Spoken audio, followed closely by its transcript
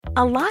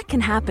A lot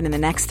can happen in the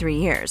next 3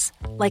 years.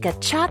 Like a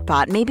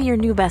chatbot may be your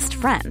new best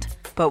friend.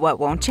 But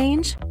what won't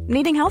change?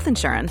 Needing health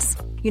insurance.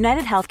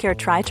 United Healthcare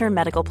Tri-Term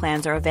Medical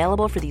Plans are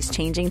available for these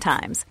changing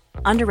times.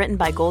 Underwritten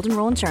by Golden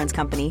Rule Insurance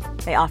Company,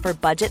 they offer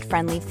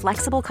budget-friendly,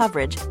 flexible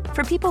coverage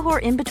for people who are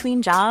in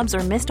between jobs or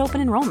missed open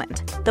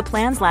enrollment. The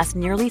plans last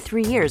nearly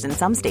 3 years in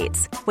some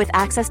states, with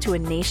access to a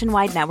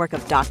nationwide network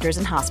of doctors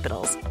and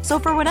hospitals. So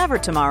for whatever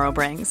tomorrow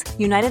brings,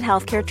 United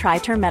Healthcare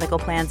Tri-Term Medical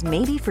Plans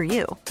may be for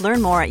you.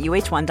 Learn more at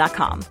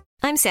uh1.com.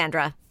 I'm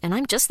Sandra, and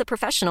I'm just the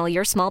professional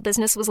your small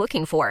business was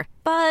looking for.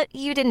 But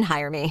you didn't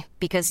hire me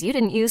because you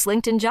didn't use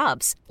LinkedIn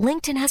Jobs.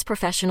 LinkedIn has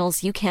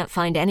professionals you can't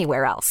find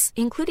anywhere else,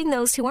 including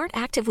those who aren't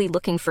actively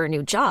looking for a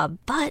new job,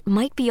 but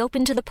might be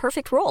open to the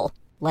perfect role,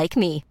 like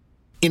me.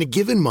 In a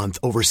given month,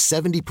 over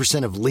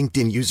 70% of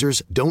LinkedIn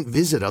users don't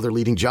visit other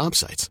leading job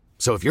sites.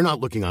 So if you're not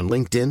looking on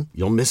LinkedIn,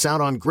 you'll miss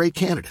out on great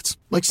candidates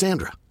like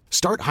Sandra.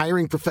 Start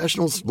hiring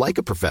professionals like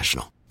a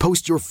professional.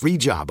 Post your free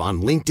job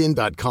on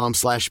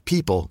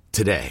linkedin.com/people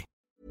today.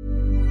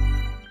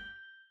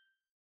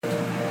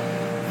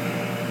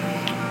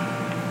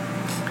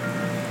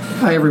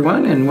 Hi,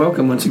 everyone, and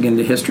welcome once again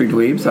to History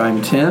Dweebs.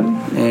 I'm Tim,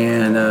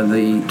 and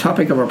the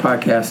topic of our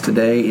podcast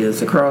today is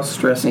the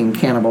cross-dressing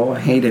cannibal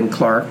Hayden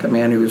Clark, a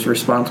man who was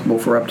responsible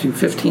for up to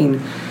 15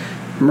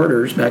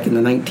 murders back in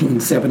the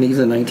 1970s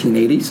and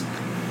 1980s.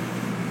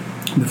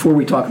 Before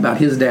we talk about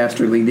his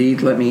dastardly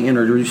deeds, let me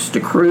introduce the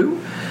crew.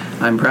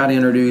 I'm proud to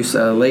introduce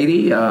a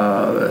lady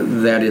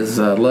that is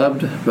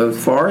loved both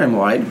far and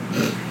wide,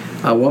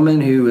 a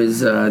woman who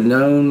is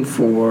known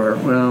for,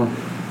 well,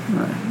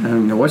 I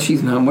don't know what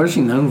she's known. What is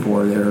she known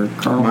for there,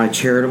 Colonel? My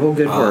charitable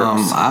good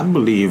works. I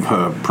believe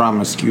her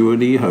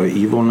promiscuity, her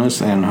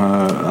evilness, and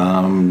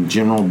her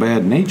general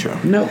bad nature.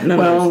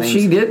 Well,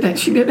 she did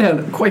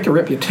have quite a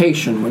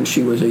reputation when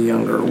she was a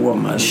younger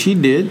woman. She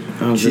did.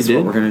 This is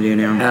what we're going to do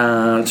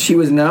now. She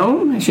was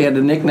known. She had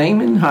a nickname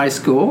in high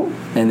school,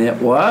 and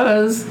it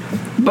was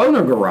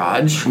Boner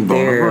Garage. I'm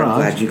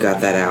glad you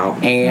got that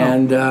out.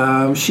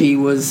 And she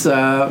was.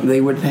 They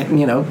would,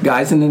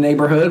 guys in the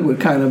neighborhood would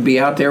kind of be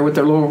out there with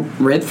their little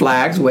red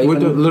flags, waving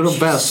with a little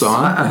vest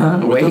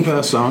on.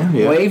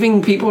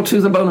 Waving people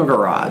to the Boner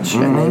Garage,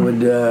 and they would,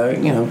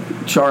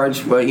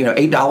 charge,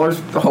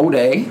 $8 the whole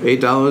day.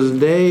 $8 a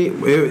day,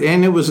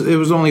 and it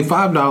was only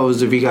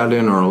 $5 if you got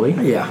in early.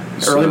 Yeah,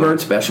 early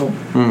bird special.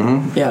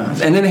 Mm-hmm. Yeah,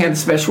 and then they had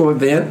special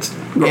events.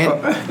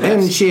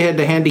 And she had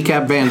the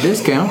handicap van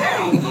discount.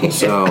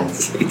 So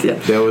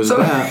there was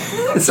that.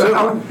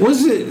 So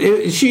was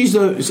it? She's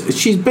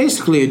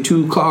basically a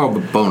 2-car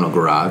Boner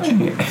Garage.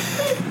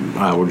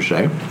 I would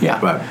say. Yeah.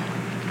 But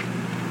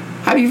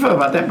how do you feel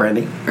about that,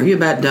 Brandy? Are you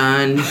about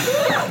done?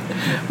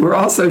 We're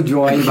also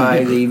joined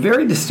by the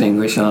very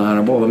distinguished and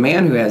honorable, the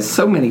man who has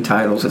so many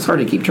titles it's hard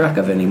to keep track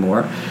of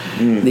anymore.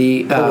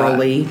 The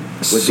Lee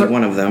would be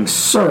one of them.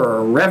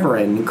 Sir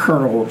Reverend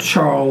Colonel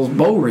Charles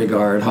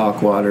Beauregard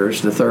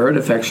Hawkwaters III,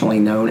 affectionately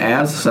known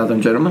as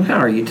Southern Gentleman. How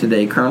are you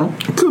today, Colonel?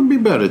 It couldn't be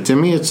better,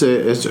 Timmy. It's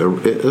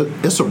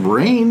a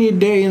rainy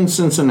day in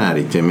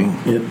Cincinnati, Timmy.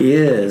 It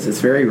is. It's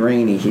very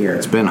rainy here.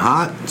 It's been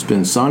hot. It's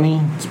been sunny.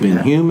 It's been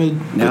humid.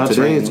 Now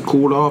today it's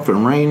cooled off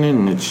and raining,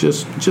 and it's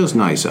just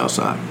nice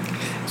outside.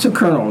 So,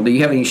 Colonel, do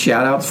you have any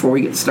shout-outs before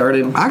we get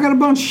started? I got a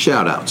bunch of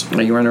shout-outs.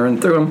 Are you want to run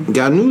through them?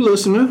 Got a new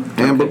listener,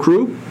 Amber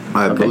Crew.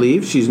 I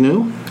believe she's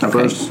new.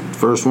 Okay.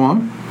 First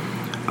one.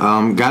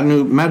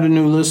 Met a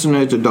new listener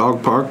at the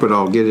dog park, but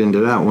I'll get into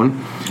that one.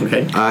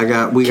 Okay.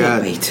 We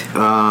got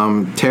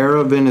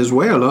Tara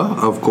Venezuela,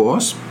 of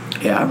course.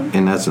 Yeah.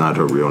 And that's not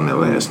her real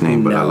last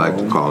name, but I like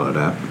to call her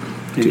that.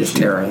 It is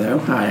Tara, though.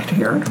 Hi,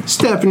 Tara.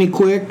 Stephanie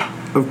Quick,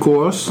 of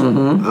course.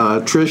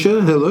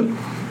 Trisha Hillard.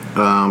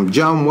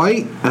 John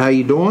White, how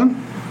you doing?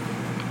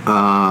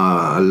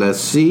 Let's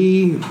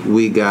see.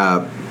 We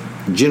got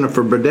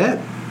Jennifer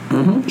Burdett,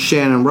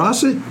 Shannon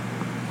Rossett,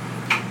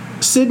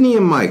 Sydney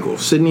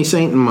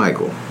St. and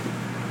Michael.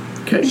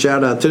 Okay.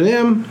 Shout out to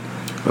them.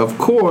 Of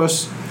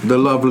course, the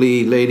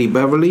lovely Lady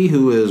Beverly,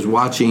 who is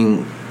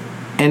watching,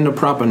 and the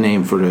proper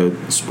name for the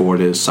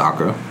sport is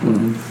soccer.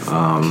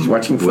 She's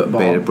watching football.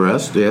 With bated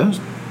breast, yes.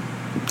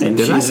 And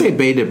Did I say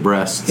bated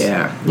breasts?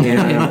 Yeah.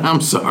 I'm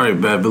sorry,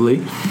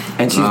 Beverly.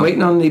 And she's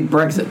waiting on the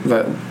Brexit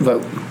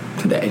vote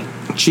today.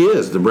 She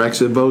is. The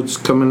Brexit vote's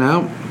coming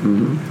out.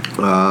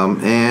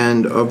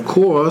 And, of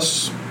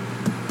course,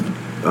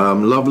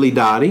 lovely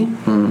Dottie.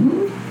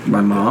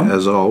 My mom.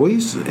 As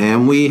always.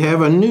 And we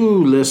have a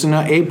new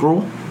listener,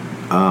 April.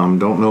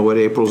 Don't know what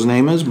April's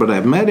name is, but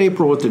I've met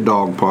April at the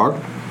dog park.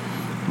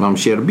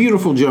 She had a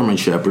beautiful German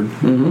Shepherd,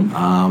 and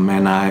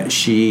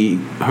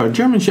her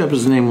German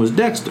Shepherd's name was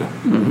Dexter.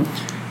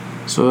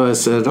 So I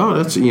said, "Oh,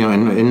 that's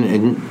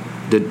and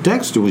the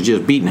Dexter was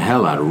just beating the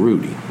hell out of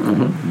Rudy.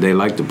 They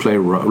like to play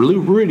rough.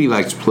 Rudy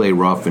likes to play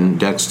rough, and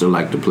Dexter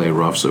liked to play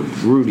rough. So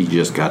Rudy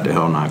just got the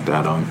hell knocked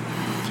out of him,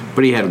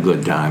 but he had a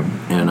good time.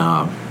 And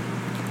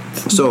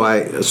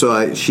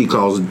she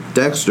calls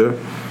Dexter,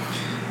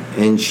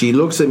 and she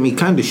looks at me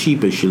kind of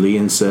sheepishly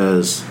and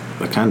says."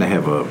 I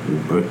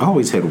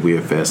always had a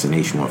weird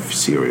fascination with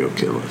serial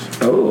killers.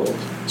 Oh.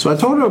 So I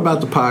told her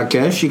about the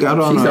podcast. She got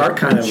on. She's our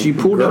kind of She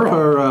pulled girl.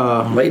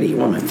 up her lady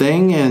woman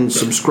thing and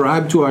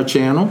subscribed to our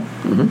channel.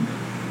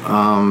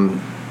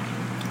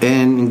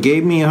 And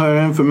gave me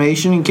her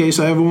information in case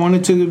I ever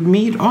wanted to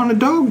meet on a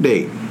dog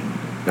date.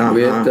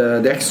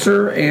 with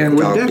Dexter and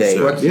With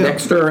Dexter, What's yeah.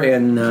 Dexter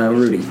and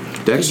Rudy.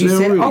 Dexter You and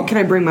said, Rudy. "Oh, can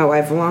I bring my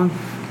wife along?"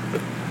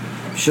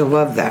 She'll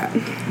love that.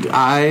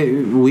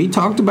 We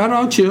talked about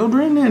our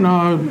children and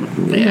our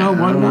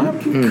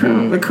whatnot.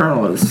 The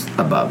Colonel is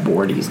above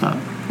board. He's not.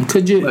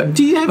 Could you?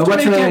 Do you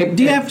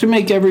have to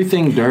make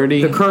everything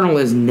dirty? The Colonel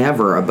is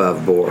never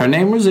above board. Her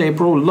name was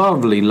April.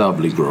 Lovely,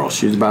 lovely girl.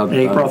 She's about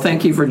April,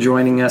 thank you for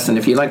joining us. And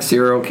if you like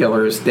serial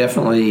killers,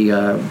 definitely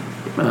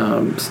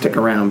stick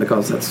around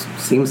because that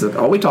seems that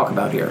all we talk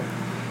about here.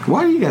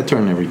 Why do you got to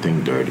turn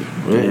everything dirty?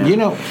 Yeah. You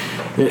know,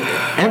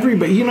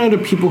 everybody. You know the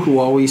people who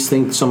always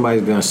think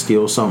somebody's going to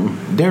steal something.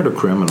 They're the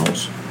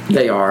criminals.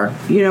 They are.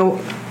 You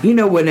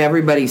know when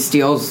everybody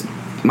steals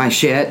my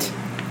shit,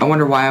 I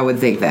wonder why I would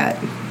think that.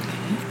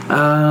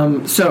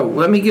 So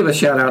let me give a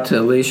shout out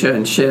to Alicia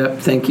and Shep.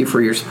 Thank you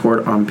for your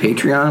support on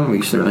Patreon.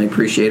 We certainly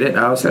appreciate it.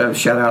 I also have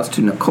shout outs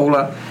to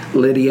Nicola,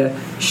 Lydia,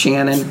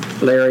 Shannon,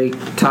 Larry,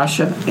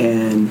 Tasha,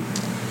 and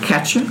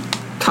Katja.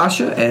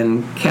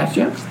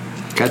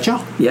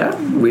 Gotcha. Yeah,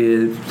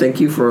 we thank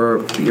you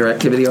for your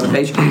activity on the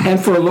page, and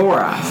for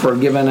Laura for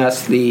giving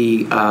us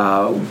the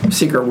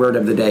secret word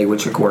of the day,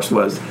 which of course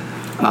was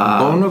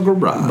Boner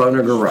Garage.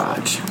 Boner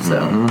Garage. So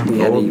we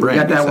got that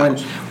Brandy's one.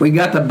 We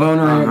got the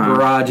Boner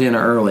Garage in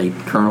early,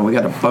 Colonel. We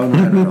got a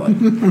boner in early.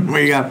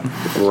 We got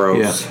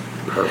Gross. Yeah.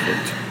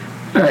 Perfect.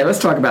 All right, let's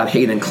talk about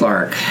Hayden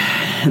Clark.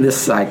 This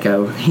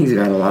psycho. He's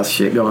got a lot of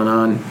shit going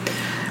on.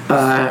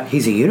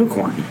 He's a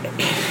unicorn.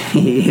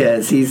 He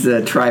is. He's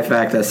a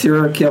trifecta: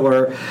 serial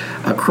killer,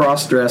 a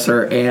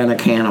cross-dresser, and a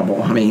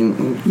cannibal. I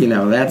mean,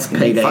 that's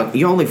payday.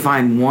 You only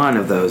find one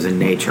of those in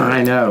nature.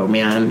 I know,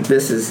 man.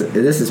 This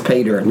is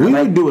pay dirt. We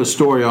would do a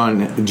story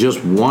on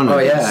just one of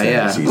these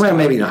things. Well,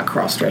 maybe not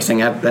cross-dressing.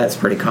 That's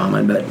pretty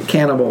common, but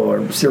cannibal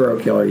or serial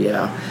killer,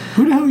 yeah.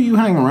 Who the hell you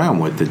hang around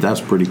with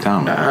that's pretty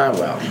common?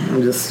 Well,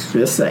 I'm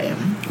just saying.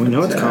 We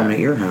know it's common at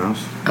your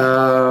house.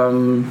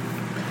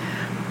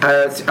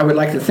 I would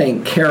like to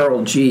thank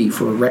Carol G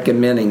for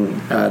recommending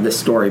this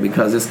story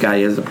because this guy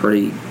is a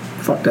pretty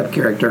fucked up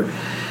character.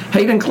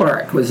 Hayden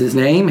Clark was his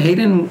name.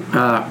 Hayden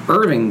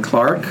Irving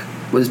Clark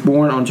was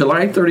born on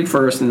July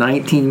 31st,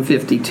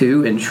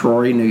 1952 in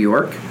Troy, New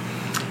York.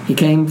 He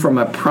came from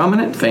a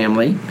prominent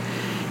family.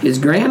 His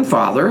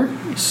grandfather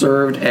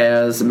served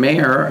as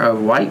mayor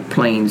of White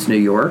Plains, New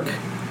York,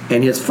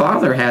 and his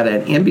father had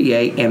an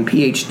MBA and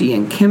PhD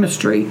in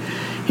chemistry.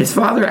 His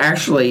father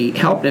actually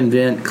helped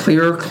invent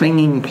clear,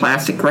 clinging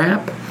plastic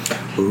wrap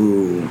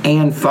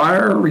and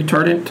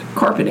fire-retardant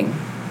carpeting.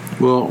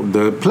 Well,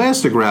 the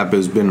plastic wrap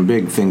has been a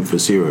big thing for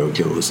serial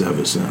killers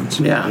ever since.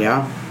 Yeah.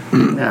 Yeah.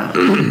 Yeah.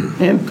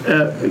 And,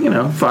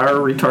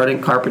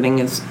 fire-retardant carpeting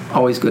is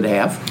always good to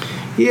have.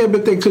 Yeah,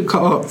 but they could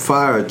call it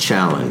fire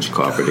challenge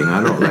carpeting.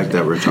 I don't like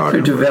that retardant. For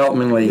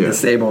developmentally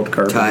disabled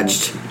carpeting.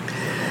 Touched.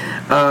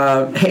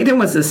 Hayden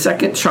was the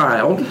second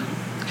child.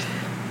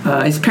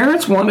 His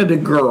parents wanted a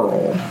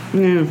girl.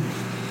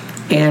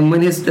 And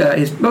when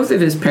both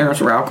of his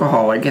parents were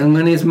alcoholic, and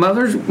when his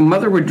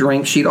mother would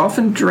drink, she'd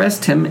often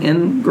dressed him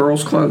in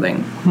girls'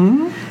 clothing.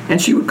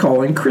 And she would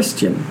call him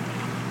Christian.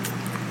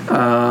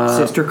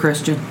 Sister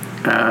Christian?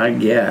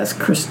 Yes,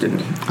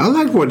 Kristen. I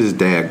like what his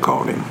dad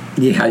called him.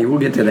 Yeah, we'll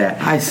get to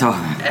that. I saw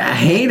that.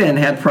 Hayden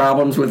had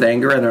problems with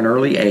anger at an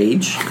early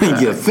age.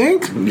 You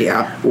think?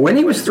 Yeah. When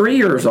he was 3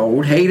 years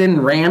old,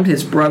 Hayden rammed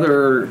his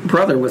brother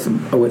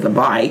with a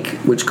bike,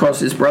 which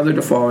caused his brother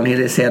to fall and hit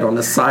his head on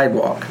the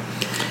sidewalk.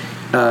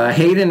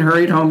 Hayden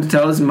hurried home to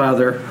tell his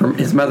mother.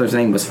 His mother's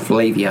name was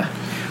Flavia.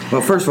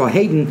 Well, first of all,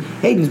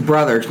 Hayden's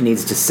brother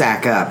needs to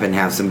sack up and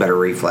have some better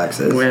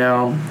reflexes.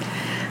 Well,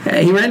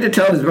 he ran to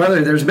tell his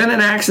brother, there's been an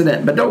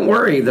accident, but don't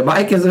worry, the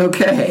bike is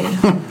okay.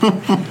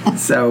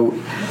 So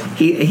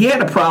he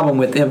had a problem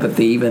with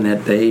empathy even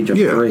at the age of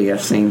 3, it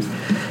seems.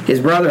 His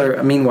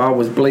brother, meanwhile,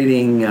 was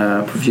bleeding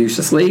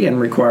profusely and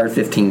required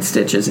 15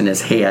 stitches in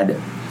his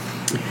head.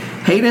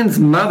 Hayden's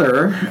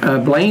mother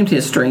blamed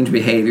his strange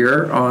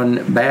behavior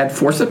on bad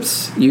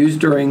forceps used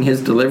during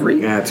his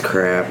delivery. That's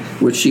crap.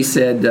 Which she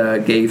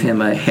said gave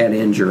him a head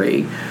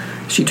injury.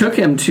 She took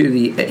him to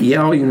the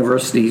Yale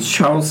University's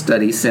Child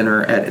Study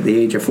Center at the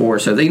age of 4,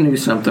 so they knew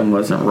something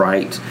wasn't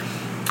right.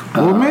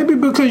 Well, maybe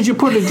because you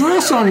put a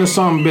dress on the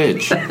some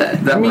bitch.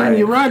 I mean,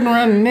 you're riding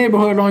around the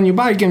neighborhood on your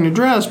bike in a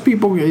dress. You're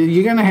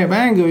going to have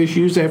anger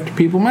issues after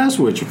people mess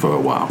with you for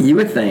a while. You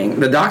would think.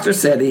 The doctor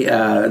said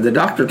the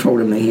doctor told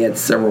him that he had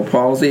cerebral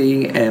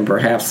palsy and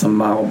perhaps some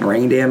mild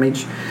brain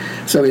damage.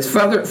 So his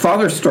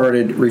father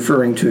started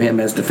referring to him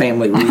as the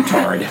family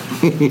retard.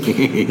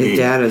 His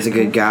dad is a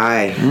good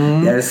guy.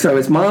 Yeah, so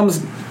his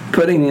mom's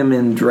putting him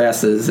in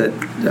dresses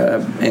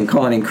and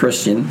calling him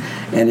Christian,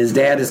 and his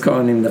dad is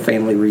calling him the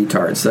family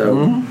retard.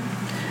 So,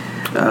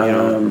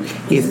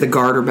 if the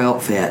garter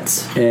belt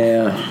fits.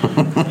 Yeah.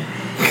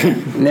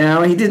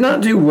 Now, he did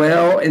not do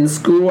well in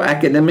school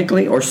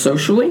academically or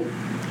socially.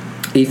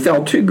 He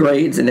failed 2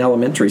 grades in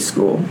elementary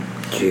school.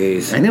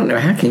 Jeez. I don't know.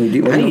 How can you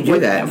do? How do you do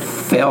that?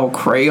 Fail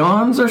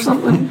crayons or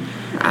something?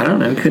 I don't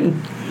know.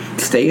 Couldn't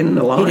stay in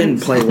the lines. He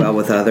didn't play well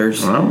with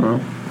others. I don't know.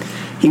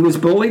 He was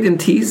bullied and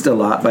teased a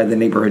lot by the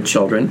neighborhood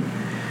children.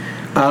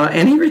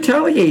 And he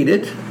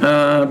retaliated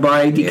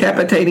by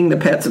decapitating the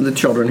pets of the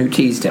children who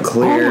teased him.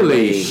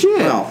 Clearly. Holy shit.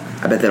 Well,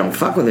 I bet they don't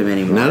fuck with him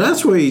anymore. Now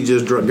that's where you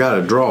just got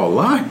to draw a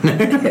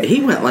line.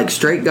 He went like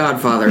straight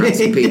Godfather on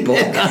some people.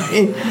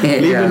 Leaving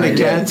the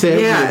cat's head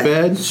in the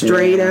bed.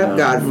 Straight up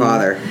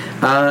Godfather.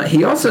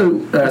 He also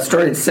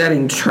started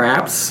setting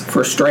traps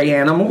for stray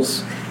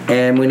animals.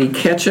 And when he'd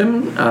catch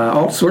them,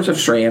 all sorts of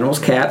stray animals,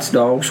 cats,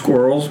 dogs,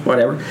 squirrels,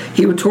 whatever,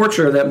 he would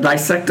torture them,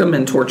 dissect them,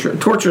 and torture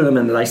them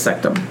and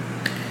dissect them.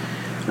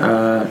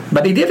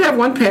 But he did have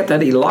one pet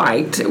that he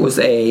liked. It was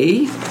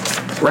a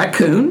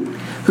raccoon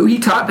who he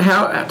taught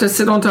how to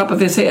sit on top of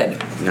his head.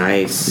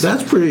 Nice.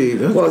 That's pretty.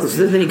 Well,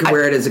 then he could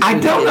wear it as a. I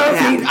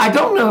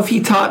don't know if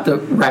he taught the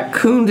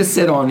raccoon to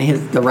sit on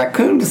his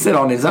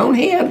own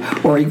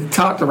head, or he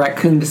taught the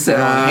raccoon to sit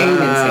on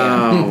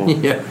Hayden's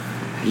head. Yeah.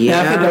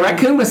 Yeah. Now, if the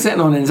raccoon was sitting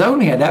on his own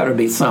head, that would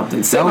be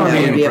something.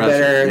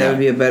 That would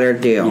be a better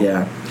deal.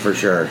 Yeah, for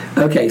sure.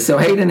 Okay, so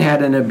Hayden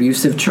had an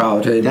abusive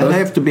childhood. That'd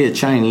have to be a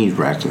Chinese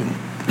raccoon.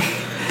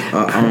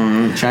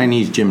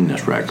 Chinese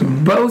gymnast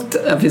raccoon. Both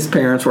of his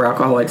parents were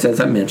alcoholics, as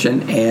I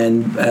mentioned,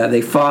 and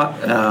they fought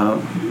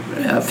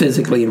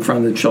physically in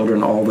front of the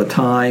children all the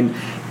time,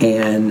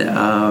 and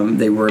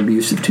they were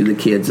abusive to the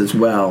kids as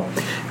well.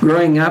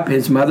 Growing up,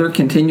 his mother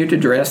continued to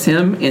dress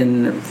him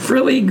in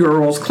frilly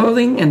girls'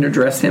 clothing and to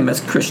dress him as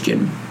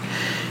Christian.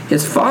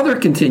 His father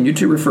continued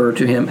to refer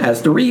to him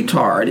as the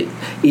retard,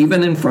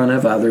 even in front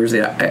of others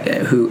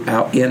who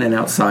out in and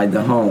outside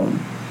the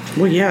home.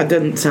 Well, yeah, it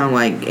doesn't sound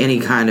like any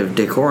kind of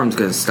decorum's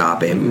going to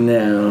stop him.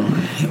 No.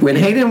 When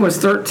Hayden was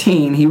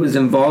 13, he was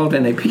involved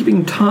in a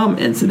peeping Tom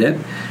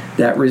incident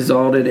that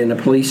resulted in the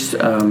police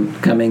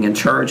coming and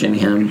charging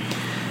him.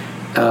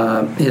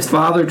 His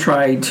father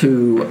tried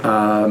to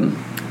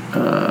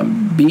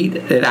beat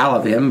it out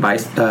of him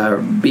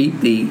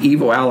beat the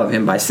evil out of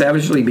him by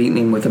savagely beating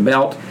him with a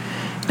belt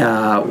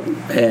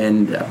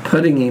and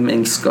putting him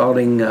in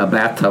scalding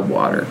bathtub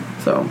water.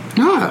 So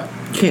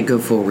you can't go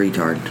full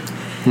retard.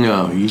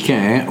 No, you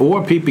can't.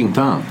 Or peeping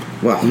Tom.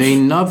 Well,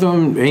 ain't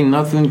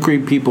nothing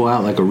creep people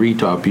out like a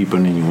retard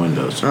peeping in your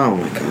windows. Oh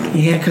my God.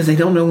 Yeah, because they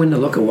don't know when to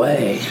look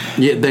away.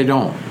 Yeah, they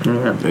don't.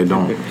 Yeah. They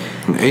don't.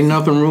 Ain't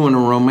nothing ruin a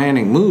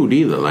romantic mood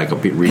either, like a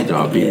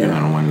retard peeping in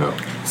a window.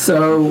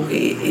 So,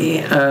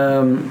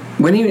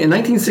 when in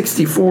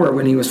 1964,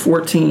 when he was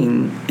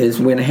 14, is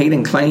when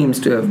Hayden claims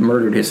to have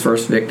murdered his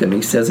first victim.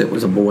 He says it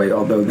was a boy,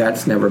 although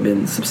that's never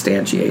been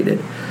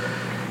substantiated.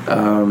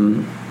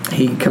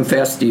 He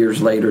confessed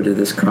years later to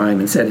this crime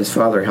and said his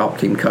father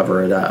helped him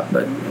cover it up,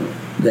 but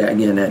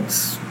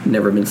that's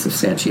never been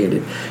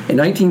substantiated. In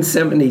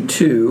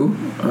 1972,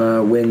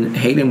 when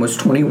Hayden was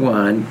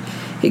 21,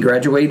 he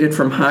graduated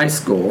from high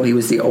school. He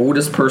was the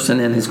oldest person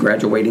in his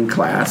graduating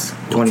class.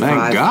 25.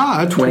 Thank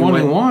God,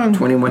 21.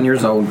 21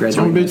 years old.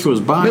 Some bitch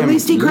was buying. At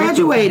least he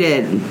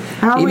graduated.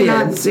 How are He we did.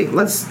 not?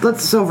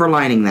 Let's silver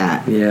lining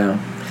that. Yeah.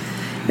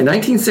 In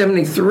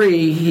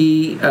 1973,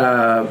 he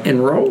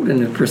enrolled in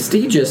the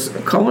prestigious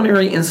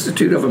Culinary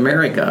Institute of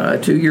America, a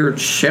 2-year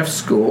chef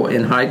school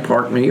in Hyde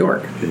Park, New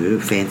York. Ooh,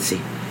 fancy.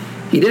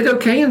 He did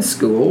okay in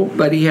school,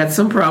 but he had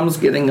some problems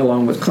getting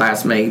along with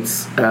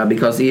classmates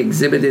because he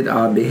exhibited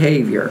odd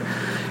behavior.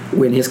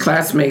 When his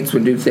classmates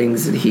would do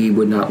things that he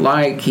would not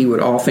like, he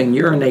would often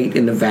urinate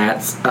in the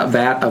vat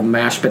of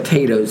mashed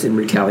potatoes in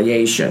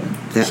retaliation.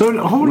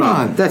 Hold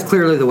on. That's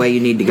clearly the way you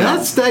need to go.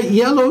 That's that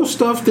yellow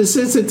stuff that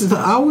sits at the...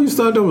 I always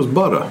thought that was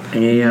butter.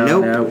 Yeah,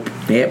 Nope.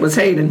 It was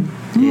Hayden.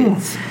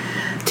 It's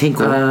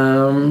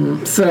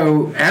tinkle.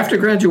 So after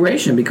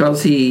graduation,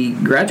 because he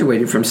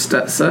graduated from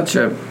such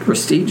a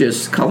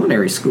prestigious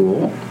culinary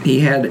school,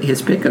 he had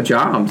his pick of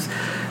jobs.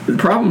 The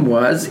problem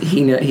was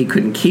he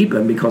couldn't keep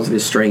them because of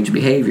his strange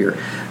behavior.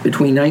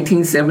 Between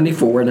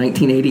 1974 and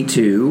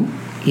 1982,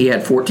 he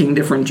had 14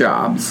 different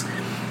jobs.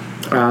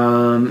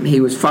 He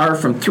was fired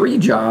from 3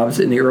 jobs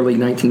in the early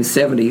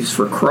 1970s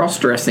for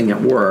cross-dressing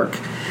at work,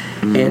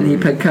 and he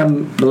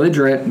became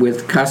belligerent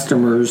with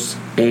customers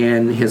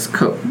and his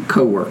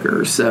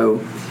co-workers. So,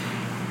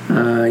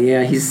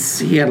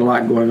 he had a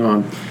lot going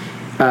on.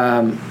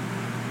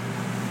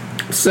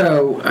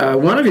 So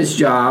one of his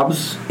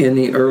jobs in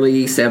the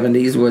early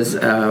 70s was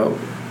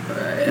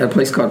at a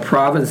place called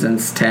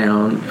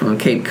Provincetown on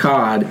Cape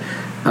Cod.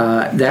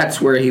 That's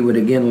where he would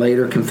again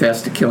later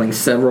confess to killing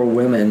several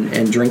women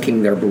and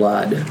drinking their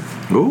blood.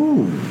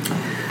 Ooh.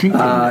 He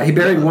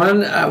buried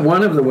one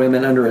of the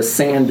women under a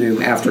sand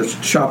dune after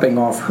chopping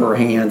off her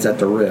hands at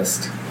the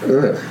wrist.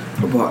 Ugh.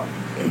 What?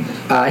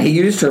 He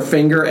used her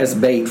finger as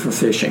bait for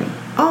fishing.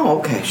 Oh,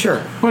 okay,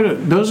 sure.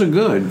 But those are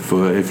good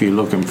for if you're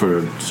looking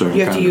for certain.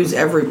 You have to use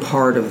every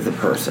part of the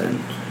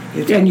person.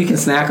 And you can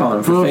snack on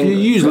them for Well, if you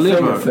use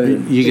liver,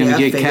 food. you're going to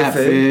get finger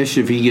catfish.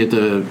 If you get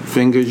the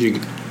fingers, you're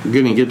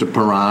going to get the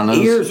piranhas.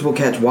 Ears will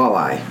catch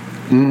walleye.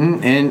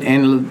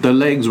 And the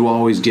legs will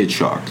always get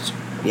sharks.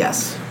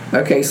 Yes.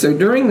 Okay, so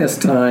during this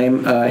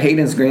time,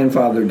 Hayden's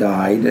grandfather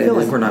died. I feel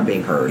like we're not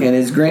being heard. And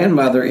his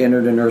grandmother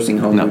entered a nursing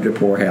home due to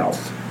poor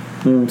health.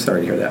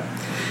 Sorry to hear that.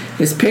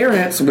 His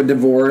parents would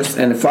divorce,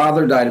 and the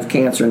father died of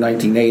cancer in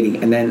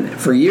 1980. And then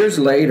for years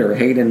later,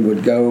 Hayden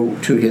would go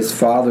to his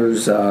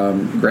father's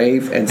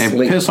grave and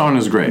sleep. piss on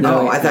his grave.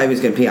 No, I thought he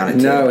was going to pee on it,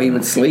 too. No, he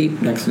would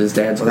sleep next to his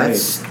dad's grave.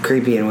 That's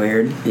creepy and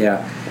weird.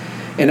 Yeah.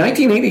 In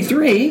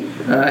 1983,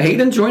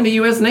 Hayden joined the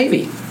U.S.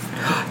 Navy.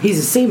 He's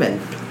a seaman.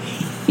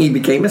 He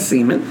became a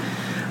seaman.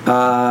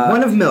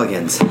 One of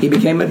millions. He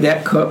became a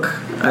deck cook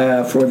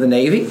for the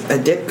Navy. A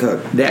dick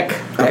cook. Deck.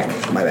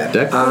 Oh, my bad.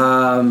 Deck?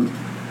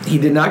 He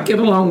did not get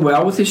along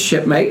well with his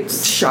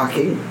shipmates.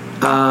 Shocking.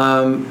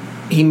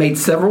 He made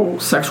several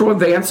sexual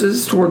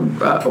advances toward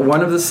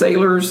one of the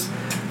sailors,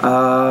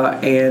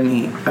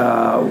 and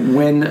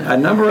when a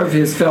number of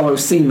his fellow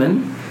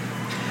seamen...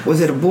 Was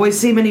it a boy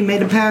seaman he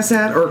made a pass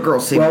at, or a girl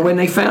seaman? Well, when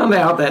they found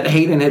out that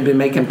Hayden had been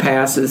making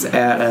passes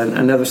at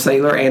another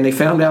sailor, and they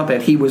found out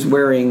that he was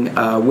wearing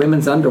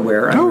women's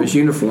underwear under his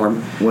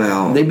uniform,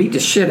 well, they beat the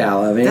shit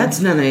out of him. That's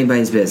none of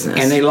anybody's business.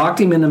 And they locked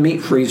him in the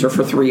meat freezer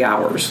for 3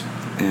 hours.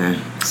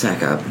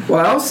 Sack up.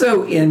 Well,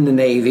 also in the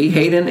Navy,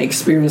 Hayden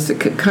experienced a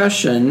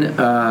concussion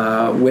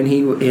when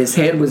his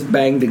head was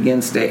banged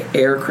against an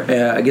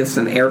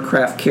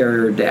aircraft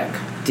carrier deck.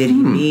 Did he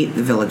meet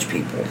the village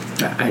people?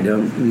 I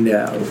don't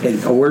know.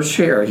 Or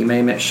Cher. He may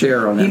have met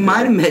Cher on that. He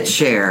might have met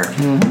Cher.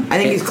 I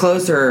think he's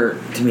closer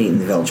to meeting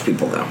the village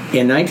people, though.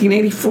 In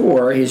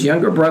 1984, his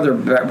younger brother,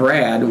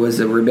 Brad,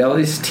 was a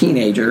rebellious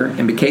teenager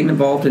and became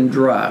involved in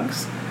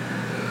drugs.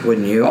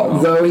 Wouldn't you?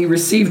 Although he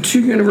received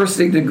 2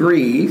 university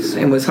degrees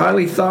and was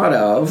highly thought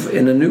of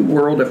in the new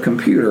world of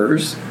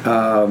computers,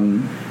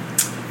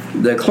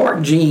 the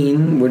Clark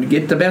gene would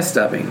get the best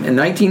of him. In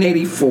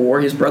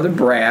 1984, his brother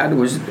Brad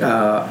was,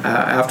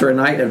 after a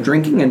night of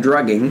drinking and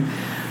drugging,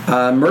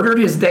 murdered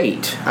his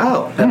date.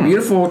 Oh. A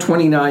beautiful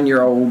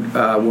 29-year-old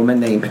woman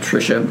named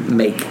Patricia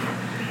Make.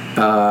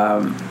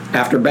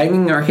 After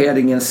banging her head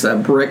against a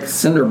brick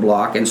cinder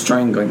block and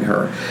strangling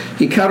her.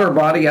 He cut her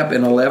body up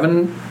in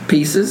 11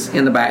 pieces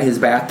in his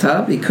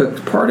bathtub. He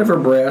cooked part of her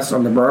breast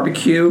on the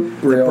barbecue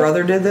grill. The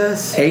brother did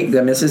this? Ate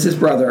them, this is his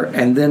brother,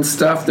 and then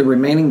stuffed the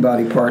remaining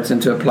body parts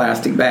into a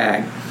plastic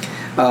bag.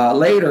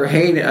 Later,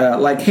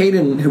 like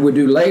Hayden, who would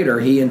do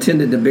later, he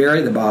intended to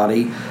bury the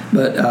body,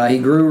 but he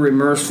grew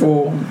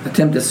remorseful,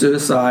 attempted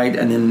suicide,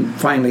 and then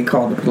finally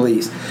called the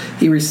police.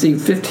 He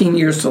received 15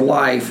 years to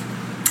life.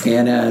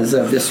 And as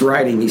of this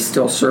writing, he's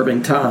still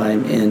serving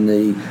time in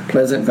the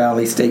Pleasant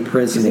Valley State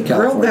Prison in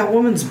California. Grilled that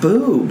woman's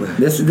boob.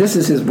 This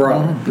is his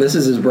brother. This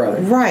is his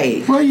brother.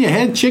 Right. Well, you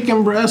had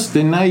chicken breast,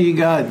 and now you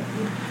got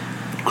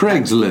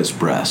Craigslist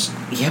breast.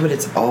 Yeah, but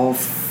it's all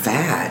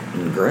fat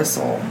and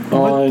gristle.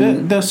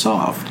 But they're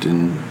soft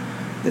and.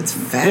 It's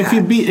fat. If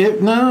you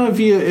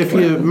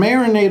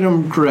marinate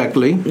them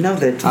correctly, no,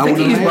 that I think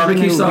you use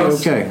barbecue sauce.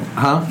 Okay,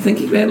 huh?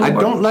 I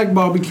don't like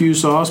barbecue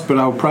sauce, but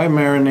I'll probably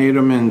marinate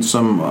them in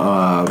some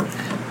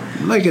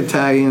like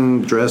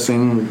Italian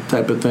dressing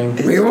type of thing.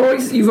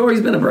 You've always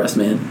been a breast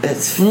man.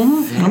 It's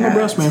I'm a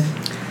breast man.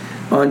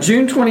 On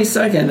June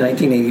 22nd,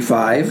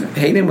 1985,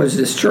 Hayden was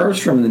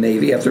discharged from the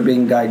Navy after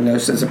being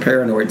diagnosed as a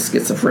paranoid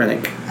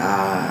schizophrenic.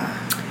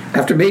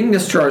 After being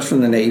discharged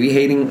from the Navy,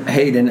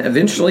 Hayden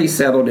eventually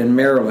settled in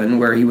Maryland,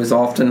 where he was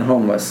often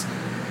homeless.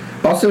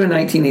 Also in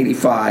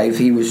 1985,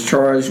 he was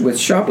charged with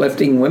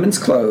shoplifting women's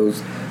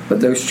clothes, but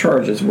those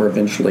charges were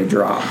eventually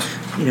dropped.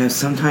 You know,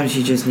 sometimes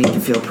you just need to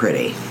feel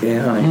pretty.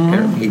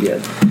 Yeah, he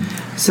did.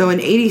 So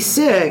in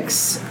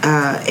 86,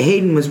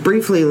 Hayden was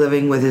briefly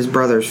living with his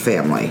brother's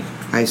family.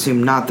 I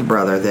assume not the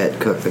brother that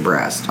cooked the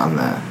breast on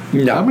the...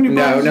 No.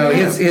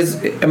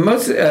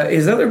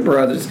 His other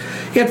brothers.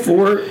 He had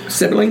 4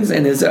 siblings,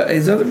 and his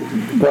other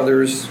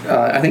brothers.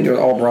 I think they were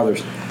all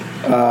brothers.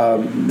 The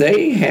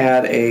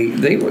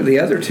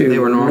other 2. They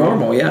were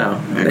normal. Yeah,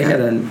 okay. They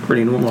had a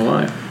pretty normal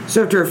life.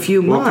 So after a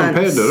few months... Well,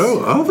 compared to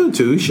the other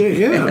 2, shit,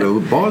 yeah,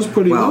 the bar's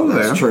pretty low there.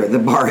 Well, that's true. The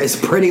bar is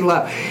pretty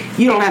low.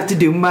 You don't have to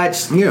do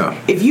much. Yeah.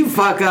 If you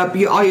fuck up, all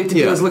you have to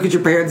do is look at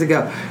your parents and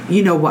go,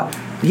 you know what?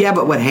 Yeah,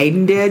 but what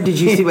Hayden did? Did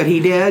you see what he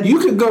did? You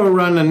could go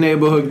around the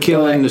neighborhood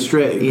killing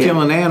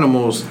killing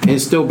animals and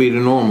still be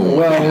the normal one.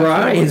 Well,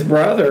 right. His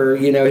brother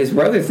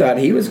thought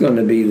he was going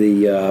to be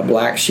the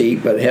black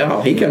sheep, but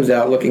hell, he comes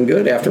out looking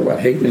good after what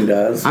Hayden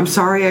does. I'm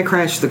sorry I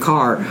crashed the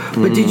car,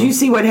 but did you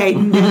see what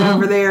Hayden did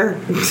over there?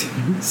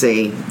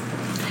 See,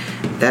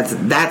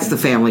 that's the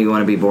family you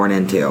want to be born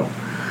into. All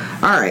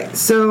right,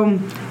 so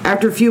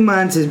after a few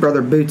months, his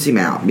brother boots him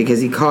out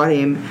because he caught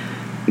him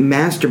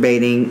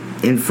masturbating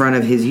in front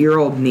of his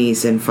year-old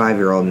niece and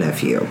 5-year-old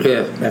nephew.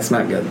 Yeah, that's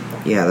not good.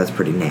 Yeah, that's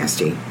pretty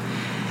nasty.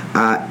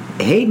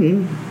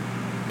 Hayden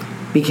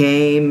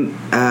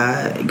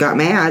got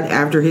mad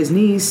after his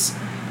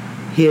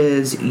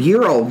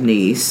year-old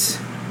niece,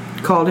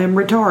 called him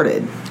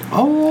retarded.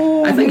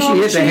 Oh, I think she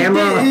hit the hammer.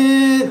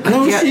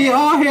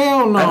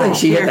 Hell no. I think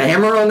she hit the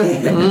hammer on the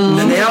head.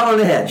 The nail on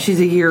the head. She's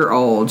a year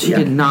old. She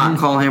did not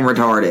call him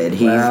retarded.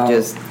 He's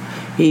just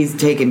he's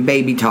taking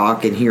baby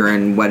talk and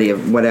hearing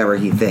whatever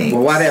he thinks.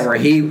 Well, whatever.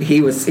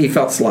 He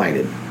felt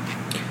slighted.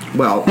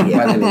 Well,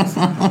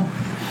 yeah.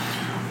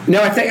 No,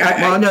 I think.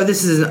 No,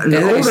 this is an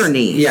older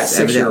niece. Yeah,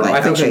 6-year-old.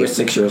 I think she was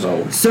 6 years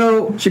old.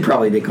 So she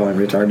probably did call him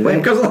retarded.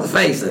 Because let's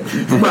face it.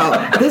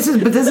 Well, this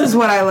is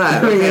what I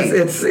love. I mean,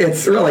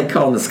 it's really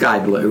calling the sky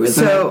blue.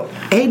 So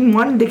Hayden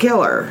wanted to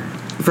kill her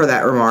for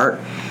that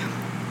remark.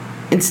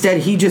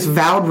 Instead, he just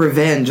vowed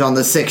revenge on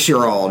the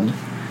 6-year-old.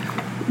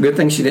 Good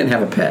thing she didn't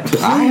have a pet.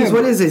 Please,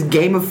 what is this,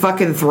 Game of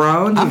fucking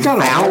Thrones? I've got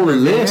a whole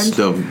list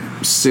of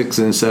 6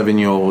 and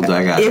 7-year-olds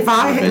I got. If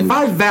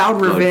I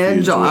vowed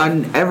revenge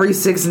on every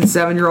 6 and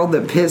 7-year-old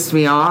that pissed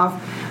me off,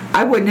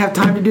 I wouldn't have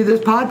time to do this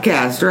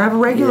podcast or have a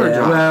regular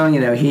job. Well,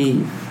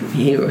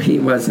 he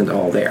wasn't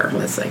all there,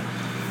 let's say.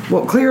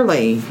 Well,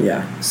 clearly.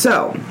 Yeah.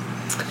 So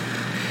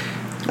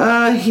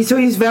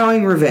he's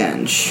vowing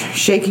revenge,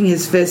 shaking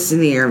his fists in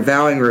the air,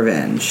 vowing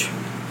revenge.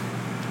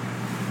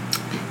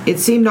 It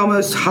seemed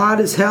almost hot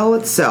as hell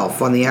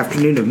itself on the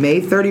afternoon of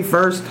May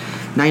 31st,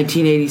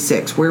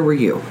 1986. Where were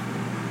you?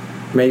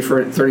 May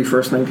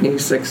 31st,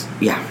 1986?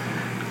 Yeah.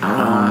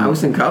 I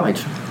was in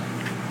college.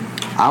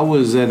 I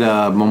was at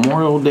a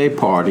Memorial Day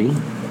party,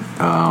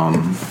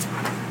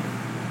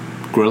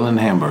 grilling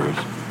hamburgers.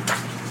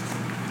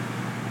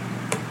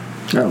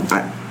 Oh.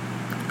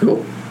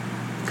 Cool.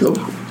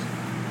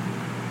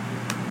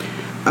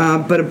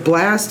 But a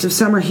blast of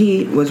summer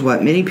heat was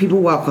what many people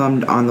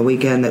welcomed on the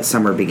weekend that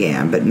summer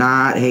began, but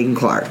not Hayden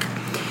Clark.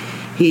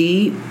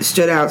 He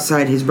stood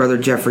outside his brother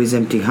Jeffrey's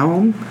empty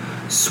home,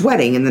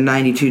 sweating in the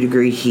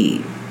 92-degree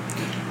heat.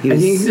 You can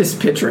just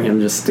picture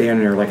him just standing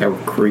there like a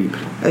creep.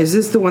 Is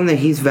this the one that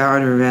he's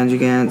vowing revenge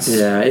against?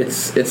 Yeah,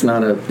 it's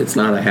not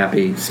a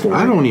happy story.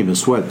 I don't even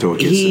sweat till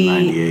it gets to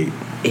 98.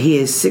 He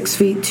is 6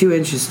 feet 2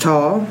 inches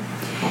tall.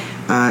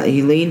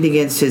 He leaned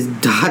against his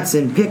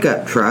Datsun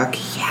pickup truck.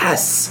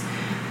 Yes!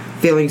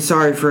 Feeling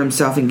sorry for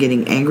himself and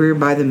getting angrier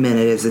by the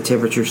minute as the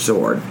temperature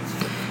soared.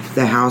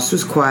 The house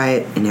was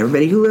quiet, and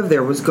everybody who lived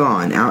there was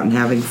gone, out and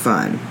having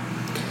fun.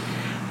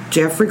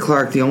 Jeffrey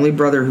Clark, the only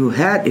brother who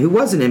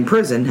wasn't in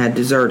prison, had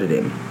deserted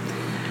him.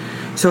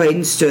 So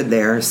Hayden stood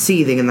there,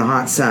 seething in the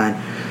hot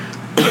sun,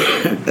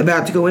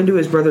 about to go into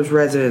his brother's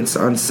residence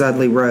on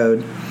Sudley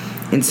Road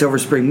in Silver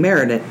Spring,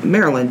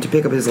 Maryland, to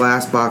pick up his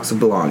last box of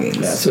belongings.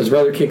 Yeah, so his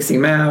brother kicks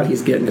him out.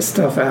 He's getting his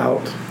stuff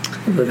out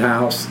of the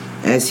house.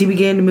 As he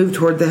began to move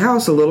toward the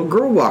house, a little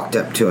girl walked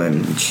up to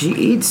him.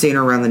 He'd seen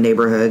her around the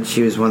neighborhood.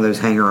 She was one of those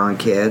hanger-on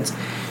kids.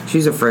 She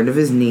was a friend of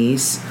his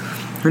niece.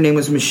 Her name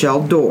was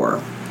Michelle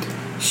Dorr.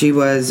 She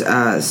was the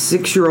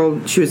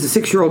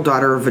 6-year-old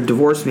daughter of a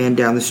divorced man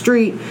down the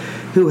street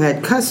who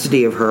had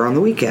custody of her on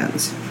the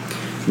weekends.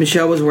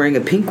 Michelle was wearing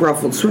a pink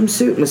ruffled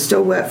swimsuit and was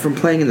still wet from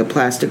playing in the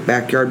plastic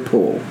backyard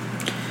pool.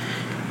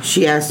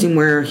 She asked him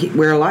where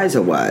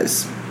Eliza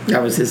was.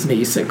 That was his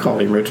niece that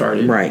called him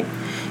retarded. Right.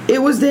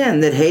 It was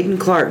then that Hayden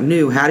Clark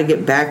knew how to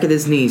get back at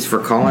his niece for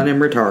calling him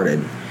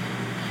retarded.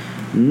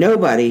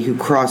 Nobody who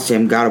crossed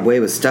him got away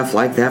with stuff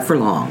like that for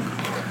long.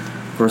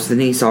 Of course, the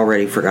niece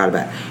already forgot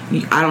about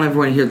it. I don't ever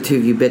want to hear the two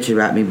of you bitching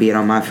about me being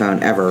on my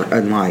phone ever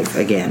in life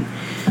again.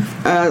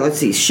 Let's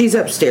see. She's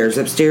upstairs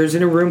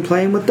in her room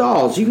playing with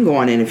dolls. You can go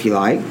on in if you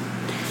like.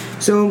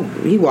 So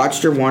he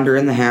watched her wander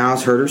in the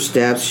house, heard her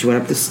steps. She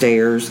went up the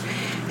stairs.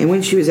 And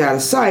when she was out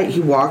of sight, he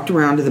walked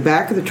around to the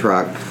back of the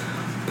truck,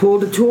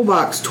 pulled a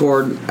toolbox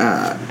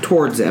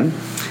towards him.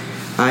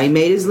 He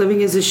made his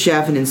living as a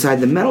chef, and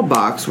inside the metal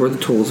box were the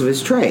tools of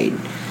his trade.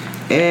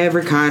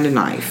 Every kind of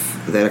knife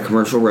that a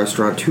commercial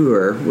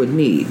restaurateur would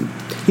need.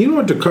 You know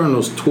what the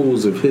Colonel's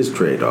tools of his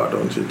trade are,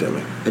 don't you,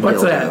 Demi?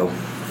 What's that?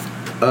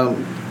 Well,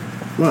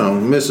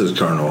 Mrs.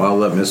 Colonel.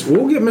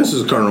 We'll get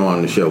Mrs. Colonel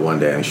on the show one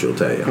day and she'll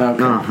tell you.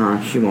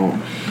 Okay. She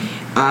won't.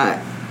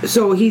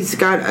 So he's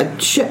got a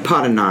shit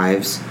pot of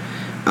knives,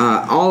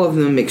 all of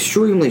them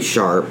extremely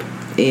sharp,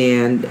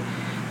 and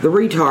the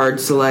retard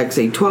selects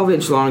a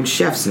 12-inch long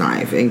chef's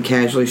knife and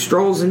casually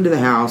strolls into the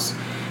house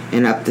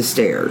and up the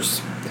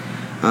stairs.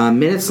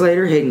 Minutes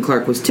later, Hayden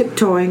Clark was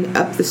tiptoeing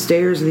up the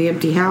stairs of the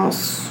empty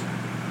house.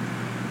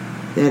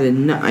 They had a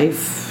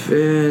knife.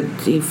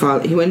 He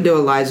went into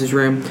Eliza's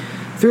room,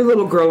 threw the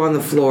little girl on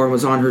the floor, and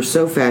was on her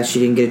so fast she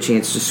didn't get a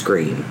chance to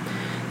scream.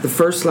 The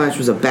first slash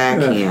was a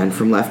backhand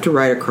from left to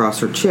right across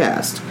her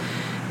chest.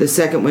 The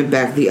second went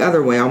back the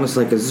other way, almost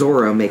like a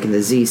Zorro making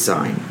the Z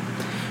sign.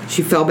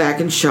 She fell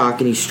back in shock,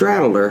 and he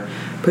straddled her,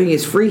 putting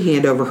his free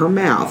hand over her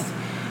mouth.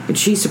 And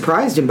she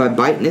surprised him by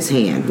biting his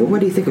hand. Well,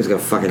 what do you think was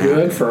going to fucking happen?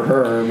 Good for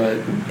her,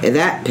 but... And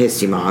that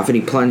pissed him off, and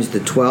he plunged the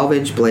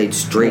 12-inch blade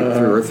straight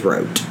through her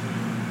throat.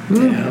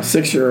 Yeah,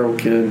 6-year-old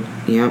kid.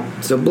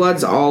 Yep. So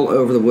blood's all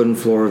over the wooden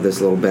floor of this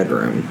little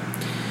bedroom.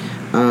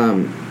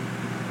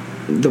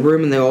 The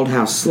room in the old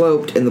house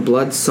sloped, and the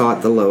blood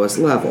sought the lowest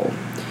level.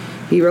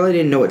 He really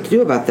didn't know what to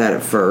do about that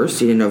at first.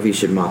 He didn't know if he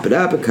should mop it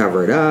up and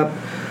cover it up.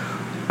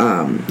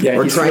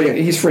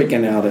 He's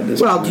freaking out at this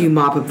point. Well, do you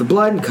mop up the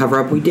blood and cover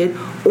up what we did?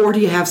 Or do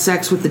you have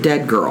sex with the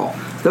dead girl?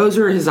 Those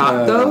are his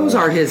options.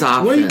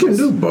 Well, you can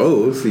do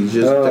both. You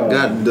just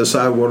got to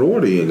decide what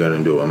order you're going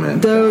to do them in.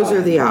 Those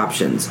are the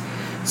options.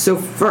 So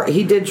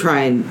he did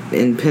try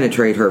and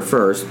penetrate her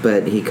first,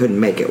 but he couldn't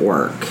make it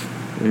work.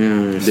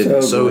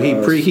 So he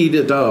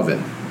preheated the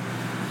oven.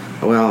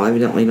 Well,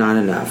 evidently not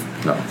enough.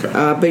 Okay.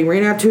 But he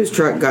ran out to his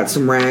truck, got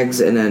some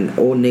rags and an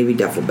Old Navy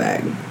duffel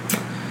bag.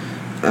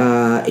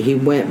 He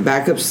went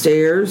back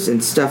upstairs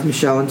and stuffed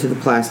Michelle into the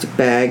plastic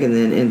bag and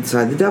then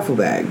inside the duffel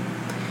bag.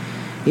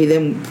 He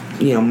then,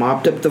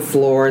 mopped up the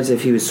floor as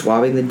if he was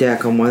swabbing the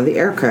deck on one of the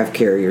aircraft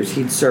carriers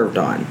he'd served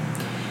on.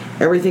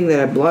 Everything that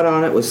had blood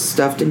on it was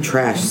stuffed in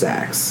trash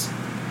sacks.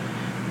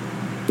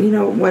 You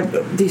know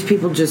what? These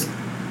people just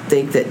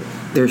think that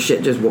their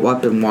shit just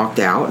up and walked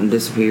out and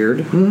disappeared.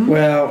 Mm-hmm.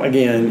 Well,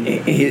 again,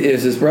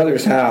 it's his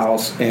brother's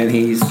house, and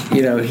it's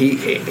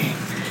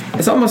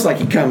almost like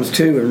he comes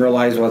to and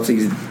realizes what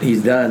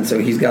he's done, so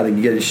he's got to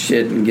get his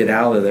shit and get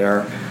out of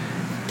there.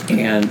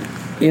 And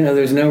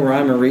there's no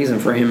rhyme or reason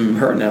for him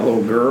hurting that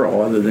little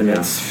girl other than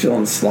it's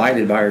feeling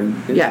slighted by her.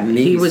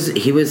 Niece.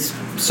 He was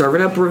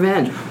serving up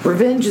revenge.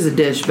 Revenge is a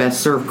dish best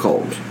served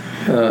cold.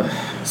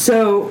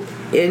 So.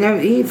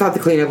 He thought the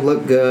cleanup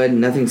looked good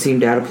and nothing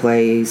seemed out of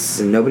place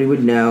and nobody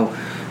would know.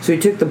 So he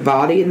took the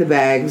body and the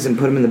bags and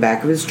put them in the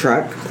back of his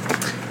truck.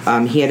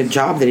 He had a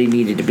job that he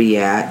needed to be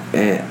at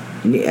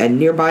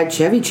nearby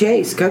Chevy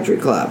Chase Country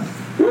Club.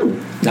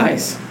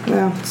 Nice.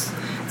 Well,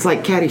 it's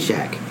like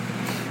Caddyshack.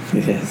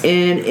 Yes.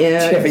 And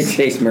Chevy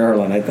Chase,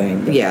 Maryland, I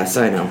think. Yes,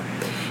 I know.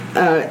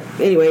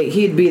 Anyway,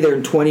 he'd be there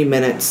in 20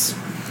 minutes,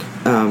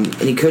 and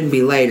he couldn't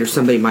be late or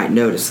somebody might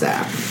notice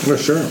that. For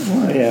sure.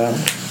 Well, yeah.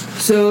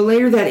 So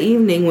later that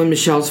evening, when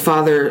Michelle's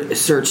father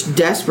searched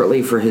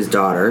desperately for his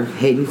daughter,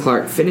 Hayden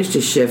Clark finished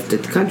his shift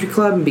at the country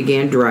club and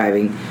began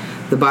driving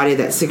the body of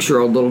that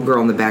 6-year-old little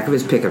girl in the back of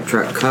his pickup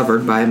truck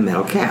covered by a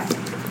metal cap.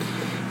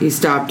 He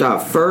stopped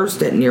off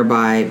first at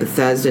nearby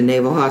Bethesda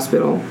Naval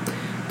Hospital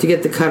to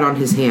get the cut on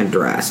his hand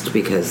dressed,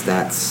 because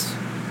that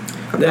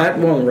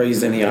won't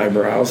raise any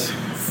eyebrows.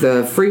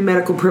 The free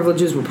medical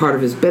privileges were part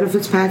of his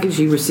benefits package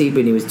he received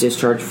when he was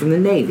discharged from the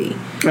Navy.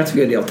 That's a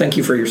good deal. Thank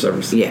you for your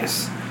service.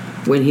 Yes.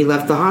 When he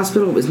left the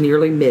hospital, it was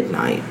nearly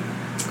midnight.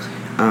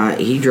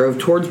 He drove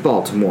towards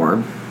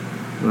Baltimore.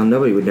 Well,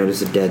 nobody would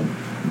notice a dead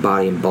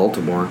body in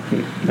Baltimore.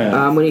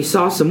 When he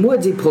saw some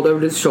woods, he pulled over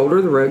to the shoulder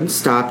of the road and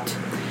stopped.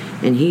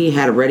 And he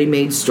had a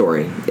ready-made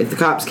story. If the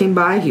cops came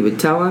by, he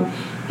would tell them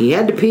he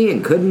had to pee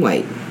and couldn't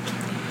wait.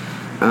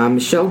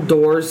 Michelle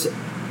Doerr's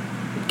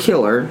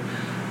killer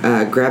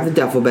grabbed the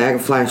duffel bag, a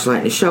flashlight,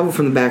 and a shovel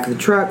from the back of the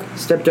truck,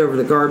 stepped over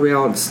the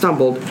guardrail, and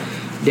stumbled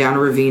down a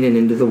ravine and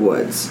into the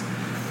woods.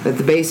 At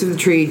the base of the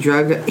tree,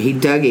 he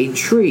dug a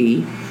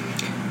tree.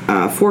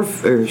 At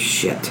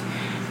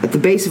the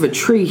base of a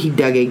tree, he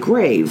dug a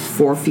grave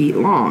 4 feet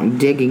long,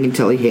 digging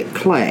until he hit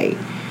clay.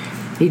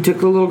 He took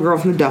the little girl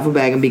from the duffel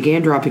bag and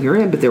began dropping her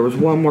in, but there was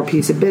one more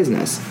piece of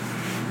business.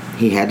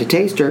 He had to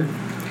taste her.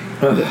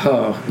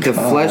 The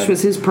flesh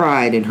was his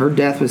pride, and her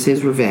death was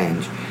his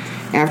revenge.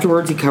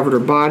 Afterwards, he covered her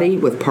body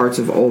with parts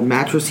of old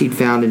mattress he'd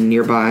found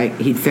nearby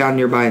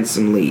and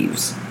some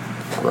leaves.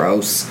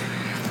 Gross.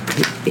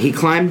 He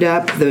climbed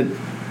back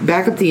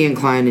up the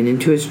incline and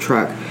into his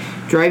truck,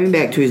 driving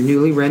back to his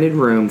newly rented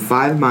room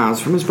 5 miles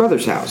from his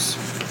brother's house.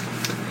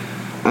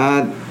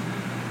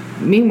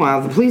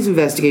 Meanwhile, the police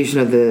investigation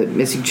of the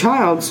missing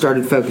child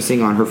started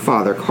focusing on her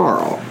father,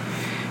 Carl.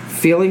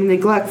 Feeling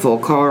neglectful,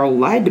 Carl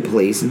lied to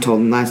police and told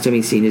them last time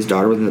he'd seen his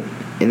daughter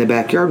in the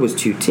backyard was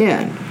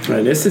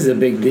 210. This is a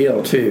big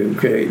deal, too,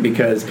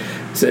 because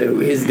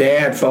his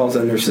dad falls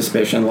under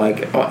suspicion,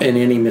 like in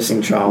any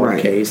missing child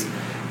case.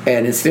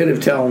 And instead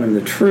of telling him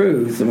the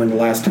truth, when the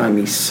last time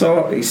he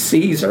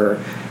sees her,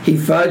 he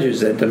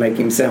fudges it to make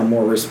him sound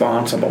more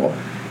responsible.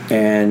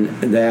 And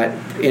that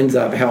ends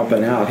up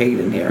helping out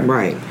Hayden here.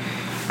 Right.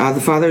 The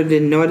father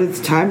didn't know it at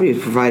the time, but he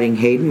was providing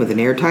Hayden with an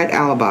airtight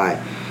alibi.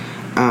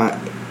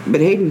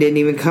 But Hayden didn't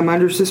even come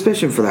under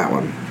suspicion for that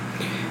one.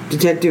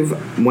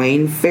 Detective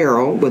Wayne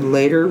Farrell would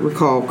later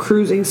recall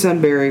cruising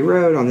Sunbury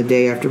Road on the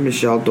day after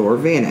Michelle Doerr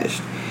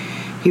vanished.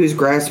 He was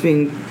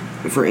grasping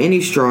for any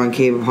straw and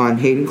came upon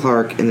Hayden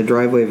Clark in the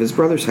driveway of his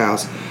brother's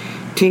house,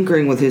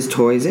 tinkering with his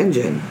toy's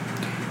engine.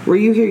 "Were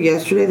you here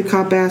yesterday?" the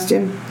cop asked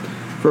him.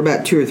 "For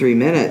about 2 or 3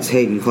 minutes,"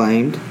 Hayden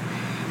claimed.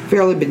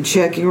 Farrell had been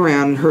checking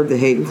around and heard that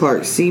Hayden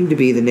Clark seemed to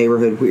be the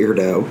neighborhood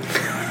weirdo.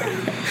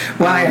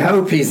 Well, I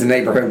hope he's the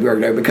neighborhood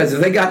weirdo, because if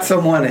they got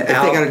someone they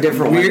got a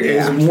different one,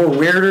 is more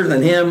weirder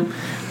than him,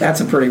 that's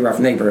a pretty rough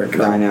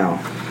neighborhood. I know.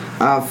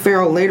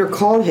 Farrell later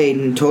called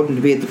Hayden and told him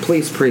to be at the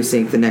police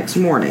precinct the next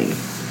morning.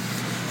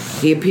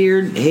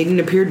 Hayden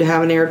appeared to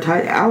have an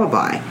airtight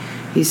alibi.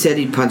 He said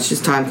he'd punched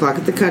his time clock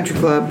at the country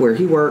club where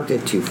he worked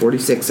at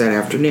 2:46 that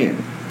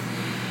afternoon.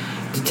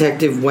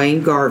 Detective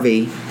Wayne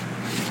Garvey,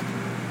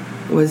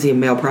 was he a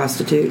male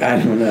prostitute? I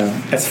don't know.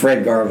 That's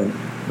Fred Garvin.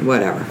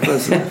 Whatever.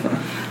 Close enough.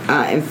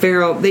 And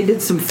Farrell, they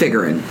did some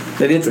figuring.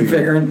 They did some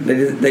figuring?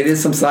 They did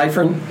some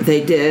ciphering?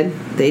 They did.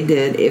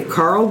 If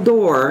Carl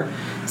Doerr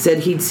said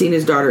he'd seen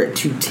his daughter at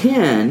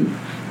 2:10,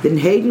 then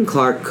Hayden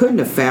Clark couldn't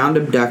have found,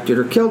 abducted,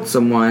 or killed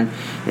someone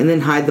and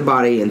then hide the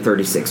body in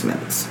 36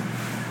 minutes.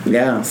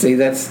 Yeah, see,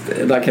 that's,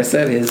 like I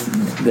said,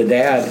 the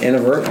dad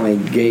inadvertently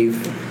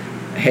gave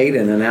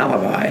Hayden an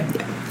alibi.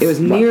 It was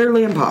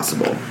nearly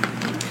impossible.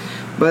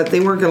 But they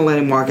weren't going to let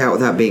him walk out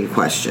without being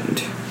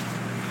questioned.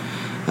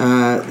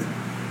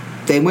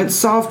 They went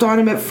soft on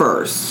him at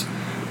first,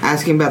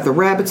 asking about the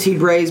rabbits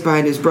he'd raised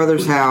behind his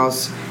brother's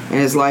house and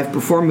his life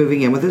before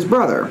moving in with his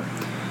brother.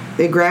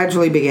 They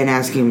gradually began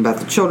asking him about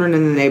the children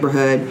in the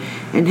neighborhood,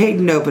 and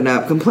Hayden opened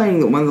up, complaining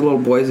that one of the little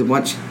boys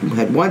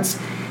had once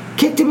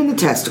kicked him in the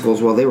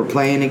testicles while they were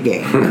playing a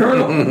game.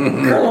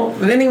 Colonel,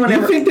 did anyone You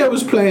ever... think that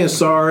was playing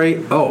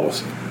sorry? Oh.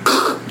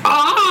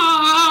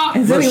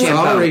 Has anyone,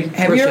 sorry.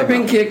 Have you ever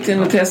been kicked in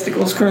the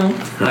testicles, Colonel?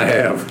 I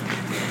have.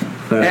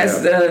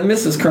 Has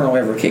Mrs. Colonel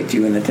ever kicked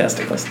you in the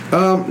testicles?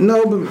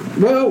 No, but,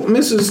 well,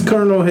 Mrs.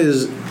 Colonel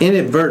has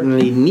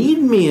inadvertently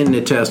kneed me in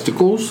the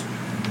testicles.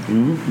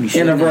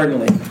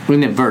 Inadvertently.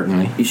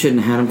 You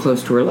shouldn't have had him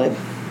close to her leg.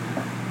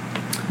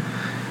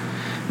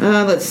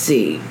 Let's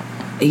see.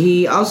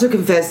 He also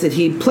confessed that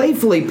he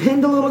playfully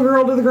pinned a little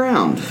girl to the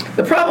ground.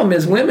 The problem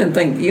is women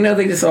think,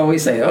 they just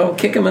always say, "Oh,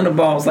 kick him in the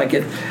balls," like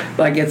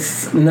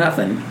it's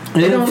nothing.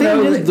 They don't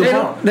know.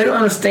 They don't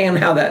understand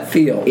how that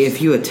feels.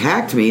 If you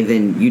attacked me,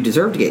 then you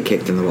deserve to get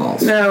kicked in the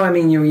balls. No, I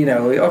mean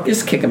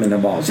just kick him in the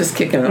balls. Just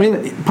kick him. I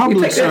mean,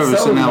 public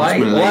service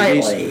announcement,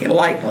 ladies.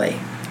 Lightly.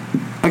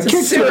 It's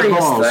a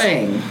serious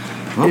thing.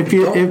 If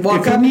you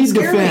need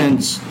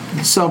defense,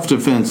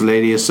 self-defense,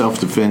 lady, a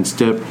self-defense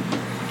tip.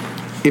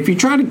 If you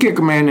try to kick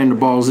a man in the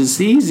balls, it's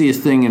the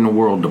easiest thing in the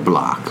world to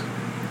block.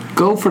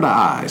 Go for the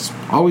eyes.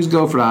 Always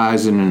go for the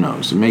eyes and the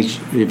nose.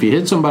 If you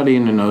hit somebody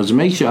in the nose, it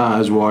makes your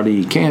eyes water.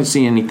 You can't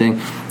see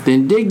anything.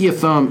 Then dig your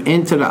thumb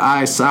into the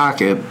eye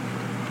socket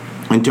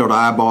until the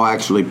eyeball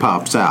actually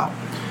pops out.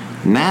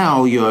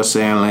 Now your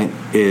assailant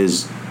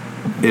is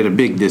at a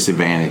big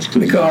disadvantage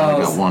because he's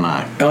only got one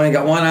eye. Only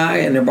got one eye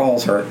and their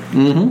balls hurt.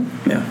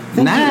 Mm-hmm. Yeah.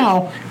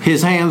 Now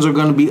his hands are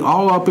going to be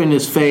all up in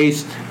his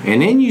face,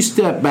 and then you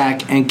step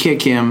back and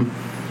kick him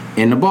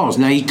in the balls.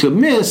 Now you could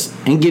miss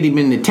and get him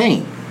in the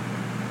taint.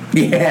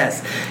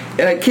 Yes.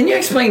 Can you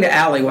explain to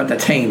Allie what the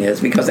taint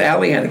is? Because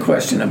Allie had a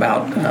question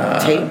about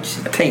taint.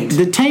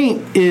 The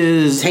taint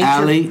is,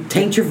 Allie.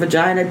 Taint your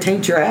vagina,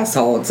 taint your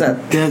asshole.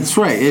 That's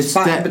right. It's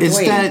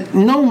that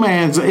no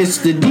man's. It's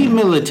the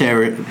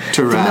demilitarized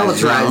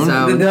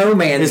zone. The no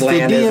man's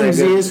land.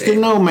 It's the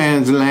no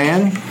man's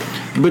land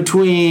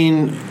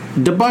between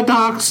the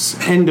buttocks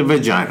and the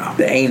vagina.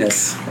 The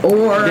anus.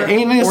 Or the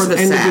anus or the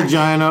and sack. the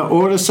vagina,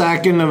 or the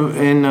sack and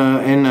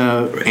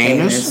the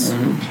anus.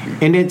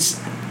 Mm-hmm. And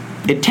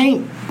it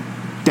taint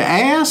the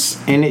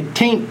ass and it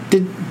taint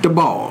the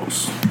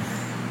balls.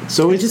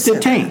 So it's the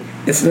taint.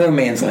 It's no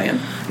man's land.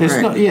 It's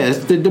not. Yeah,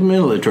 it's the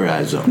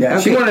demilitarized zone. Yeah.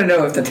 Okay. She wanted to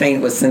know if the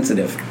taint was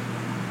sensitive.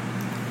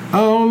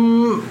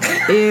 Ew.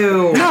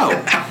 No.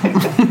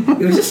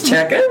 You was just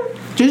checking.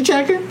 Just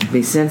checking.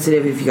 Be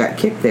sensitive if you got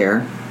kicked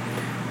there.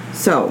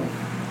 So,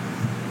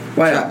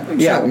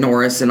 Chuck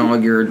Norris and all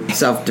your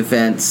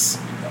self-defense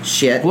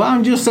shit. Well,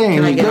 I'm just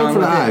saying, go for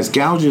the eyes.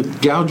 Gouge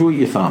with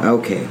your thumb.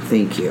 Okay,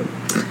 thank you.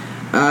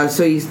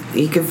 So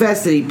he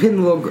confessed that he pinned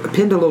a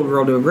little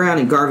girl to the ground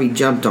and Garvey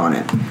jumped on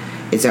it.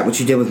 Is that what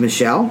you did with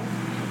Michelle?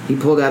 He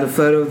pulled out a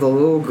photo of the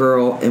little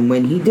girl, and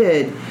when he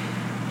did,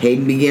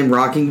 Hayden began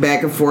rocking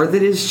back and forth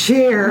in his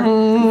chair.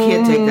 You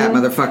can't take that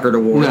motherfucker to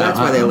war. No, that's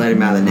why they let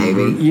him out of the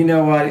Navy. You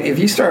know what? If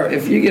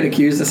you get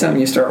accused of something,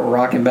 you start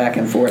rocking back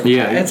and forth.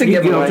 Yeah, that's a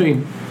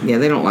giveaway. Yeah,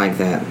 they don't like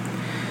that.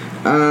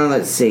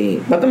 Let's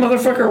see. But the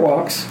motherfucker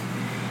walks.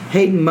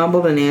 Hayden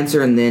mumbled an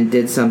answer and then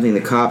did something the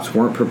cops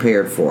weren't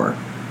prepared for.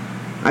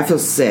 I feel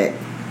sick.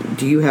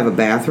 Do you have a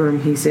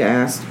bathroom? He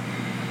asked.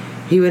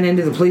 He went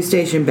into the police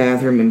station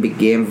bathroom and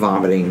began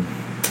vomiting.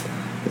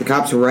 The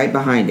cops were right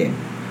behind him.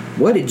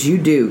 What did you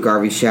do?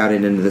 Garvey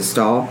shouted into the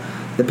stall.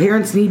 The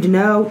parents need to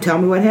know. Tell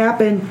me what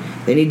happened.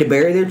 They need to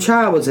bury their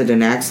child. Was it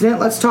an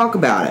accident? Let's talk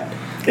about it.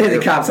 Yeah, the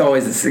cops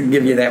always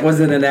give you that. Was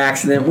it an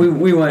accident?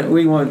 We want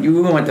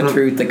the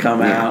truth to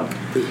come out.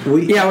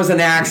 It was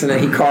an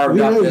accident. He carved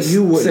up this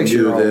 6-year-old. You wouldn't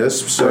do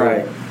this, so.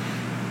 Right.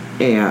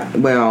 Yeah,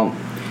 well,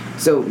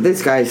 so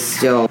this guy's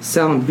still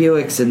selling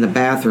Buicks in the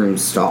bathroom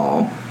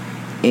stall,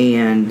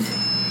 and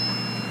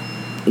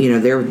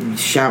they're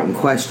shouting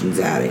questions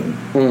at him.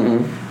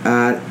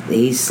 Mm-hmm.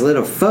 He slid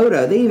a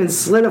photo. They even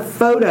slid a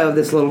photo of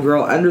this little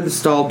girl under the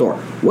stall door.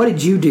 What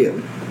did you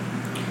do?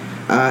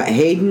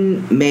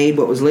 Hayden made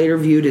what was later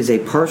viewed as a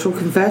partial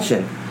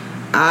confession.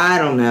 I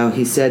don't know,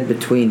 he said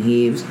between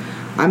heaves.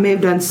 I may have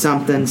done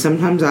something.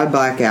 Sometimes I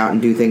black out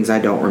and do things I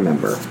don't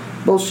remember.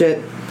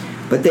 Bullshit.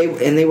 But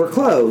they were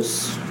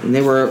close, and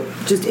they were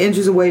just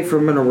inches away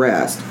from an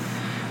arrest.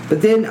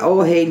 But then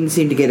old Hayden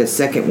seemed to get a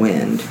second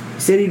wind. He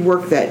said he'd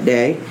worked that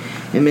day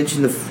and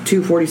mentioned the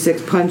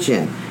 246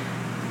 punch-in.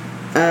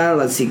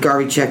 Let's see,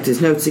 Garvey checked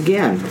his notes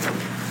again.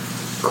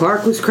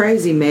 Clark was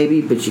crazy,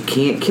 maybe, but you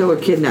can't kill or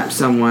kidnap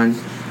someone,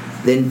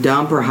 then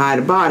dump or hide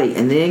a body,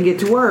 and then get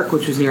to work,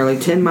 which was nearly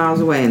 10 miles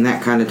away in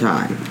that kind of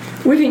time.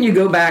 Wouldn't you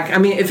go back? I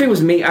mean, if it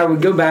was me, I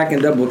would go back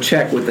and double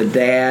check with the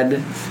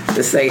dad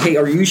to say, "Hey,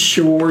 are you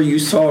sure you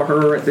saw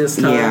her at this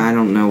time?" Yeah, I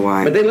don't know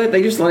why. But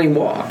they just let him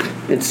walk.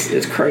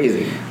 It's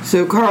crazy.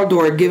 So Carl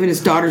Dorr had given his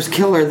daughter's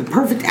killer the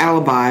perfect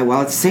alibi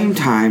while at the same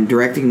time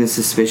directing the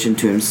suspicion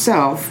to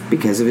himself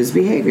because of his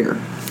behavior.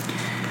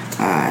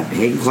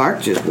 Hayden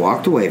Clark just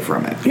walked away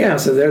from it. Yeah,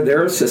 so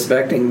they're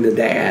suspecting the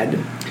dad.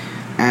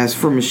 As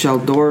for Michelle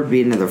Dorr, it would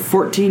be another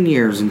 14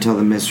 years until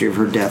the mystery of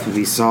her death would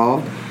be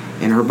solved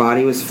and her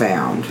body was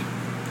found.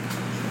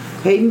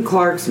 Hayden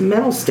Clark's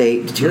mental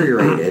state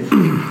deteriorated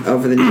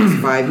over the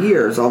next 5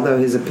 years, although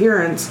his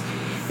appearance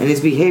and his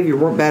behavior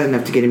weren't bad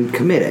enough to get him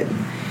committed.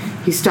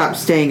 He stopped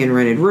staying in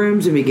rented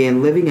rooms and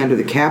began living under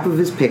the cap of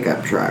his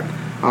pickup truck,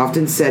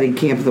 often setting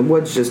camp in the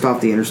woods just off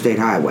the interstate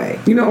highway.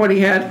 You know what he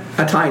had?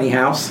 A tiny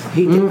house.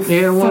 He did one of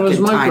those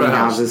fucking tiny micro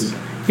houses.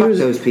 Fuck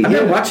those people. I've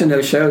been watching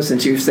those shows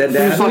since you said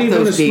that. Fuck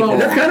those people.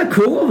 They're kind of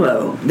cool,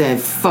 though. Then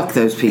fuck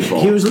those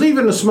people. He was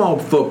leaving a small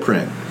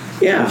footprint.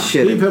 Yeah.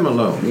 Leave him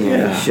alone.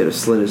 Yeah, he should have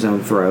slit his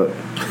own throat.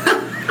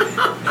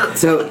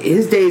 So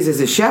his days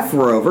as a chef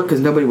were over because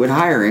nobody would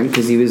hire him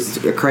because he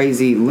was a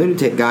crazy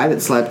lunatic guy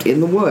that slept in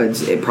the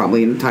woods,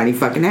 probably in a tiny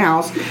fucking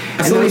house.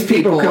 And so these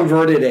people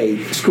converted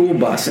a school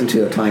bus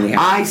into a tiny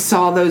house. I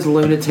saw those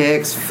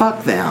lunatics.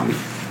 Fuck them.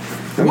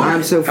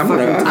 I'm so fucking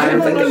I tired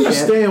of don't that shit.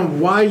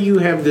 understand why you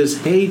have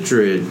this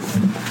hatred.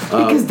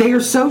 Because they are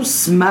so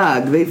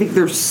smug. They think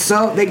they're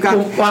so. They've got.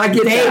 Well, I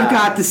get they've that.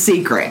 got the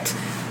secret.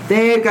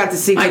 They've got the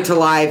secret to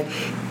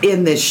life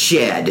in this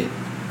shed.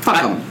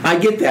 Fuck them. I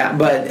get that,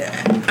 but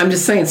I'm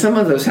just saying some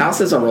of those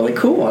houses are really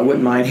cool. I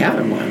wouldn't mind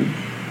having one.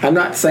 I'm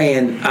not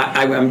saying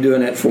I'm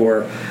doing it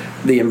for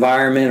the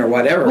environment or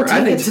whatever. Well,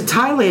 take it to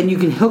Thailand. You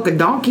can hook a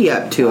donkey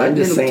up to it. I'm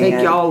just It'll take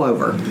saying- you all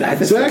over.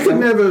 So I could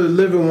never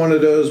live in one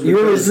of those. You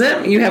because-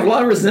 have a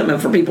lot of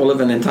resentment for people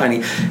living in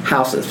tiny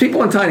houses.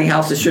 People in tiny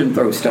houses shouldn't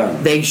throw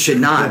stones. They should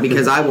not,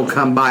 because I will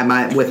come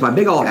by with my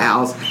big old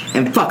house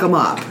and fuck them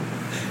up.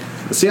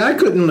 See, I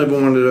couldn't live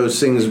in one of those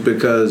things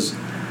because,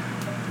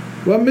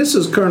 well,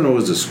 Mrs. Colonel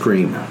was a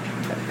screamer.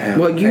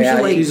 Well,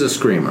 usually She's a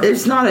screamer.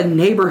 it's not a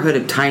neighborhood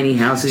of tiny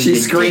houses. She you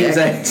screams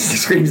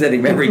dick. at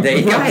him every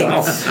day.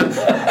 Right.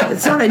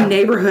 It's not a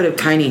neighborhood of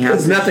tiny It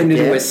houses. has nothing to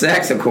do dick. with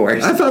sex, of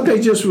course. I thought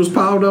they just was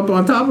piled up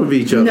on top of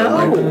each other.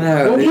 No.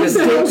 Well, They what just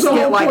the hell's the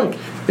get whole like point?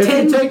 If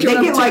you're taking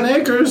up 10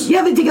 acres.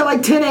 Yeah, they get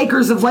like 10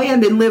 acres of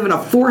land and live in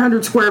a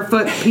 400 square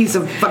foot piece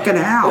of fucking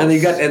house. And they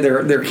got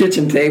their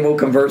kitchen table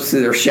converts to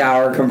their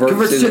shower,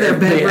 converts to their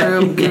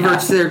bedroom, bed.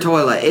 converts to their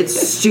toilet. It's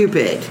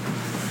stupid.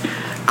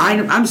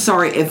 I'm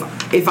sorry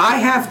if I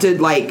have to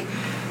like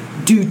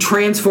do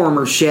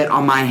transformer shit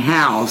on my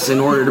house in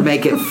order to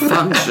make it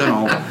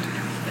functional,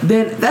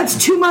 then that's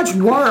too much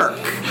work.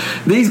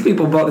 These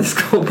people bought a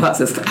school bus,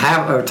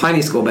 a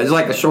tiny school bus. It's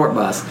like a short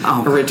bus,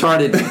 Oh. a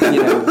retarded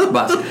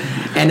bus,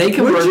 and they Would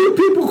converted. you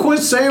people quit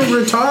saying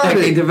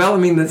retarded?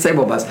 Developing the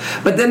disabled bus,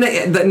 but then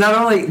not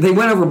only they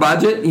went over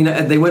budget.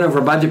 They went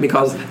over budget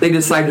because they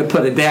decided to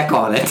put a deck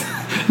on it.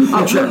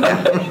 I'm sure.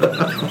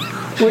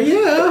 Well,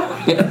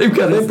 yeah. They've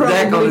got They a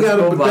deck on probably the got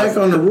school a bus. deck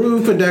on the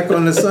roof, a deck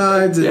on the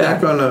sides, a Yeah.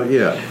 deck on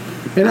the,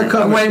 and a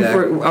covered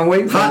deck. I'm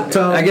waiting for Hot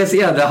tub. I guess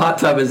the hot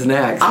tub is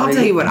next. I'll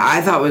tell you what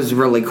I thought was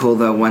really cool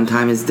though. One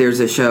time is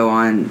there's a show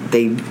on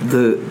they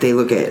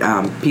look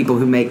at people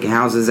who make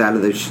houses out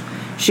of those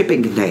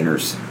shipping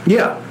containers.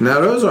 Yeah. Now,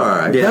 those are all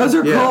right. Those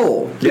are Yeah.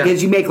 cool Yeah.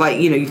 because you make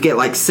you get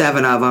like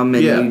 7 of them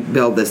and Yeah. you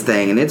build this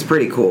thing and it's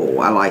pretty cool.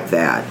 I like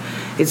that.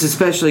 It's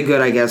especially good,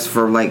 I guess,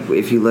 for like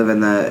if you live in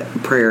the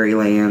prairie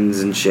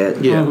lands and shit.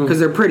 Yeah. because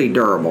they're pretty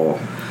durable.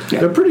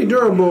 They're pretty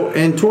durable,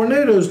 and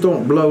tornadoes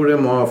don't blow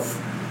them off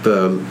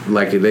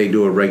like they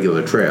do a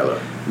regular trailer.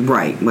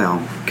 Right.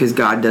 Well, because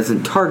God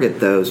doesn't target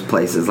those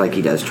places like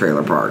He does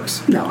trailer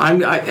parks. No, I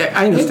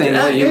understand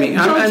what you mean.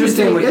 I Don't you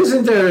understand think- what.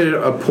 Isn't there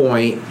a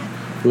point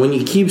when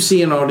you keep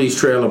seeing all these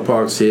trailer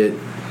parks hit?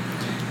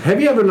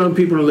 Have you ever known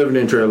people living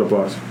in trailer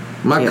parks?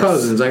 My Yes.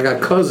 cousins, I got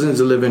cousins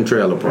that live in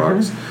trailer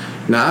parks.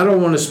 Now, I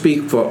don't want to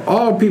speak for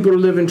all people who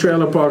live in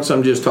trailer parks.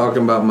 I'm just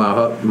talking about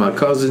my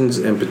cousins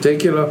in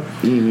particular.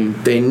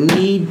 Mm-hmm. They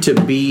need to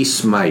be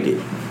smited.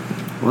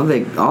 Well,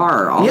 they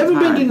are all You the ever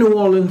been time. to New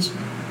Orleans?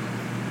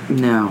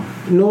 No.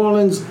 New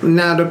Orleans.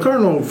 Now, the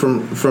Colonel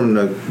from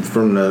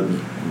the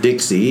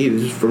Dixie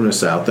is from the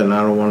South, and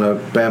I don't want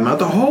to badmouth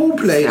the whole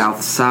place.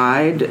 South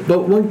Side.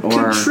 But when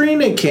Or-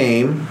 Katrina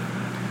came,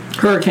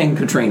 Hurricane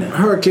Katrina.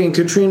 Hurricane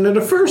Katrina,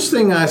 the first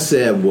thing I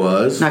said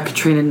was, Not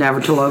Katrina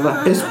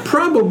Navratilova. it's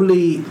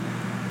probably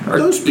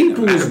those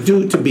people was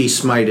due to be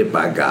smited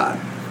by God.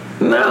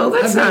 No,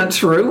 that's not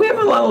true. We have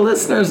a lot of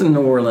listeners in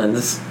New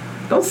Orleans.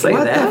 Don't say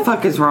What that. the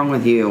fuck is wrong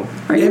with you?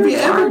 Are Have you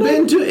ever retarded?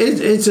 been to?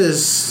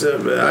 It's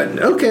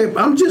okay.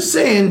 I'm just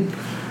saying.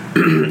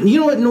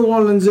 You know what New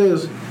Orleans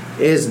is?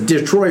 It's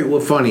Detroit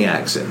with funny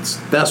accents.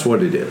 That's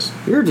what it is.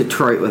 You're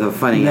Detroit with a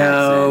funny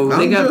No, accent.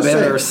 they I'm got just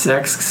better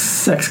saying.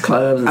 sex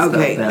clubs and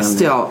Okay, stuff down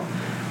still,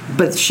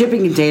 But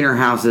shipping container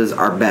houses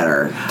are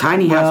better.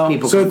 Tiny house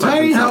people. So confront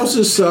tiny themselves.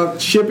 houses suck.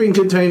 Shipping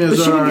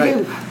containers are all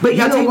right. But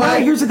You I'll know tell you why?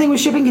 what, here's the thing with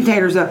shipping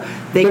containers, though.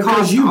 They Because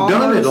cost you've almost,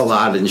 done it a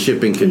lot in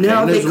shipping No,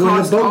 containers they when the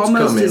cost boats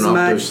almost come in as off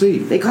their much. sea.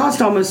 They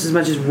cost almost as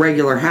much as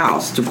regular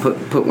house to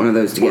put one of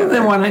those together. Well,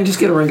 then why not just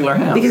get a regular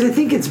house? Because I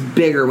think it's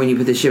bigger when you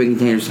put the shipping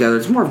containers together.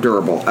 It's more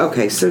durable.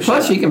 Okay, so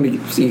Plus, you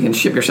can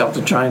ship yourself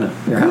to China.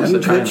 Your house you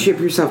to China. could ship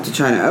yourself to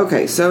China.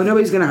 Okay, so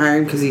nobody's going to hire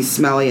him because he's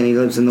smelly and he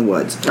lives in the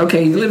woods.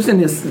 Okay, he lives in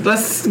his.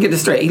 Let's get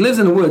this straight. He lives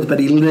in the woods, but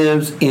he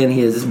lives in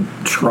his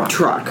truck.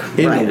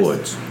 In right. the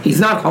woods.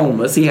 He's not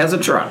homeless. He has a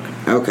truck.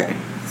 Okay,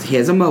 he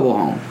has a mobile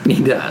home.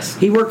 He does.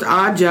 He worked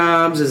odd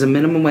jobs as a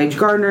minimum wage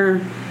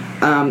gardener,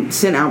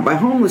 sent out by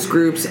homeless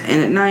groups,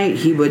 and at night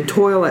he would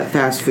toil at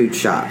fast food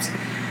shops.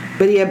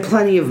 But he had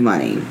plenty of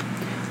money.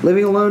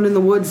 Living alone in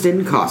the woods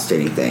didn't cost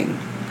anything.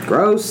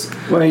 Gross.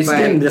 Well, he's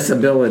getting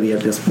disability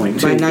at this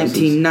point, too. By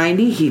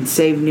 1990, he'd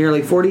saved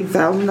nearly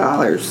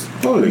 $40,000.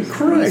 Holy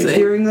Christ.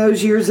 During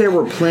those years, there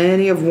were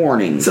plenty of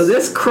warnings. So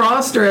this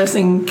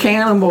cross-dressing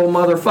cannibal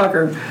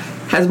motherfucker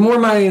has more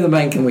money in the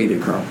bank than we do,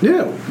 Carl.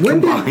 Yeah.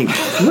 When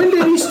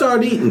did he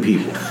start eating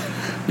people?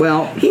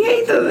 Well, He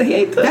ate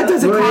the. that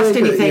doesn't Well, cost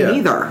yeah, anything yeah.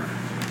 either.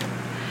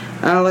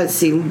 Let's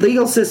see.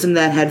 Legal system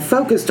that had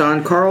focused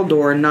on Carl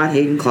Dorr and not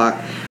Hayden Clark.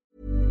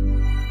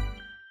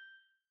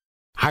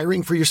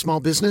 Hiring for your small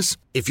business?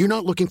 If you're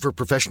not looking for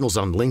professionals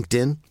on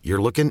LinkedIn,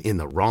 you're looking in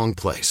the wrong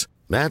place.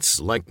 That's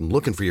like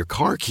looking for your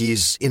car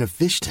keys in a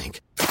fish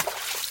tank.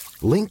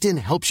 LinkedIn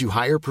helps you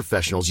hire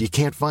professionals you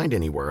can't find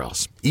anywhere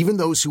else, even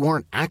those who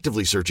aren't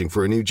actively searching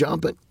for a new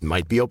job but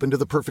might be open to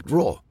the perfect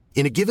role.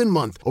 In a given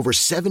month, over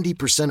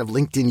 70% of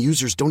LinkedIn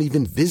users don't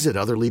even visit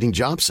other leading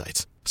job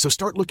sites. So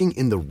start looking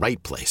in the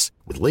right place.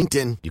 With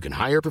LinkedIn, you can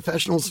hire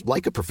professionals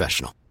like a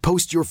professional.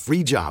 Post your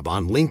free job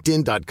on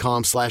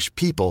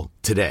linkedin.com/people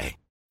today.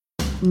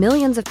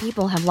 Millions of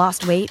people have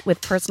lost weight with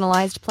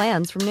personalized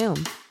plans from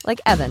Noom. Like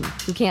Evan,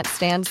 who can't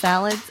stand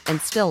salads and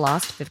still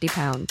lost 50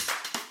 pounds.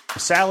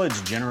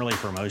 Salads generally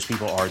for most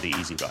people are the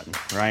easy button,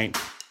 right?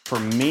 For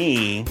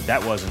me,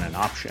 that wasn't an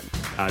option.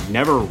 I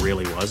never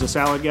really was a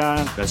salad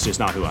guy. That's just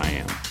not who I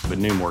am. But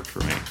Noom worked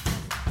for me.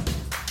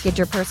 Get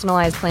your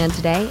personalized plan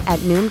today at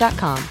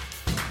Noom.com.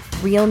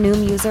 Real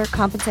Noom user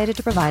compensated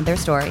to provide their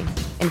story.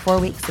 In 4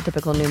 weeks, the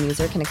typical Noom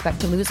user can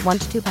expect to lose 1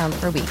 to 2 pounds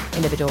per week.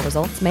 Individual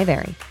results may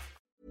vary.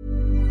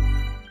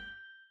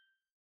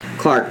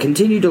 Clark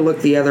continued to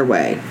look the other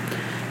way.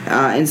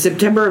 In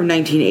September of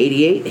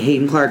 1988,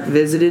 Hayden Clark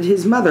visited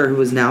his mother, who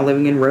was now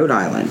living in Rhode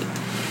Island.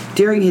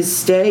 During his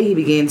stay, he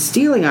began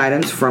stealing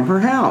items from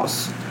her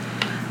house.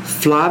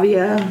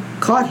 Flavia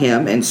caught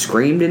him and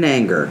screamed in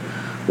anger.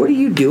 "What are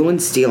you doing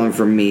stealing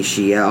from me?"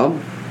 she yelled.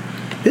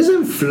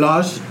 Isn't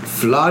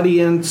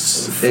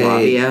Flaudience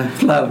Flavia.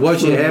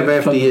 what you have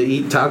after you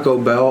eat Taco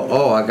Bell?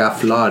 Oh, I got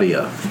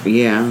Flaudia.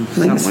 Yeah, I think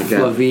something it's like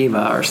that.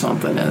 Flaviva or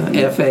something.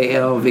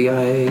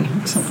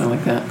 Falvia, something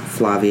like that.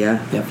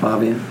 Flavia. Yeah,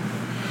 Flavia.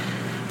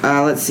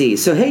 Let's see.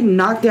 So Hayden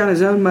knocked down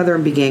his own mother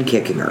and began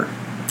kicking her.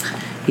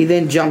 He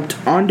then jumped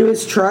onto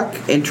his truck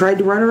and tried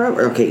to run her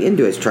over. Okay,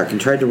 into his truck and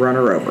tried to run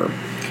her over.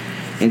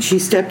 And she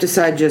stepped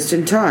aside just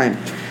in time.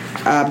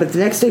 But the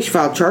next day she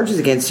filed charges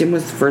against him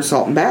for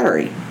assault and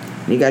battery.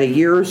 And he got a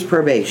year's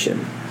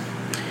probation.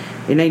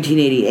 In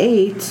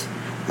 1988,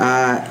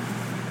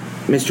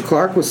 Mr.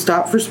 Clark was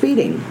stopped for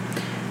speeding.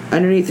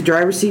 Underneath the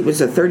driver's seat was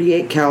a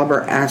 .38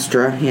 caliber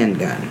Astra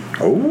handgun.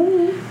 Oh.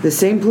 The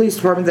same police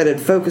department that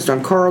had focused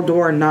on Carl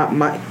Dorr and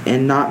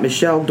not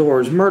Michelle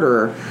Dorr's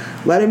murderer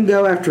let him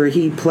go after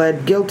he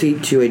pled guilty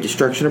to a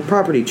destruction of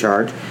property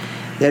charge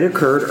that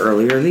occurred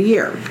earlier in the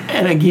year.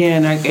 And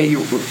again,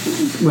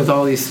 with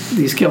all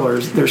these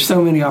killers, there's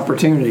so many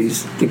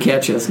opportunities to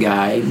catch this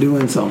guy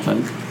doing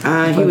something.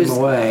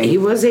 He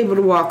was able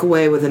to walk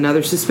away with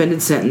another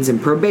suspended sentence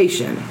and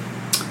probation.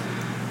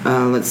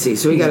 Let's see.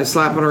 So he got a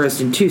slap on the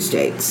wrist in 2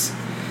 states.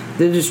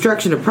 The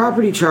destruction of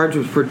property charge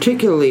was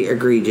particularly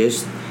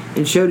egregious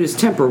and showed his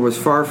temper was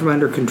far from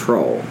under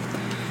control.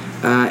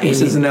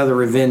 This is another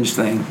revenge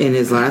thing. In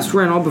his last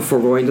rental, before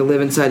going to live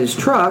inside his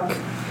truck,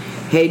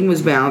 Hayden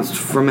was bounced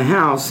from a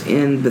house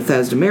in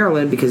Bethesda,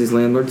 Maryland, because his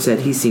landlord said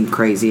he seemed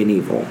crazy and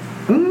evil.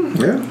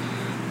 Yeah.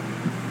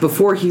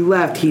 Before he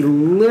left, he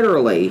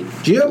literally...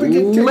 Do you ever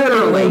get kicked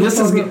literally... out? This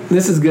is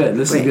good.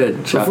 This is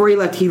good. Chuck. Before he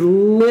left, he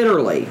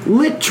literally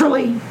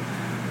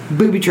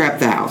booby-trapped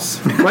the house.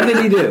 What did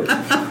he do?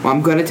 Well,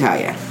 I'm going to tell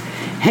you.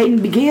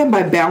 Hayden began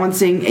by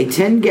balancing a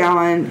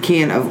 10-gallon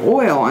can of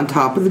oil on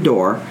top of the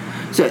door.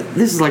 So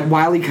this is like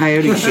Wile E.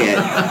 Coyote shit.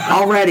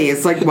 Already,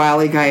 it's like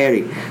Wile E.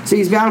 Coyote. So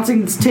he's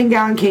balancing this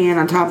 10-gallon can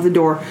on top of the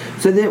door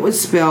so that it would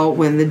spill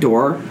when the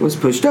door was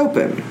pushed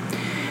open.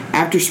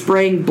 After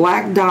spraying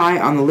black dye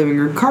on the living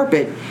room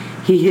carpet,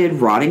 he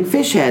hid rotting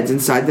fish heads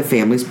inside the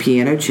family's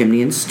piano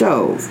chimney and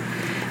stove.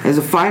 As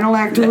a final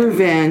act of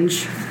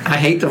revenge... I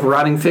hate the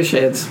rotting fish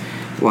heads.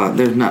 Well,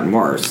 there's nothing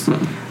worse.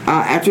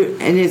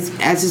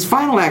 As his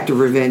final act of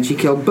revenge, he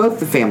killed both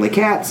the family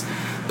cats,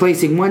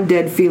 placing one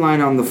dead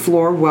feline on the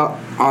floor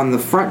on the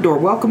front door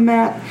welcome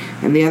mat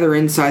and the other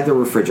inside the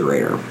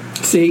refrigerator.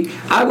 See,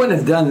 I wouldn't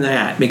have done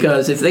that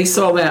because if they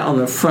saw that on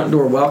the front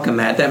door welcome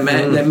mat, that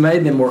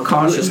made them more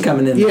cautious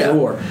coming in the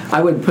door.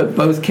 I would put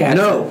both cats.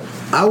 No,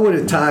 I would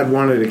have tied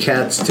one of the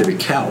cats to the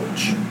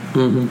couch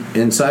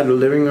inside the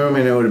living room,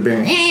 and it would have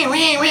been,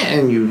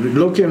 and you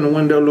look in the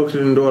window, look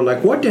in the door,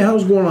 like, what the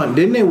hell's going on?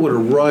 Then they would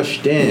have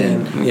rushed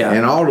in,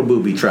 and all the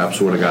booby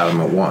traps would have got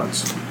them at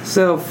once.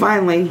 So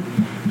finally,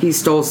 he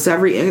stole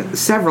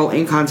several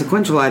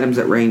inconsequential items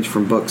that ranged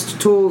from books to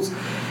tools.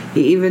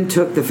 He even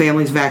took the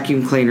family's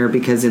vacuum cleaner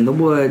because in the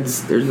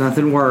woods, there's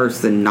nothing worse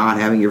than not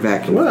having your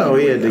vacuum cleaner. Well,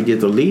 he had to get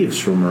the leaves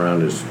from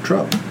around his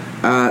truck.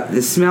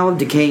 The smell of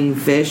decaying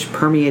fish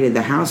permeated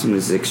the house and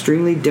was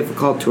extremely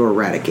difficult to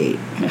eradicate.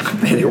 I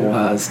bet it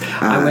was.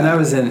 When I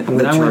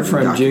went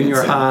from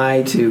junior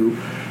high to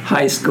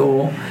high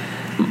school,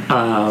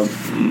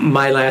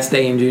 my last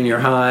day in junior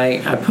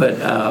high, I put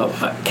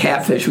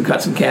catfish. We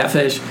caught some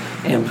catfish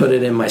and put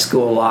it in my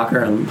school locker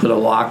and put a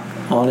lock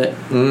on it.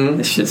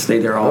 It should stay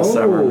there all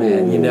summer,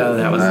 man. You know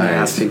that was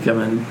nasty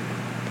coming.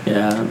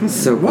 Yeah.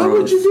 So why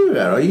would you do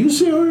that? Are you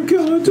serial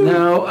killer too?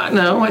 No.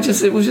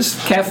 It was just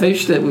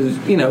catfish that was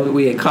that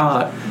we had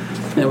caught.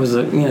 It was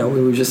we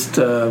were just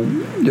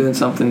doing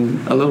something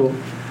a little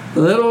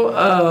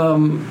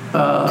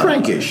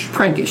prankish.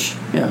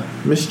 Yeah.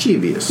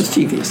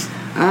 Mischievous.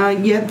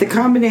 Yet the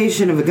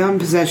combination of a gun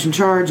possession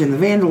charge and the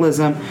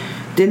vandalism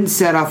didn't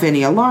set off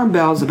any alarm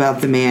bells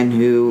about the man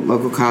who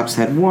local cops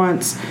had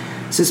once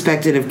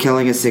suspected of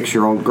killing a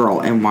 6-year-old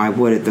girl. And why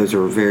would it? Those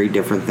are very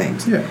different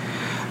things. Yeah.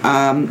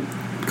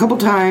 A couple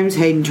times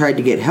Hayden tried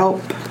to get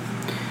help.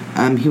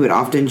 He would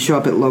often show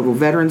up at local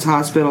veterans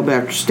hospital, but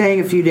after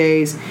staying a few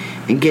days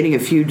and getting a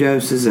few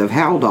doses of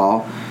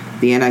Haldol,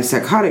 the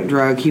antipsychotic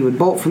drug, he would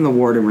bolt from the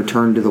ward and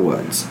return to the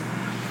woods.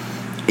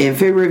 In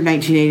February of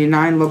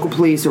 1989, local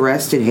police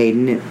arrested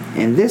Hayden,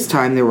 and this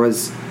time there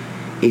was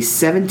a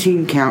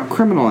 17-count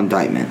criminal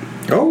indictment.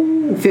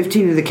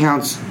 15 of the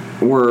counts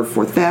were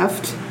for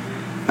theft.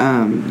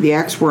 The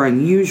acts were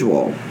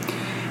unusual.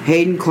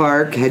 Hayden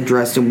Clark had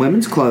dressed in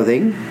women's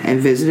clothing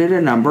and visited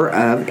a number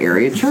of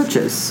area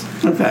churches.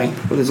 Okay.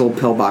 With his old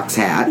pillbox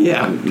hat.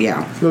 Yeah.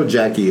 Little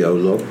Jackie O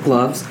look.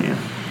 Gloves. Yeah.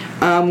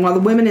 While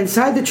the women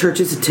inside the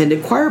churches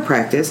attended choir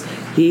practice,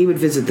 he would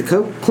visit the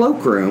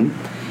cloakroom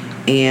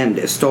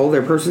and stole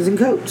their purses and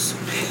coats.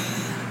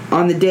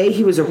 On the day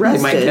he was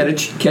arrested... He might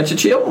catch a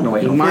chill on the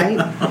way home. He might.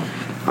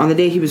 On the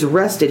day he was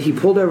arrested, he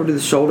pulled over to the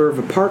shoulder of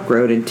a park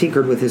road and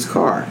tinkered with his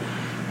car.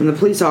 When the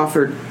police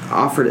offered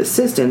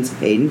assistance,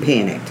 Hayden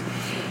panicked.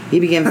 He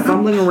began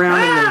fumbling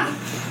around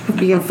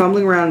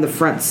in the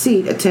front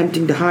seat,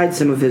 attempting to hide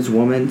some of the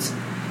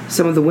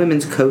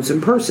women's coats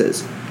and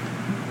purses.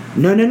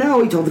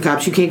 No, he told the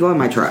cops, you can't go in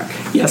my truck.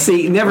 Yeah,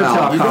 see, never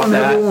talk about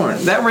that.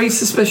 That raised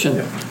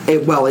suspicion.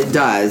 It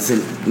does,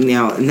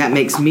 and that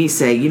makes me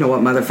say, you know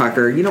what,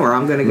 motherfucker, you know where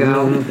I'm going to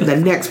go? The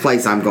next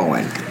place I'm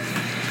going.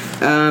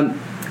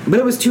 But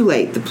it was too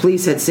late. The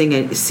police had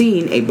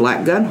seen a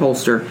black gun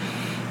holster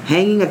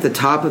hanging at the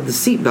top of the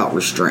seatbelt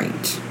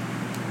restraint.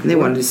 And they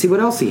wanted to see what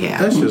else he had.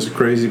 That's just a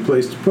crazy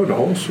place to put a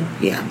holster.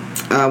 Yeah.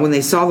 When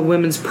they saw the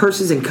women's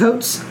purses and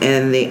coats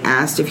and they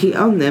asked if he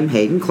owned them,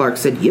 Hayden Clark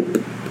said, "Yep,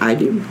 I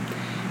do."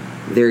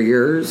 "They're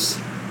yours,"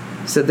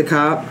 said the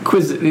cop.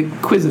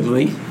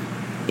 Quizzically.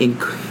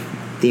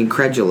 The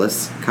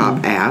incredulous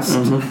cop asked.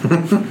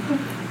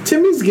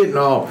 Timmy's getting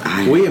all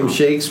William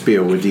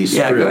Shakespeare with these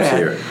scripts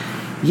here.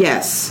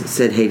 "Yes,"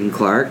 said Hayden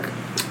Clark.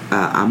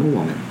 "I'm a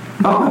woman."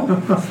 Oh.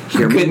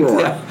 Hear me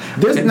roar.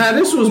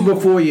 This was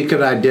before you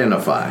could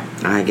identify.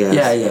 I guess.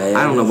 Yeah.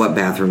 I don't know what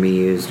bathroom he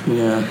used.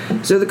 Yeah.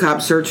 So the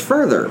cops searched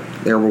further.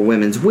 There were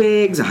women's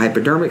wigs, a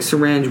hypodermic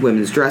syringe,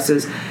 women's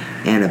dresses,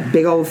 and a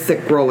big old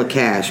thick roll of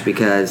cash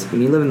because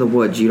when you live in the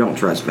woods, you don't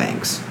trust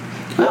banks.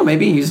 Well,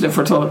 maybe he used it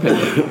for toilet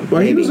paper.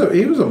 Well, he was a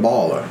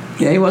baller.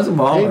 Yeah, he was a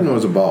baller. Hayden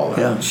was a baller.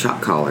 Yeah. Shot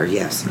caller,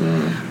 yes.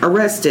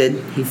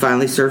 Arrested, he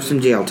finally served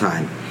some jail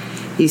time.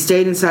 He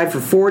stayed inside for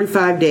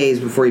 45 days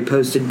before he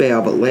posted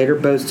bail, but later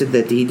boasted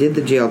that he did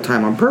the jail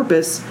time on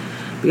purpose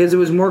because it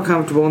was more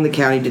comfortable in the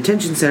county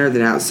detention center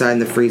than outside in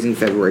the freezing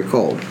February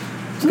cold.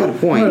 He's got a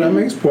point. Well, that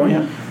makes a point.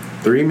 Yeah.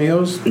 3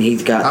 meals. And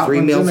he's got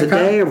 3 meals a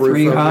day, a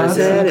roof over his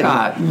head,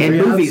 and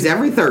movies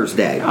every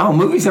Thursday. Oh,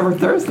 movies every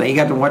Thursday. You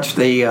got to watch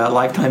the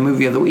Lifetime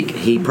movie of the week.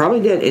 He probably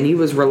did, and he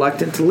was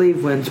reluctant to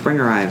leave when spring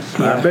arrived.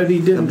 Yeah. I bet he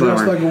didn't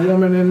dress like a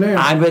woman in there.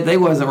 I bet they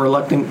wasn't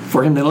reluctant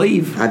for him to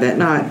leave. I bet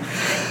not.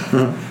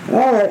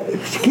 All right,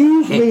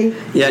 excuse me.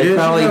 Yeah, he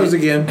probably goes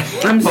again.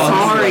 I'm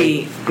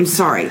sorry.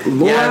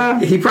 Laura. Yeah,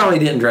 he probably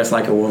didn't dress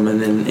like a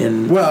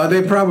woman. Well,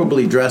 they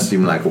probably dressed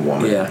him like a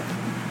woman. Yeah.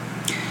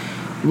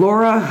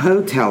 Laura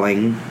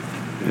Hoteling.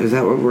 Is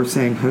that what we're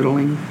saying?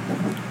 Hoteling?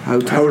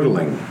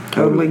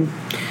 Hoteling.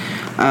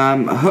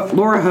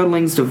 Laura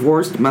Hoteling's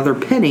divorced mother,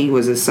 Penny,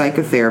 was a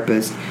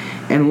psychotherapist,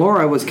 and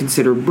Laura was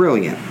considered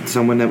brilliant,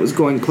 someone that was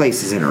going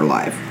places in her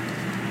life.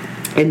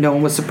 And no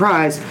one was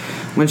surprised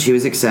when she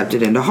was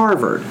accepted into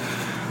Harvard.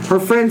 Her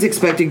friends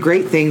expected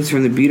great things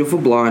from the beautiful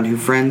blonde who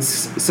friends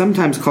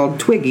sometimes called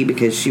Twiggy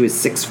because she was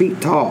 6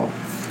 feet tall.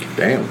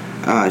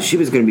 Damn. She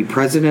was going to be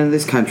president of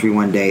this country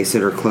one day,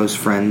 said her close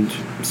friend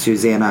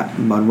Susanna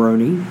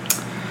Monroney.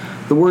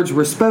 The words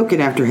were spoken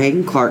after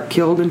Hayden Clark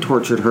killed and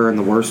tortured her in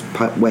the worst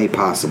way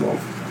possible.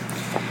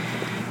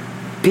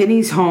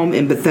 Penny's home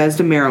in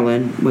Bethesda,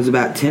 Maryland, was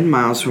about 10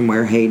 miles from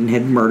where Hayden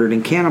had murdered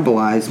and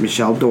cannibalized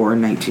Michelle Dorr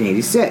in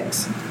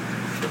 1986.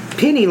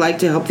 Penny liked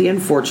to help the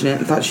unfortunate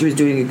and thought she was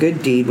doing a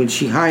good deed when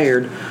she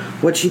hired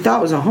what she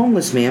thought was a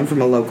homeless man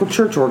from a local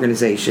church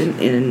organization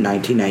in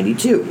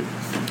 1992.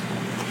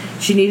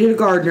 She needed a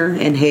gardener,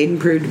 and Hayden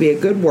proved to be a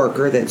good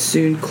worker that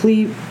soon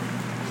cleaved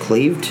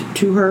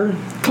to her.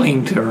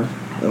 Clinged to her.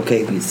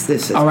 Okay, this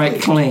is all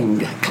right.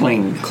 Clinged.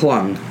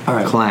 Clung. All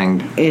right.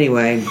 Clanged.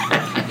 Anyway,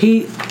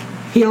 he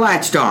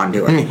latched on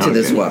to her, to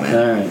this woman.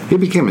 All right. He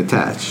became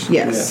attached.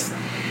 Yes.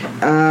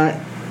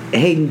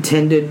 Hayden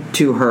tended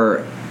to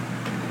her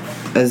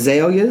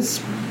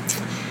azaleas,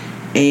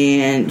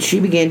 and she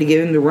began to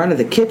give him the run of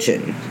the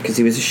kitchen because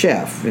he was a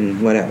chef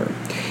and whatever.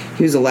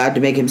 He was allowed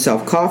to make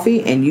himself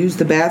coffee and use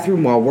the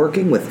bathroom while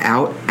working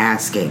without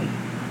asking.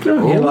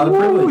 Oh, he had a lot of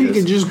privileges.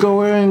 He could just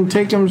go in and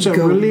take himself,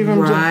 relieve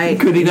himself. Right.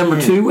 Could he number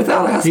two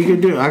without asking? He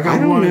could do. I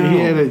don't one.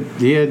 know.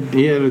 He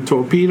had a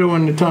torpedo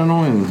in the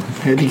tunnel and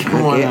had to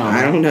go on out.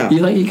 I don't know.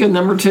 You think he could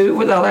number two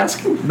without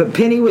asking? But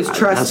Penny was That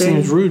trusting.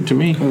 seems rude to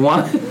me.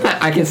 One.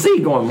 I can see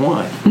going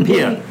one.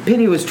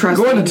 Penny was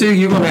trusting. Going to two,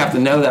 you're going to have to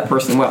know that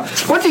person well.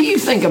 What do you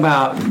think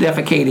about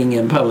defecating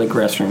in public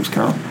restrooms,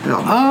 Carl?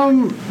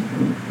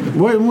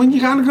 When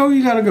you gotta go,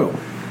 you gotta go.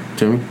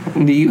 Timmy,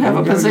 Do you have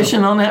a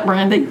position on that,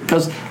 Brandy?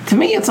 Because to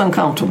me, it's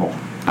uncomfortable.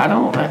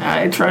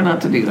 I try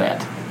not to do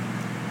that.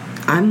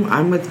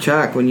 I'm with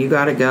Chuck. When you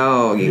gotta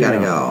go, you gotta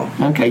go.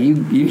 Okay, you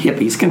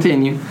hippies,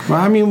 continue. well,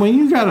 I mean,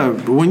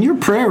 when you're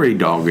prairie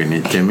dogging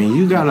it, Timmy,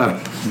 you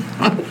gotta.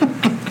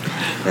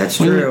 That's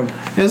true.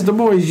 As the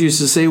boys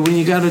used to say, when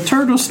you got a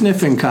turtle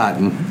sniffing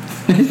cotton,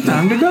 it's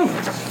time to go.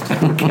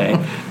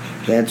 Okay.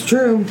 That's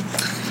true.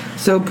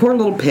 So poor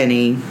little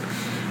Penny.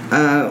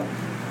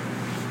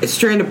 A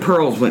strand of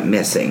pearls went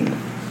missing,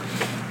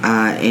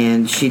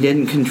 and she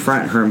didn't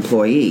confront her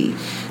employee.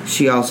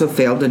 She also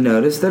failed to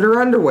notice that her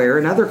underwear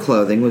and other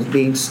clothing was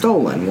being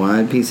stolen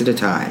one piece at a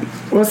time.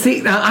 Well,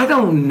 see, now I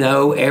don't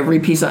know every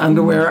piece of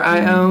underwear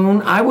I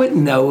own. I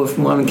wouldn't know if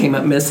one came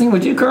up missing.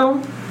 Would you,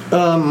 Carl?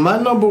 My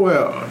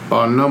underwear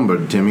are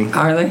numbered, Timmy.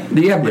 Are they?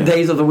 Do you have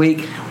days of the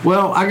week?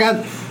 Well,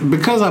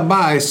 because I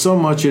buy so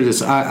much of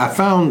this. I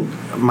found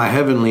my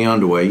heavenly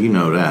underwear. You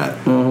know that.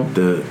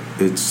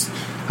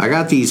 I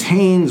got these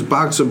Hanes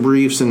boxer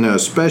briefs and a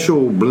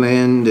special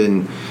blend,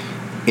 and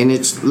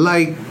it's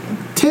like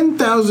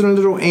 10,000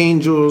 little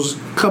angels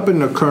cupping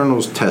the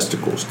colonel's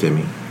testicles,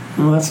 Timmy.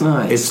 Oh, that's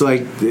nice. It's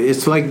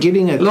like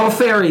getting a little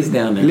fairies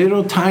down there.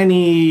 Little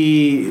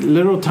tiny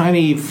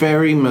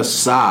fairy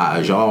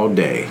massage all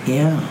day.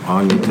 Yeah.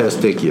 On your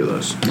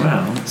testiculars.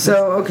 Wow.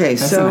 So okay,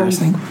 That's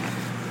interesting.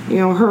 You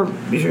know,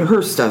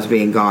 her stuff's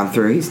being gone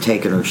through. He's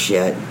taking her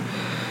shit.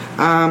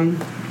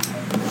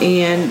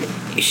 And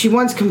she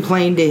once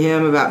complained to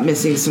him about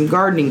missing some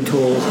gardening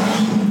tools,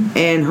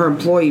 and her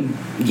employee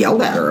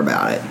yelled at her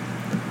about it.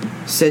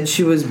 Said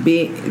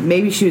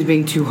maybe she was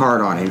being too hard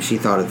on him, she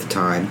thought at the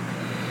time.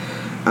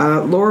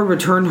 Laura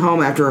returned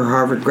home after her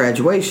Harvard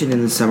graduation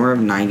in the summer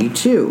of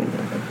 '92.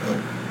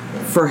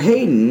 For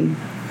Hayden,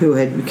 who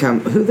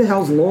the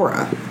hell's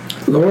Laura?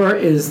 Laura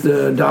is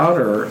the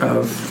daughter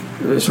of.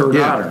 It's her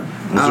daughter.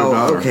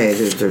 Okay,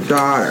 there's their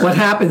daughter. What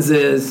happens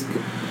is,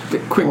 the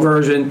quick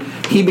version,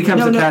 he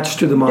becomes attached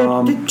to the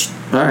mom.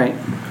 All right.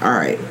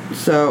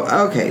 So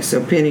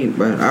Penny.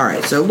 All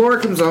right. So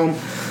Laura comes home.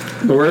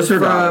 Laura's her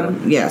daughter.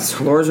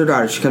 Yes, Laura's her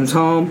daughter. She comes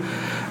home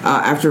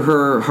after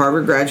her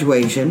Harvard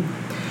graduation.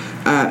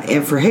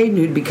 And for Hayden,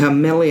 who'd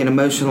become mentally and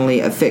emotionally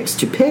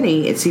affixed to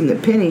Penny, it seemed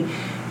that Penny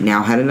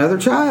now had another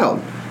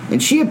child. And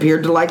she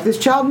appeared to like this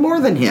child more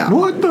than him.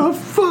 What the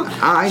fuck?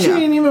 I know. She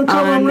ain't even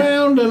come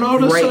around, and all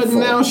of a sudden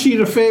now she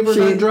the favorite.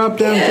 I dropped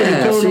down to the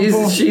totem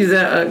pole. She's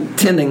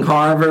attending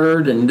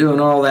Harvard and doing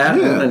all that,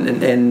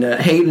 and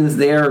Hayden's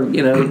there,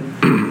 you know.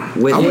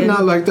 I would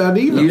not like that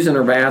either. Using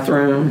her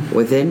bathroom.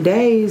 Within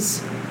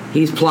days,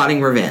 he's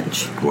plotting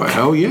revenge. Well,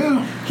 hell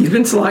yeah. He's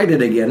been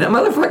slighted again. That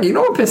motherfucker, you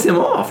know what pissed him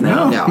off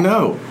now?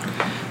 No.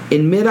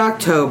 In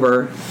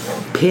mid-October,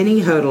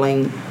 Penny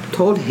Hodling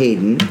told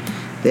Hayden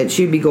that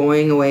she'd be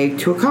going away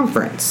to a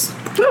conference.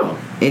 Oh.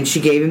 And she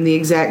gave him the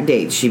exact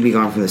date. She'd be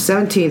gone from the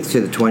 17th to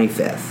the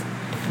 25th.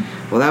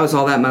 Well, that was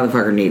all that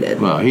motherfucker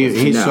needed. Well,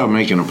 he started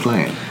making a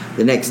plan.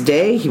 The next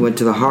day, he went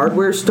to the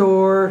hardware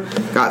store,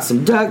 got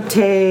some duct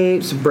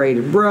tape, some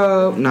braided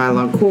rope,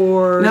 nylon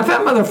cord. Now, if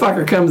that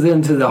motherfucker comes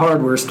into the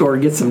hardware store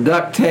and gets some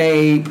duct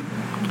tape...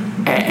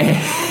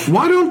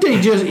 Why don't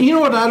they just... You know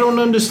what I don't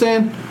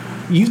understand?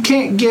 You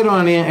can't get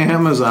on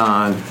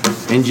Amazon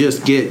and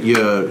just get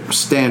your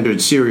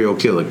standard serial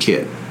killer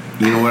kit.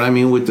 You know what I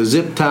mean? With the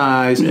zip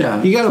ties.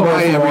 Yeah. You got to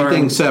buy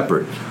everything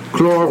separate.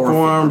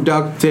 Chloroform,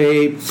 duct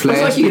tape, plastic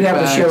Looks like you'd have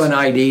bags, to show an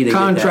ID to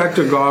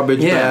contractor get that.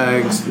 garbage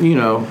bags, you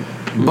know.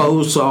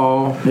 bow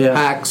saw,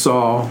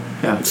 hacksaw,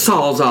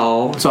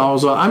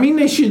 Sawzall. I mean,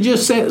 they should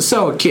just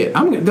sell a kit.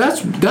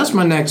 That's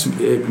my next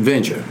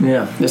venture.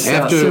 Yeah, this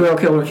serial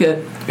killer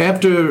kit.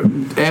 After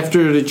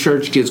the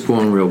church gets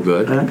going real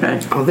good.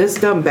 Okay. Oh, this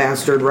dumb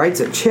bastard writes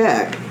a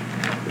check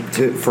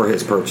for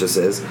his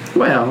purchases.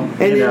 Well, and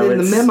then in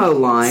the memo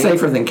line,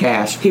 safer than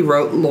cash. He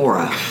wrote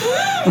Laura.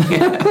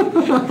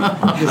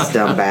 This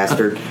dumb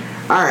bastard.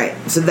 All right,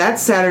 so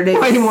that's Saturday.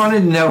 Well, he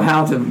wanted to know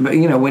how to,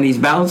 when he's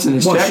balancing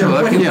his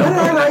checkbook. What did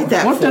I write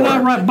that What for? did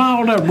I buy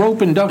all that rope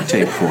and duct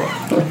tape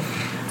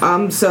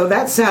for? So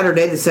that's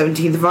Saturday, the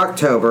 17th of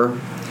October.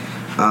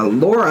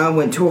 Laura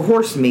went to a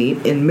horse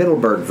meet in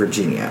Middleburg,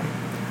 Virginia.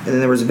 And then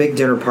there was a big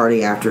dinner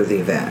party after the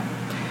event.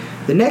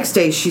 The next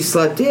day, she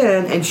slept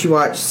in and she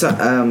watched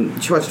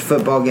a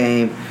football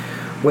game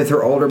with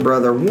her older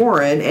brother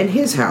Warren and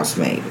his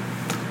housemate.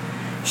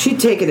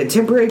 She'd taken a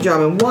temporary job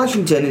in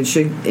Washington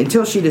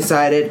until she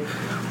decided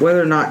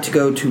whether or not to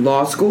go to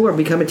law school or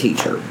become a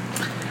teacher.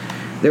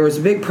 There was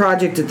a big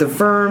project at the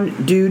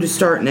firm due to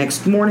start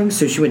next morning,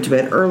 so she went to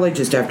bed early,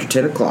 just after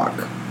 10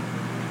 o'clock.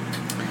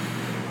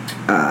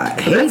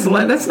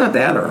 That's not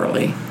that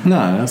early.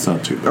 No, that's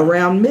not too bad.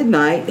 Around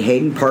midnight,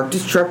 Hayden parked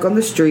his truck on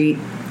the street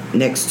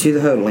next to the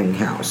Hodling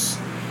house.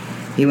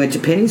 He went to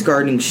Penny's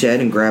gardening shed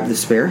and grabbed the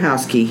spare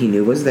house key he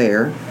knew was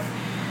there.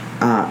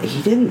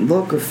 He didn't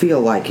look or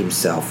feel like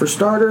himself. For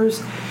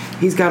starters,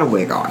 he's got a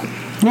wig on.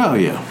 Oh,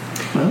 yeah.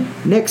 Well,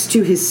 next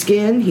to his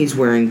skin, he's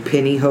wearing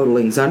Penny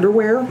Hodling's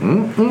underwear.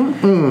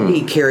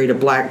 He carried a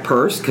black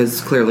purse,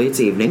 because clearly it's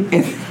evening.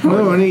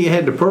 Well, and he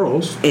had the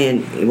pearls.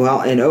 And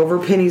over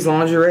Penny's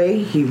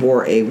lingerie, he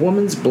wore a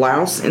woman's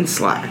blouse and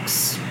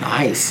slacks.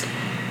 Nice.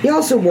 He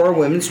also wore a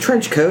women's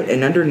trench coat,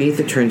 and underneath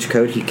the trench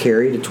coat, he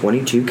carried a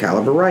 .22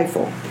 caliber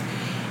rifle.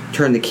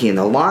 Turned the key in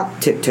the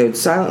lock, tiptoed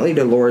silently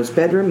to Laura's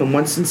bedroom, and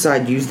once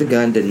inside, used the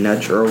gun to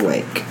nudge her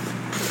awake.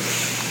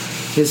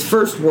 His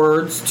first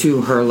words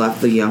to her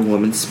left the young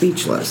woman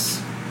speechless.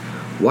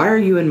 "Why are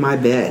you in my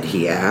bed?"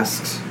 he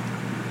asked.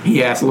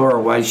 He asked Laura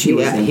why she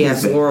was in his bed. He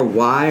asked Laura,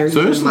 "Why are you in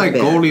my bed?" So it's like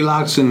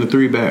Goldilocks and the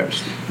Three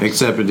Bears,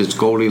 except it's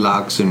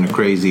Goldilocks and the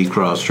crazy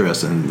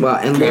cross-dressing. Well,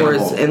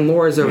 and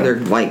Laura's over there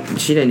like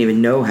she didn't even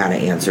know how to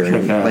answer.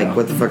 And like,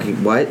 what the fuck?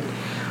 What?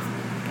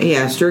 He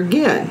asked her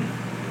again,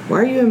 "Why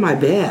are you in my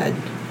bed?"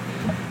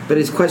 But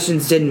his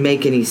questions didn't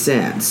make any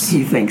sense.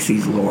 He thinks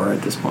he's Laura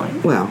at this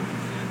point. Well,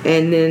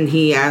 and then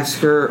he asked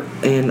her,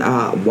 "And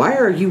why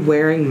are you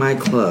wearing my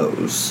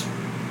clothes?"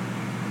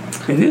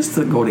 It is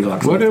the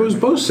Goldilocks. Well, they was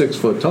both 6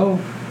 foot tall.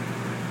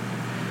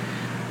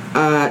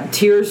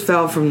 Tears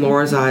fell from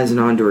Laura's eyes and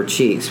onto her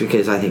cheeks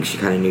because I think she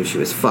kind of knew she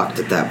was fucked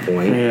at that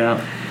point.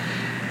 Yeah.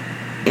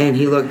 And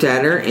he looked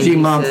at her and Gee, he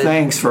Mom, said,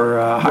 thanks for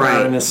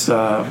hiring this.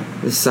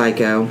 This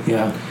psycho.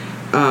 Yeah.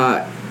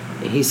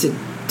 He said,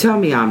 "Tell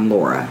me I'm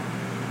Laura.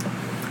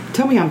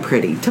 Tell me I'm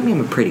pretty. Tell me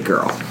I'm a pretty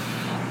girl.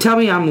 Tell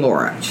me I'm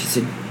Laura." She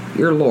said,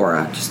 "You're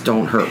Laura. Just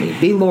don't hurt me.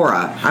 Be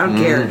Laura. I don't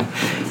care.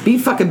 Be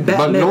fucking Bette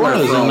But Midler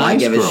Laura's for a all I nice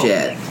give girl. a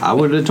shit." I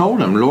would have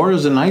told him,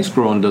 Laura's a nice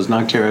girl and does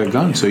not carry a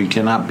gun, so you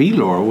cannot be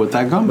Laura with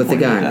that gun. With the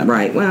pointed gun, at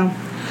right? Well,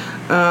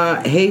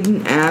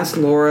 Hayden asked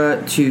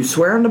Laura to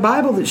swear on the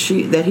Bible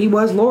that he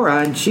was Laura,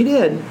 and she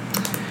did.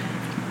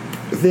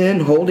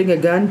 Then, holding a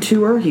gun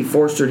to her, he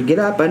forced her to get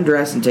up,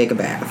 undress, and take a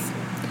bath.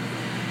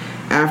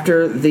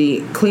 After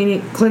the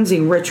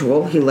cleansing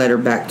ritual, he led her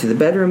back to the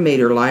bedroom, made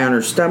her lie on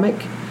her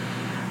stomach.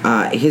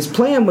 His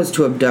plan was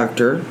to abduct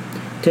her,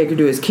 take her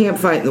to his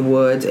campsite in the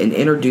woods, and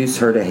introduce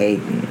her to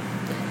Hayden.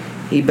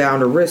 He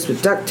bound her wrists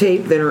with duct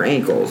tape, then her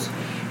ankles.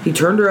 He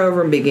turned her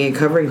over and began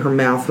covering her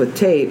mouth with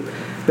tape,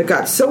 but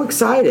got so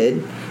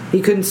excited he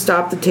couldn't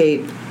stop the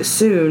tape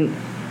soon.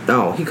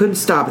 No, he couldn't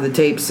stop it. The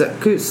tape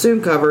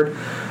soon covered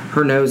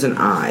her nose and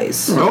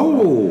eyes.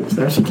 Oh!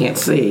 So she can't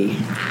see.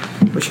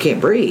 But she can't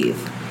breathe.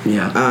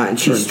 Yeah. And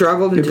she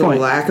struggled until the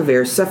lack of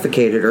air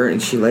suffocated her,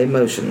 and she lay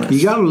motionless.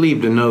 You gotta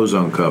leave the nose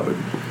uncovered.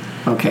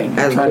 Okay.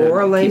 As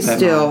Laura lay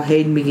still,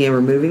 Hayden began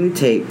removing the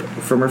tape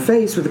from her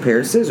face with a pair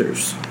of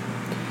scissors.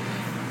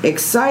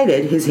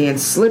 Excited, his hand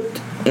slipped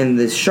and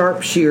the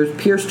sharp shears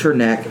pierced her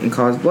neck and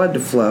caused blood to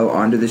flow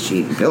onto the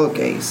sheet and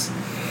pillowcase.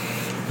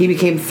 He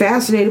became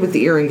fascinated with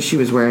the earrings she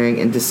was wearing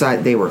and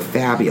decided they were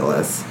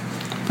fabulous.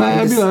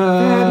 And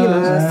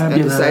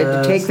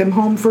decided to take them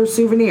home for a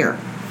souvenir.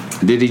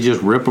 Did he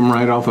just rip them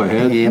right off her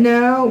head?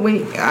 No,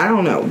 I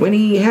don't know. When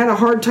he had a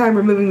hard time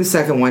removing the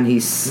second one, he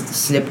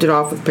snipped it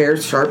off with a pair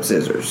of sharp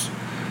scissors.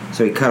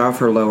 So he cut off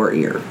her lower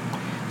ear.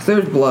 So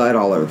there's blood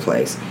all over the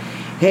place.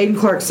 Hayden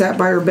Clark sat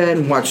by her bed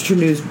and watched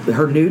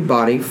her nude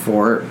body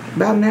for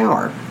about an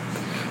hour.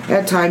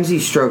 At times he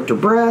stroked her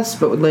breasts,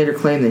 but would later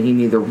claim that he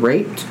neither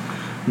raped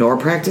nor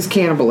practiced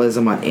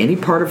cannibalism on any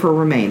part of her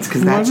remains,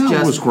 because that's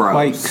just was gross.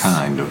 Quite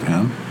kind of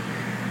him.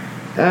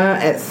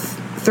 At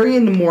 3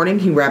 in the morning,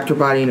 he wrapped her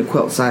body in a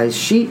quilt-sized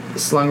sheet,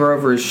 slung her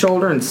over his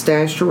shoulder, and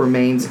stashed her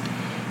remains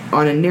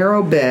on a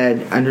narrow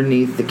bed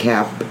underneath the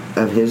cap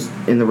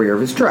in the rear of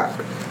his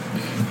truck.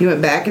 He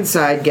went back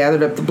inside,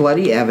 gathered up the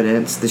bloody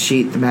evidence, the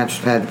sheet, the mattress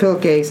pad, the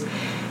pillowcase,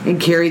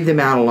 and carried them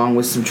out along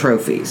with some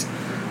trophies.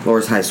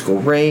 Laura's high school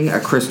ring, a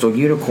crystal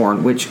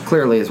unicorn, which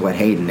clearly is what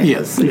Hayden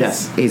is.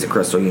 Yes. He's a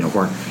crystal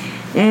unicorn.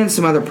 And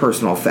some other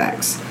personal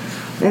effects.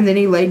 And then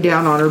he laid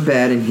down on her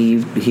bed and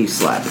he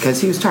slept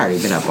because he was tired.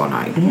 He'd been up all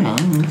night. Yeah,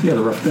 he had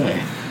a rough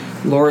day.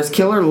 Laura's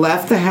killer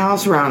left the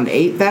house around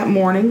 8 that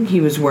morning.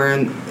 He was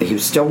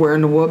still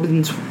wearing the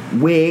woman's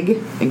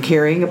wig and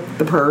carrying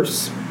the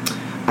purse.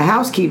 A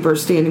housekeeper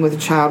standing with a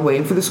child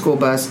waiting for the school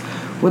bus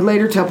would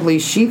later tell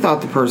police she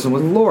thought the person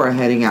was Laura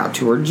heading out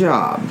to her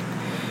job.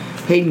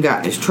 Hayden got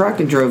in his truck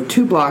and drove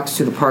 2 blocks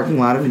to the parking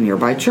lot of a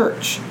nearby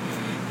church.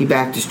 He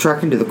backed his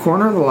truck into the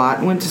corner of the lot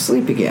and went to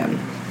sleep again.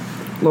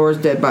 Laura's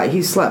dead body.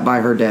 He slept by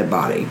her dead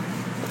body.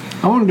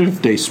 I wonder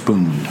if they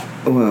spooned.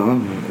 Well,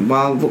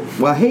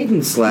 while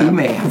Hayden slept... He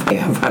may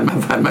have.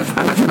 I'm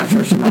not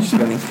sure she was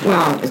spinning.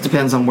 Well, it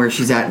depends on where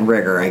she's at in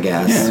rigor, I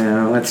guess.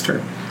 Yeah, that's true.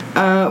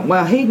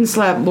 While Hayden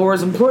slept,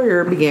 Laura's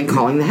employer began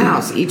calling the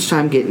house, each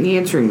time getting the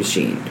answering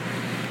machine.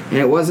 And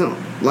it wasn't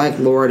like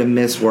Laura to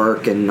miss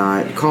work and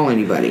not call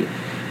anybody.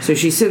 So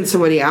she sent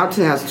somebody out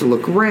to the house to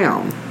look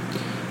around.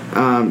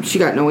 She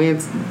got no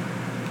answer.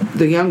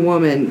 The young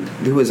woman,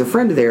 who was a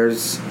friend of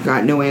theirs,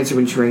 got no answer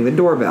when she rang the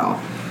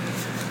doorbell.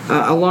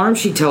 Alarmed,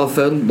 she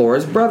telephoned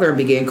Laura's brother and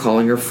began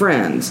calling her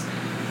friends.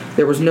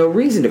 There was no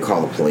reason to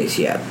call the police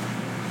yet.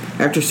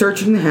 After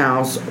searching the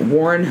house,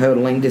 Warren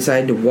Hodling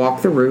decided to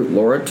walk the route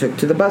Laura took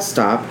to the bus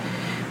stop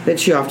that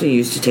she often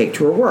used to take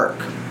to her work.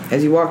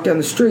 As he walked down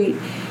the street,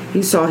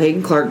 he saw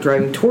Hayden Clark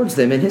driving towards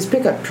them in his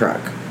pickup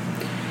truck.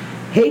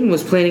 Hayden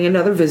was planning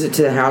another visit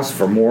to the house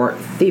for more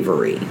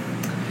thievery.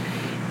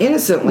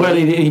 Innocently... Well,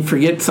 did he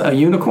forget a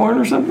unicorn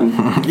or something?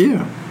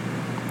 Yeah.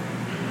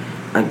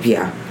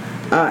 Yeah.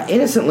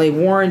 Innocently,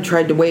 Warren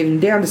tried to wave him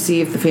down to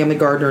see if the family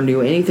gardener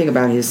knew anything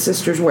about his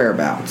sister's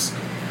whereabouts.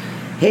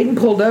 Hayden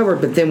pulled over,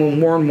 but then when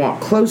Warren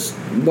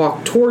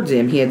walked towards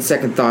him, he had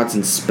second thoughts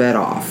and sped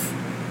off.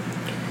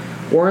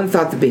 Warren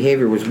thought the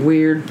behavior was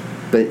weird,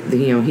 but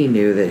he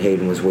knew that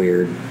Hayden was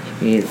weird.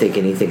 He didn't think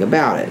anything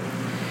about it.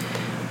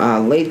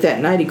 Late that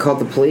night, he called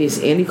the police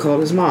and he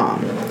called his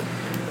mom.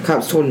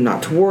 Cops told him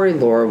not to worry,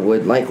 Laura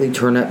would likely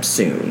turn up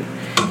soon.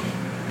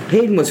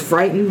 Hayden was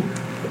frightened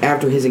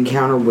after his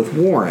encounter with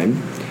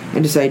Warren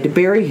and decided to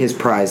bury his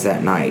prize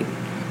that night.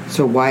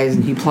 So why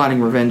isn't he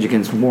plotting revenge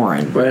against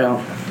Warren?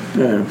 Well,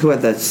 yeah. Who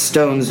had the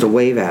stones to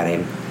wave at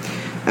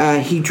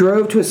him. He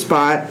drove to a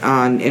spot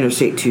on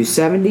Interstate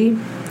 270,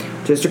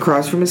 just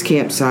across from his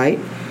campsite.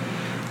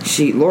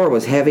 Laura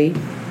was heavy.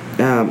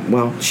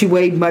 She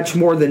weighed much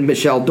more than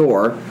Michelle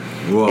Dorr.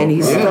 Well, and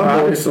he stumbled,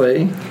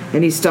 obviously.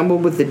 And he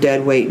stumbled with the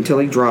dead weight until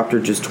he dropped her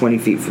just 20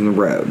 feet from the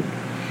road.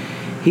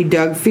 He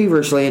dug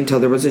feverishly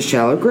until there was a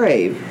shallow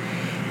grave.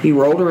 He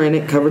rolled her in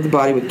it, covered the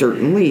body with dirt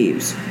and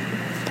leaves.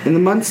 In the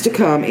months to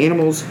come,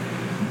 animals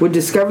would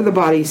discover the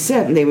body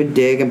set, and they would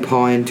dig and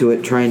paw into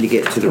it, trying to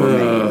get to the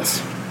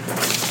remains.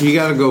 You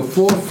got to go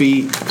 4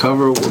 feet,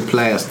 cover it with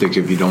plastic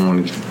if you don't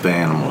want the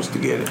animals to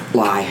get it.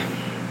 Lie.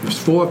 It's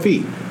 4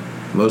 feet.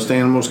 Most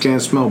animals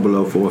can't smell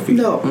below 4 feet.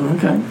 No.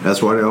 Okay.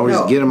 That's why they always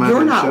get them out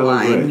of the shallow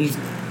grave. You're not lying. You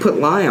put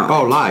lie on.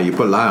 Oh, lie. You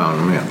put lie on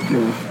them,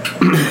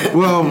 yeah.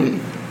 Well,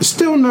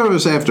 still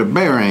nervous after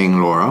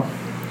burying Laura,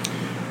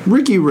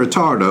 Ricky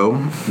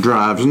Retardo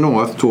drives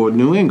north toward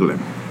New England.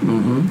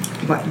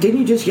 Mm-hmm. But didn't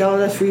you just yell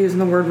at us for using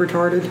the word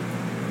retarded?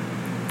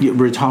 Yeah,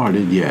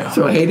 retarded, yeah.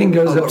 So Hayden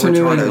goes up to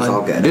New England.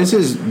 All good. This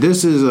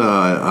is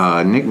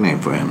a nickname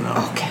for him,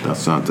 though. Okay.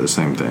 That's not the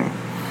same thing.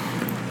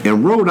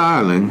 In Rhode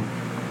Island,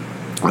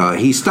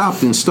 he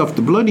stopped and stuffed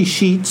the bloody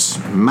sheets,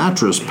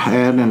 mattress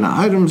pad, and the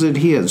items that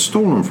he had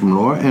stolen from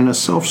Laura in a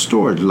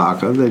self-storage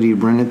locker that he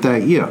rented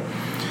that year.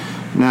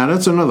 Now,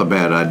 that's another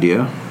bad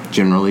idea,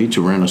 generally,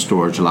 to rent a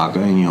storage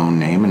locker in your own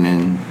name and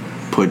then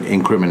put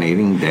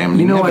incriminating, damning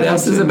You know what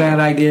evidence else is a bad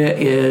idea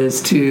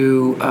is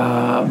to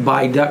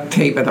buy duct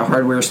tape at the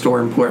hardware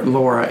store and put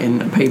Laura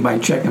in, pay by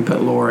check and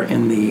put Laura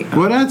in the...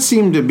 Well, that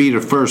seemed to be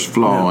the first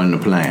flaw in the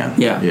plan.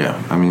 Yeah.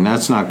 Yeah. I mean,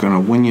 that's not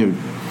going to...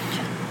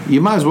 You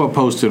might as well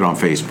post it on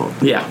Facebook.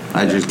 Yeah.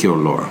 I just killed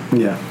Laura.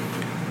 Yeah.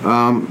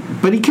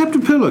 But he kept a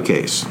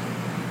pillowcase.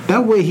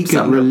 That way he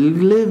could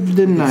relive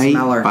the night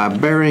by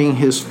burying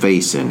his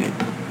face in it.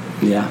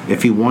 Yeah.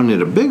 If he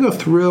wanted a bigger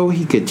thrill,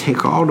 he could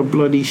take all the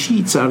bloody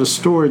sheets out of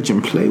storage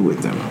and play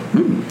with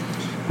them.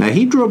 Now,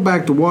 he drove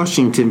back to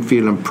Washington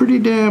feeling pretty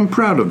damn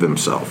proud of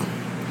himself.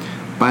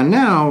 By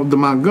now, the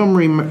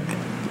Montgomery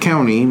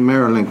County,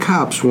 Maryland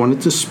cops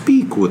wanted to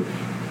speak with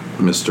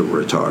Mr.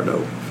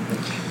 Retardo.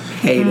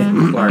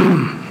 Hayden Clark.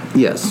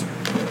 Yes.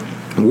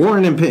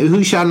 Warren and Penny,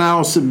 who shall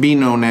now be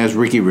known as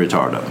Ricky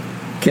Retardo.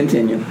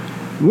 Continue.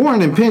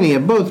 Warren and Penny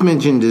had both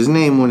mentioned his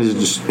name when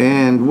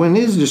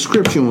his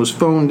description was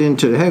phoned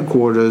into the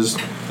headquarters,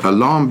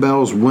 alarm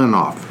bells went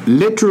off.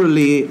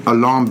 Literally,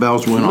 alarm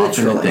bells went off.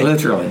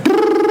 Literally.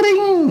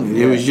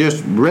 It was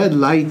just red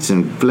lights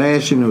and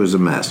flashing. It was a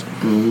mess.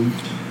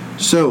 Mm-hmm.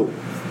 So,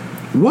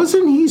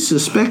 wasn't he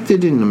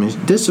suspected in the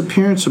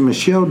disappearance of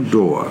Michelle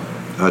Dorr?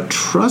 A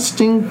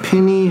trusting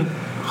Penny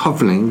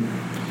Huffling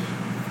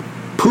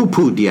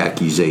poo-pooed the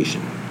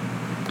accusation.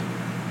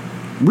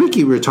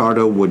 Ricky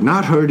Retardo would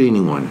not hurt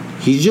anyone.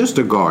 He's just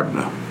a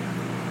gardener.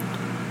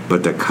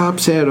 But the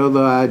cops had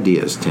other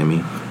ideas, Timmy.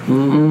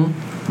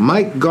 Mm-hmm.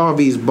 Mike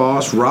Garvey's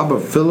boss,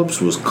 Robert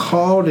Phillips, was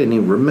called, and he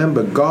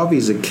remembered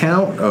Garvey's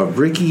account of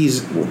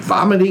Ricky's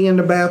vomiting in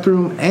the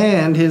bathroom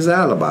and his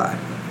alibi.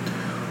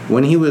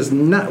 When he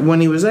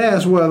was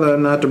asked whether or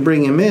not to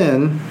bring him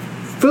in,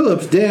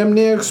 Phillips damn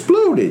near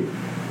exploded.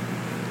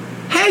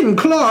 Hayden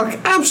Clark,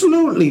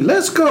 absolutely,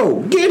 let's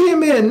go. Get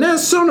him in. That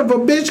son of a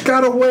bitch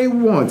got away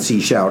once, he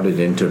shouted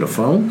into the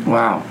phone.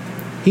 Wow.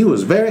 He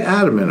was very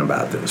adamant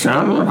about this.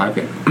 Sounds like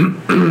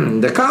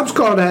it. The cops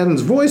called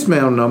Haddon's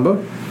voicemail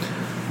number,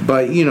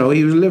 but, he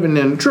was living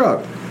in a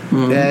truck.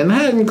 Mm-hmm. And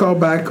Haddon called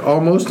back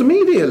almost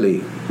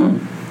immediately.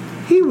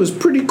 He was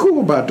pretty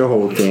cool about the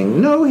whole thing.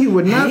 No, he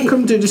would not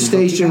come to the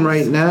station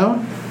right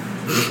now.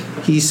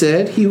 He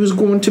said he was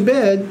going to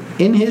bed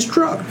in his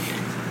truck.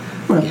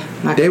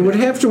 Well, they would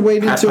have to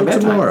wait until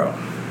tomorrow.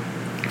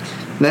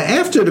 Now,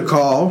 after the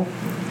call,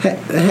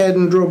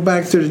 Haddon drove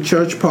back to the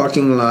church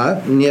parking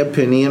lot near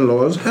Penny and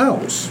Laura's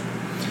house.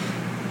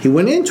 He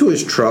went into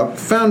his truck,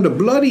 found a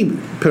bloody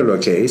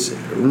pillowcase,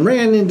 and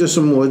ran into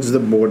some woods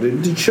that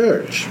bordered the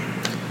church.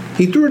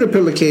 He threw the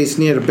pillowcase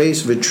near the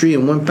base of a tree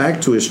and went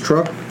back to his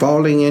truck,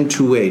 falling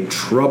into a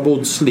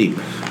troubled sleep.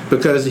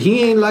 Because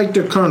he ain't like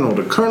the Colonel.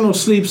 The Colonel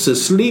sleeps the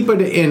sleep of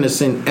the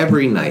innocent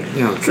every night.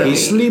 Okay. He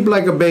sleep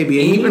like a baby.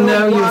 And even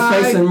though you're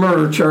facing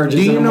murder charges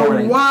in the morning. Do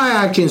you know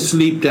why I can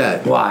sleep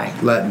that? Why?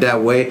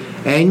 That way.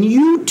 And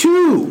you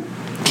too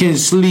can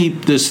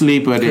sleep the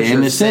sleep of the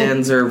innocent. Your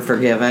sins are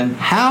forgiven.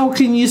 How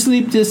can you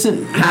sleep this?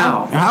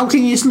 How? How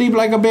can you sleep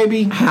like a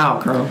baby? How,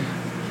 Colonel?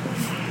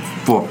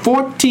 For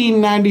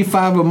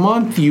 $14.95 a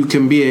month, you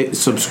can be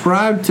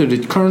subscribed to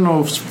the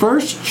Colonel's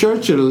First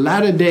Church of the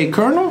Latter-day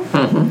Colonel,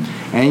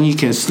 and you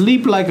can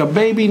sleep like a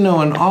baby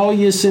knowing all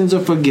your sins are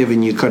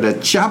forgiven. You could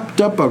have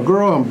chopped up a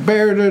girl and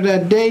buried her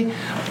that day,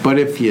 but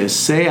if you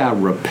say, I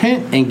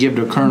repent, and give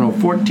the Colonel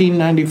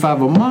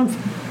 $14.95 a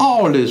month,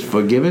 all is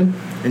forgiven.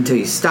 Until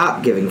you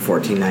stop giving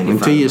 $14.95.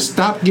 Until you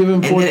stop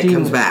giving $14. And then it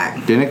comes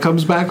back. Then it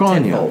comes back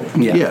on you.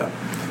 Yeah.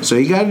 So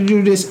you got to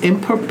do this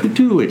in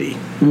perpetuity.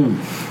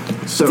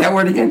 So, is that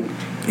word again?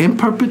 In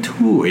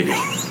perpetuity.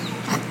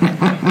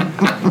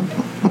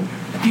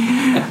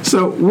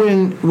 So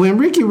when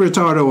Ricky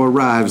Retardo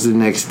arrives the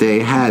next day,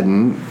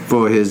 Haddon,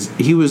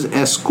 he was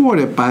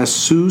escorted by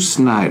Sue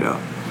Snyder,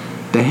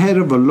 the head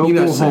of a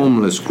local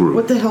homeless group.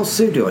 What the hell's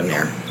Sue doing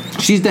there?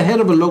 She's the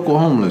head of a local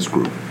homeless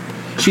group.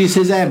 She's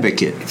his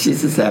advocate.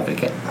 She's his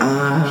advocate.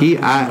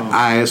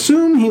 I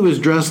assume he was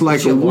dressed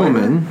like a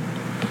woman,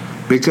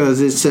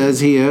 because it says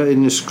here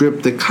in the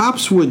script, the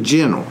cops were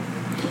gentle,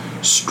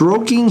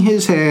 stroking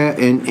his hair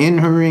and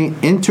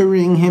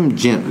entering him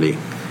gently.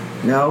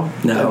 No,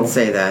 it doesn't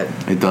say that.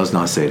 It does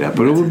not say that,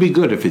 but it would be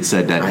good if it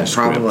said that in the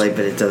script. Probably,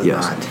 but it does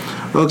not.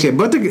 Okay,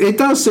 but it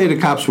does say the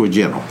cops were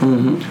gentle.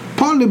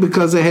 Partly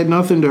because they had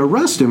nothing to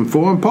arrest him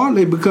for, and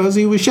partly because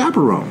he was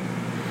chaperoned.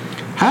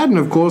 Haddon,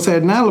 of course,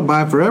 had an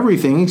alibi for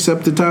everything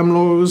except the time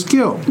Laura was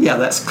killed. Yeah,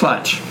 that's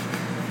clutch.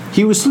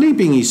 He was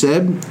sleeping, he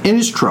said, in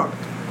his truck.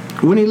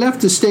 When he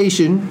left the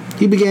station,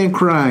 he began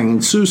crying,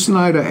 and Sue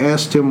Snyder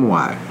asked him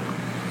why.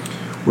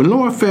 When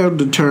Laura failed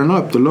to turn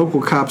up, the local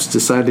cops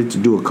decided to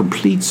do a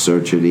complete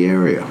search of the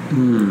area.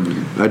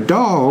 A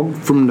dog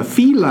from the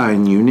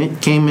feline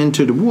unit came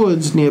into the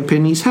woods near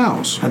Penny's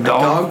house. A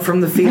dog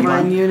from the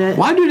feline unit?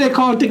 Why do they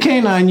call it the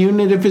canine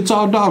unit if it's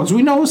all dogs?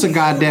 We know it's a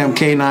goddamn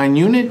canine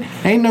unit.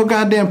 Ain't no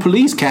goddamn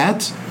police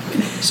cats.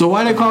 So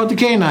why they call it the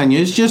canine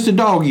unit? It's just a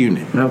dog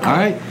unit. Okay. All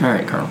right? All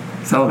right, Colonel.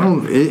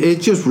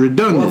 It's just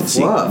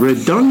redundancy.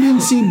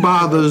 Redundancy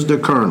bothers the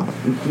Colonel.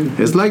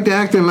 It's like they're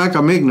acting like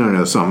I'm ignorant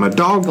or something. A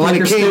dog from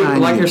the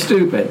canine. Like you're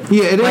stupid.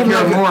 Yeah, it like ain't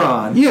you're a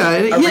moron. Yeah,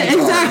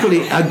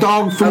 exactly. A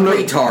dog from the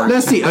retard.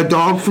 Let's see, a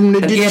dog from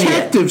the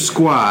detective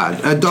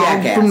squad. A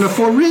dog from the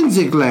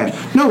forensic lab.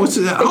 No, it's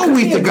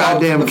always the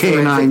goddamn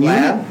canine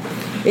unit.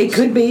 It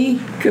could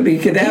be. Could be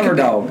a cadaver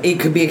dog. It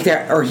could be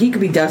or he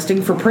could be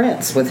dusting for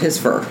prints with his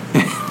fur.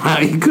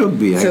 He could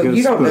be. So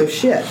you don't know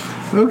shit.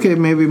 Okay,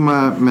 maybe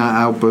my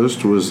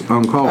outburst was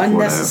uncalled for.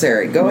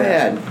 Unnecessary. Go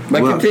ahead. But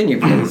continue,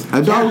 please.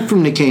 A dog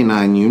from the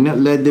canine unit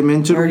led them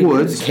into the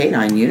woods. The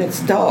canine unit's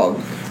dog.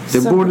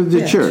 They boarded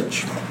the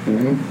church.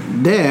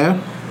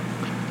 There,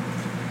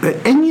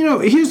 and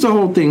here's the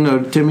whole thing,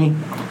 though, Timmy.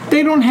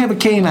 They don't have a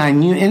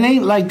canine unit. It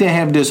ain't like they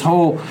have this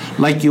whole,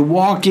 like you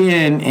walk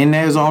in and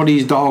there's all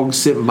these dogs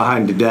sitting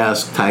behind the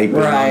desk typing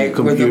on the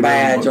computer. With the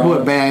badge on.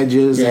 With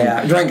badges. Yeah,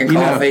 and, drinking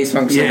coffee,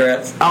 smoking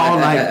cigarettes. All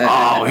like,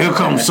 here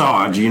comes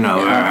Sarge,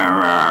 No,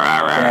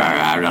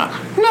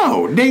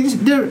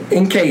 they're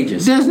in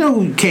cages. There's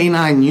no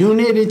canine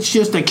unit. It's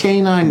just a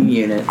canine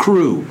unit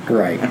crew.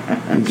 Right.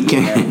 A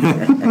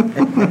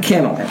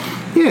kennel.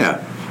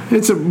 Yeah.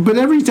 But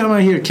every time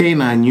I hear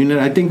canine unit,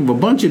 I think of a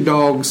bunch of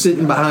dogs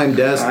sitting behind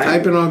desks,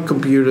 typing on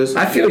computers.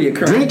 I feel you,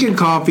 Colonel. Drinking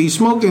coffee,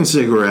 smoking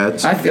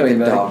cigarettes. I feel you,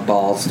 buddy. Dog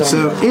balls.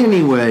 So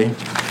anyway,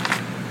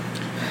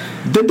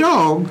 the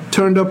dog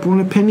turned up one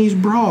of Penny's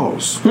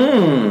bras.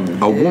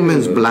 A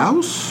woman's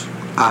blouse,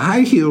 a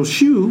high heel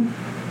shoe,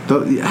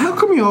 How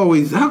come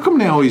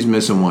they always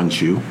missing one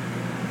shoe?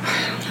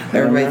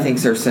 Everybody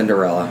thinks they're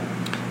Cinderella.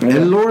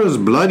 And Laura's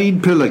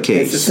bloodied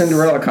pillowcase. It's the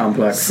Cinderella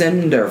complex.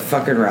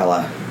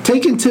 Cinder-fucking-rella.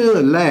 Taken to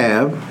a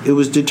lab, it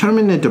was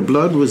determined that the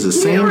blood was the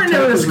same type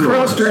notice as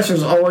Laura's.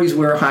 cross-dressers always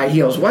wear high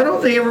heels. Why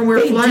don't they ever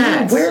wear They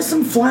flats? do. Wear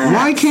some flats.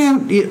 Why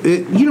can't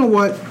you know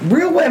what?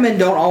 Real women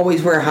don't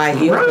always wear high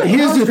heels. but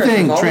Here's the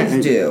thing: cross-dressers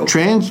always do.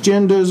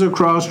 transgenders or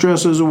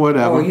cross-dressers or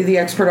whatever. Oh, are you the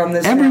expert on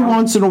this? Every now?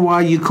 once in a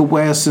while, you could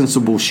wear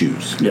sensible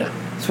shoes. Yeah.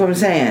 That's what I'm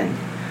saying.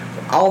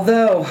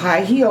 Although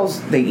high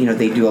heels, they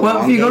do a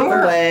Well, if you're gonna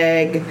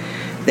elongate the wear- leg.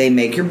 They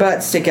make your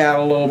butt stick out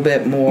a little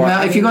bit more.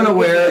 Well, if you're going to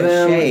wear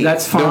them,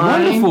 that's fine.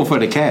 They're wonderful for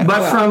the cat.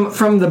 But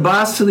from the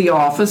bus to the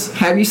office,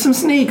 have you some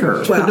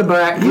sneakers. Well, put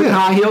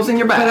high heels in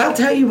your back. But I'll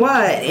tell you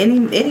what,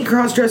 any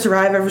cross-dresser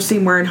I've ever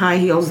seen wearing high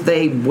heels,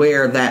 they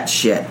wear that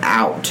shit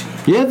out.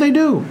 Yeah, they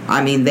do.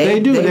 I mean, They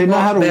do. They know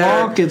how to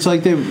better. walk. It's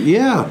like they.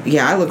 Yeah.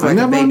 Yeah, I look like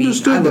never a baby.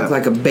 understood I look that.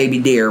 like a baby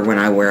deer when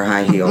I wear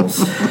high heels.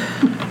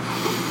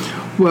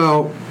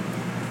 Well,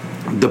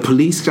 the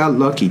police got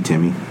lucky,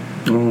 Timmy.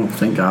 Oh,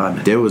 thank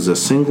God. There was a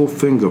single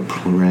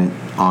fingerprint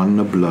on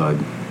the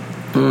blood.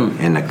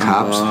 And the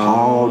cops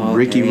hauled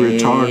Ricky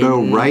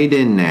Retardo right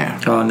in there.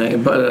 On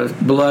the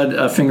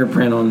blood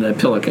fingerprint on the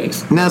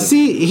pillowcase. Now,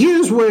 see,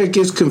 here's where it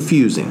gets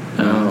confusing.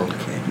 Oh.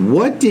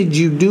 What did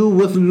you do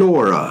with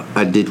Laura?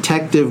 A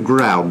detective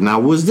growled. Now,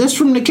 was this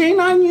from the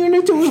canine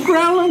unit that was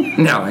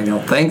growling? No, I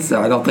don't think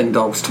so. I don't think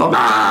dogs talk.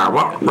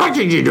 What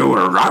did you do with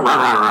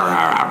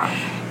her?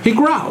 He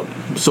growled.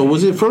 So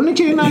was it from the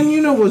canine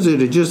unit? Was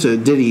it just a,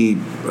 did he,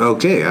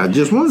 okay, I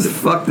just wondered.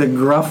 Fuck the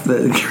gruff,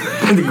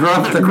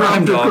 the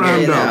crime dog.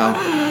 You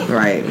know,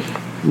 right.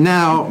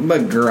 Now,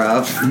 But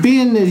gruff.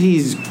 being that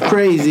he's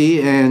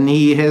crazy and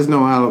he has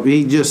no alibi,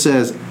 he just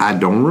says, I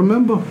don't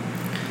remember.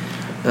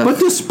 But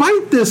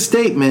despite this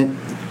statement,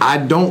 I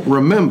don't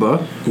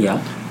remember,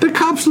 Yeah. the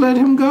cops let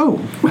him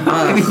go.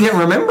 If you didn't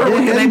remember, what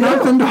They can they had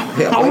nothing do?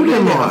 to hold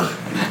him on.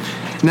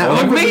 Now,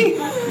 Look over me.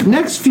 the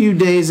next few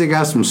days, they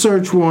got some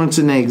search warrants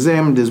and they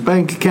examined his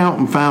bank account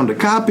and found a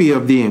copy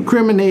of the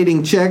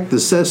incriminating check the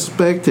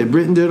suspect had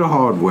written to the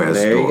hardware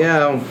store. There you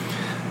go.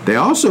 They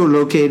also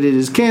located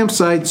his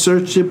campsite,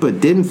 searched it, but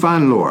didn't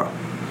find Laura.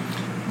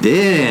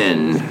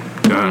 Then,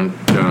 dun,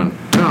 dun,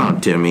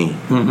 dun, Timmy,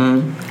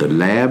 the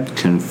lab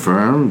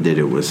confirmed that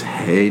it was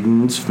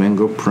Hayden's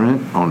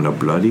fingerprint on the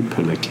bloody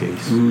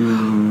pillowcase.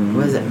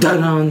 What is it?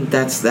 Dun-dun.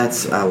 That's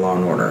Law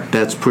and Order.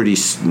 That's pretty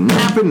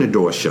snapping the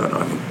door shut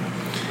on him.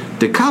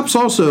 The cops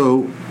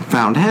also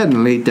found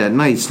Haddon late that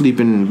night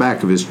sleeping in the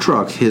back of his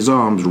truck, his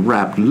arms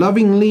wrapped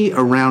lovingly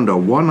around a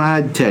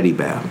one-eyed teddy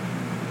bear.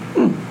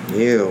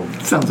 Ew.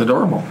 Sounds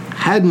adorable.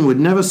 Haddon would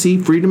never see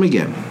freedom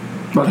again.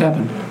 What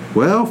happened?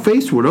 Well,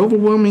 faced with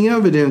overwhelming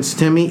evidence,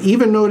 Timmy,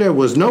 even though there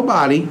was no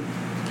body,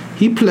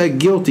 he pled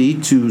guilty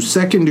to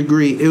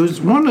second-degree. It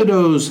was one of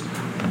those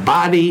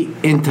body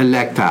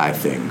intellecti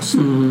things.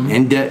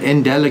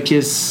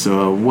 Indelicus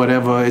or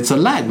whatever. It's a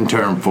Latin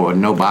term for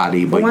no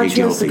body, but Why you're don't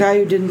you ask the guilty. guy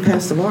who didn't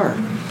pass the bar?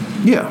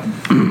 Yeah.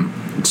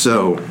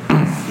 So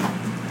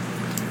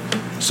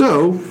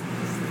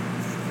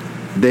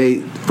they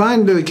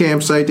find the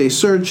campsite, they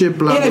search it,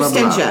 blah, In blah,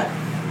 blah. absentia.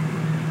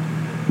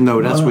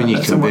 No, that's when you're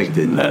That's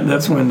convicted.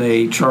 That's when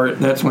they chart.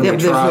 That's when Yeah, they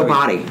but there's try. no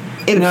body.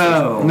 In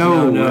No,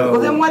 No. no.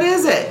 Well, then what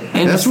is it?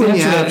 And That's when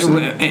you're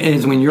absent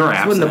is when you're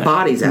absent. when the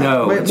body's out.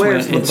 No,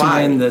 Where's the it's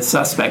body? when the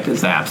suspect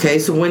is absent. Okay,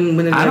 so when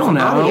there's I don't a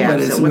body know, but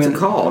absent, it's what's when, it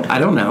called? I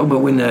don't know, but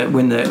when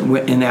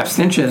in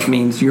absentia it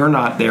means you're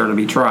not there to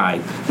be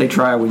tried. They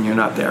try when you're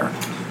not there.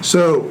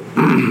 So,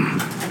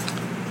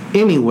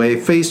 anyway,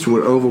 faced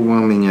with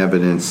overwhelming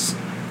evidence,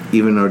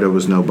 even though there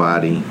was no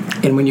body,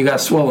 And when you got a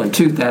swollen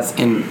tooth, that's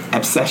in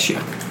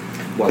abscessia.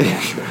 Well,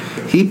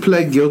 he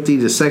pled guilty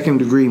to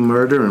second-degree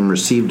murder and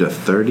received a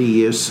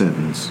 30-year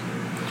sentence.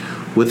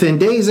 Within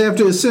days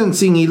after his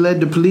sentencing, he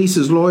led the police,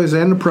 his lawyers,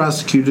 and the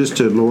prosecutors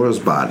to Laura's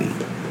body.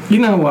 You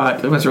know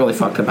what? What's really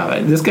fucked about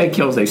it? This guy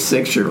kills a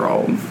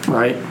 6-year-old,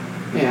 right?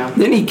 yeah.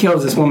 Then he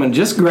kills this woman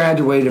just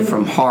graduated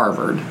from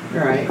Harvard.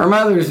 Right. Her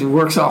mother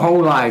works her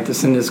whole life to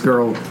send this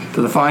girl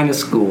to the finest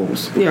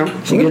schools.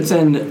 Yeah. She gets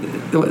in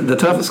the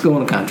toughest school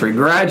in the country,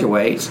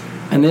 graduates,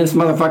 and then this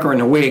motherfucker in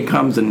a wig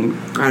comes and,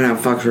 I know,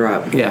 fucks her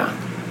up. yeah.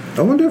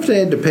 I wonder if they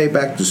had to pay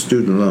back the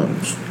student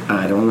loans.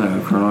 I don't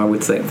know, Colonel. I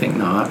would think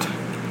not.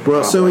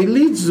 Well, so he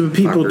leads the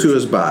people to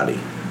his body.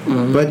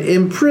 But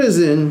in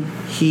prison,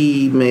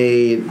 he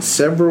made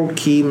several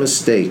key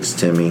mistakes,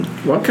 Timmy.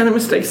 What kind of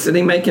mistakes did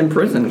he make in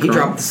prison? He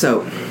dropped the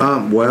soap.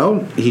 Well,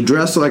 he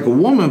dressed like a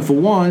woman, for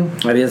one.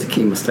 That is a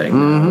key mistake.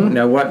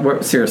 No,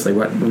 what? Seriously,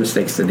 what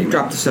mistakes did he make?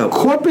 Dropped the soap.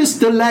 Corpus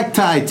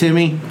delicti,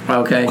 Timmy.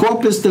 Okay.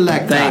 Corpus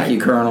delicti. Thank you,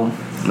 Colonel.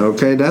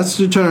 Okay, that's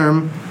the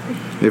term.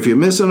 If you're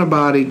missing a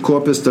body,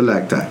 corpus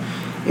delicti.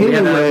 We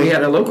Anyway,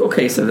 had a local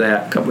case of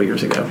that a couple of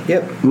years ago.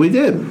 Yep. we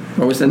did.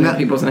 What was the Now-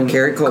 people's name?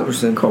 Carrie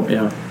Culberson.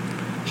 Yeah.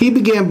 He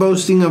began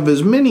boasting of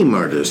his many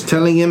murders,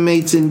 telling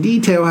inmates in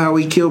detail how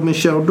he killed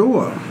Michelle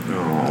Dorr.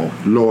 Oh.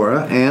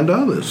 Laura, and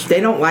others.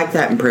 They don't like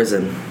that in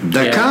prison.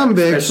 The Yeah,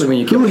 convicts especially when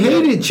you kill who a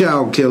kid. hated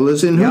child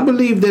killers and who Yep.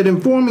 believed that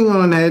informing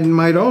on Haddon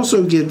might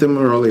also get them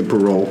early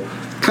parole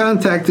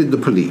contacted the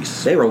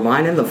police. They were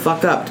lining the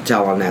fuck up to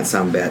tell on that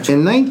sumbitch.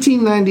 In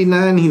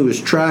 1999, he was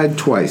tried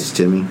twice,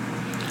 Timmy.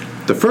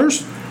 The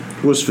first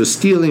was for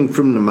stealing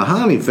from the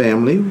Mahoney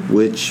family,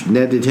 which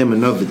netted him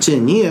another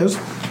 10 years.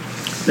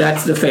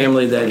 That's the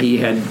family that he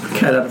had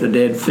cut up the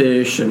dead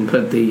fish and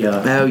put the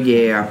Oh,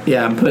 yeah.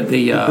 and put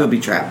the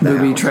Booby-trapped the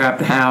house. trapped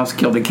the house,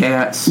 killed the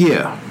cats.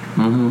 Yeah.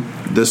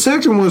 The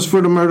second was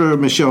for the murder of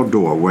Michelle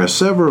Dorr, where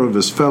several of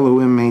his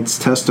fellow inmates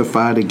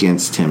testified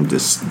against him.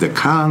 The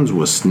cons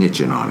were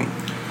snitching on him.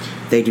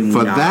 They do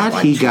For not that,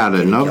 like he got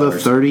kitty another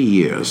killers. 30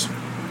 years.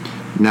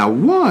 Now,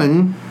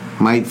 one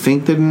might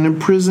think that an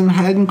imprisoned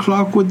Haddon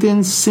Clark would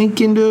then sink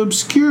into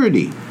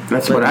obscurity.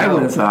 That's But what I no.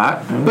 would have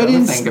thought. But I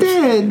would think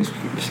instead,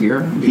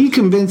 obscure. he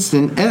convinced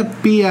an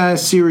FBI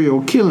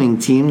serial killing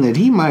team that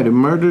he might have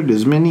murdered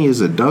as many as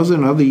a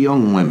dozen other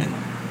young women.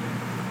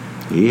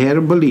 He had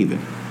to believe it.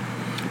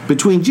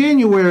 Between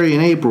January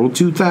and April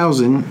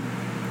 2000,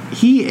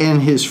 he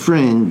and his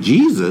friend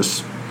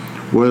Jesus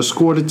were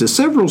escorted to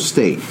several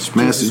states: Jesus walked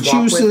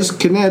Massachusetts,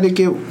 with him?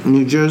 Connecticut,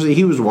 New Jersey.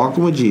 He was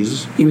walking with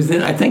Jesus. He was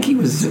in. I think he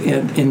was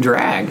in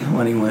drag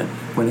when he went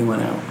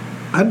out.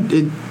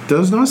 It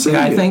does not say.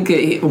 Yeah, I it.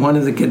 think one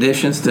of the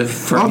conditions to.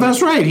 Oh,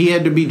 that's right. He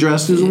had to be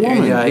dressed as a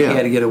woman. Yeah, he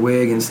had to get a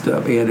wig and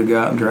stuff. He had to go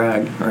out and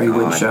drag, or he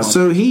wouldn't show.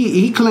 So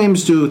he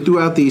claims to,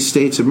 throughout these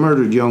states, have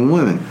murdered young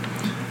women.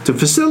 To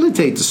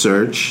facilitate the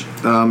search,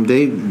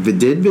 they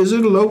did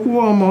visit a local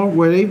Walmart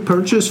where they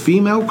purchased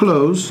female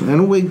clothes and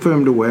a wig for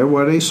him to wear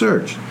while they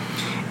searched.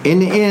 In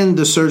the end,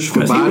 the search for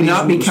Because bodies he would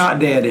not be was- caught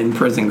dead in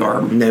prison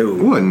garb. No.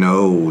 Well,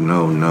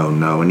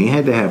 no. And he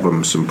had to have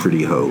him some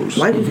pretty hoes.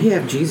 Why did he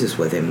have Jesus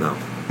with him, though?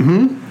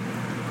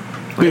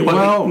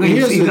 Well,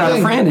 here's he's the got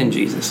thing. a friend in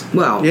Jesus.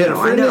 Well, Yeah, no,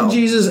 I friend know. of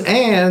Jesus,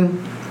 and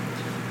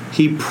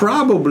he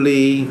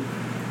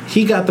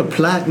got the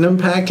platinum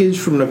package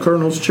from the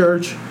Colonel's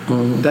Church.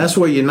 That's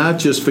where you're not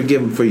just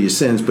forgiven for your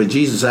sins, but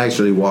Jesus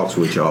actually walks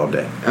with you all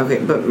day. Okay,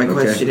 but my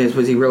question is,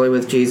 was he really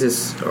with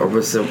Jesus, or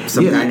was there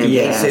some guy named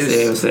Yes,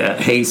 Jesus? it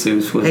was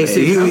Jesus. Was Jesus.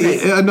 He,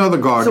 Okay. Another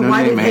So gardener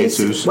why did named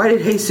Jesus? Why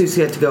did Jesus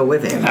have to go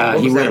with him? What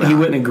he was that he about?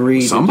 wouldn't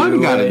agree. Somebody to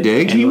do got a it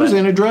dig. and He was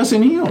let- in a dress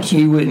and heels.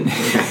 He wouldn't.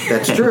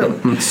 That's true.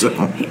 So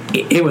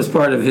It was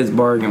part of his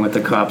bargain with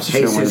the cops to show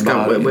Jesus his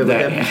come body with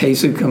that him?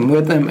 Jesus come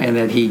with him, and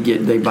that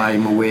they buy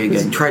him a wig. Was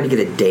he And trying to get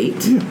a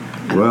date?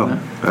 well,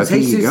 I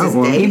think he Jesus got is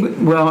one.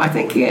 dead.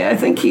 I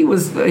think he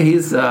was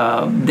his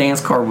dance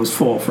card was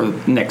full for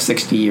the next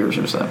 60 years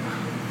or so.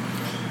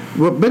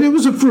 Well, but it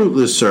was a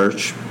fruitless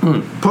search,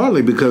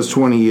 partly because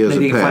 20 years They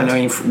had didn't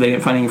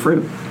passed. find any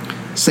fruit.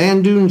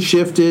 Sand dunes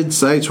shifted.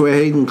 Sites where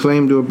Hayden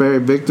claimed to have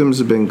buried victims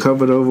had been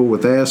covered over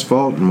with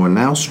asphalt and were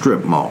now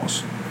strip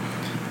malls.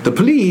 The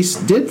police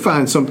did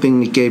find something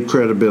that gave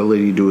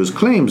credibility to his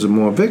claims of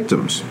more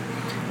victims.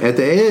 At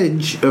the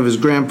edge of his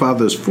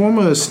grandfather's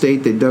former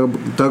estate, they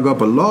dug up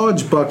a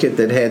large bucket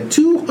that had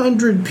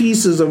 200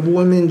 pieces of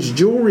women's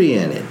jewelry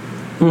in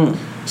it.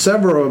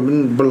 Several of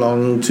them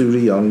belonging to the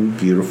young,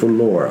 beautiful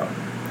Laura.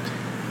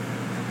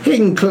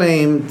 Hayden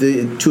claimed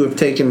to have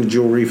taken the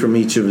jewelry from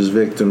each of his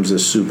victims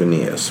as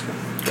souvenirs.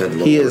 Good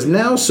Lord. He is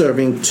now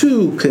serving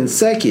 2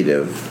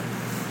 consecutive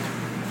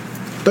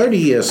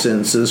 30-year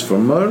sentences for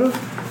murder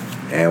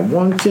and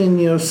 1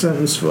 10-year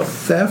sentence for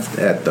theft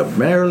at the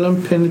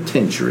Maryland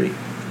Penitentiary.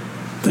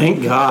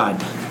 Thank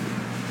God.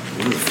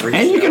 Freak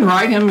And you show. can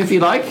write him if you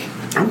like.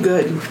 I'm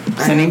good.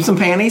 Send him some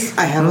panties.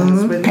 I have a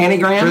husband.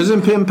 Pantygram.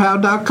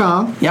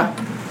 PrisonPenPal.com. Yeah.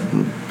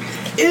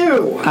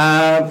 Ew.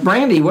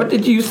 Brandy, what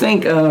did you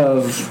think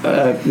of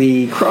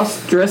the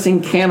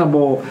cross-dressing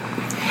cannibal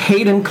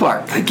Hayden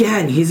Clark?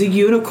 Again, he's a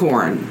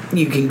unicorn.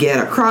 You can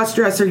get a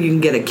cross-dresser, you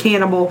can get a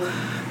cannibal,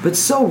 but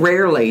so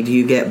rarely do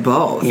you get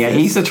both. Yeah,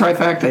 he's a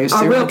trifecta. He's a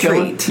serial real killer.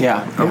 treat.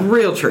 Yeah. A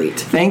real treat.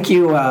 Thank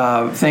you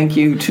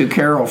to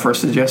Carol for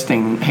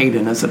suggesting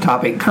Hayden as a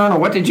topic. Colonel,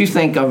 what did you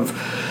think of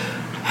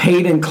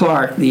Hayden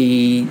Clark,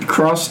 the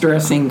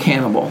cross-dressing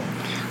cannibal?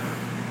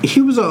 He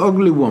was an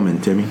ugly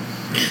woman, Timmy.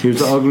 He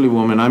was an ugly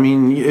woman. I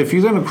mean, if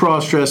you're going to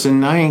cross-dress,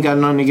 and I ain't got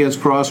nothing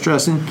against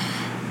cross-dressing,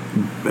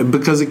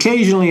 because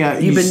occasionally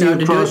You've you been see known a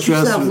to do it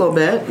cross-dresser. yourself a little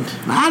bit.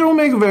 I don't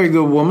make a very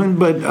good woman,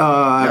 but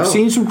I've Oh.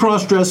 seen some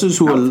cross-dressers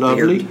who are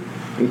lovely.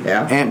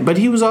 Yeah. But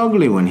he was an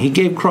ugly one. He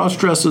gave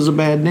cross-dressers a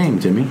bad name,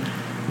 Timmy.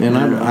 And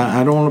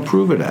I don't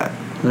approve of that.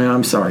 Yeah,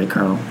 I'm sorry,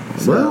 Colonel.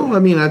 Well, I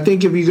mean, I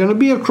think if you're going to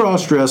be a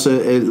cross-dresser,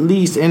 at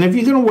least, and if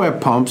you're going to wear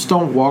pumps,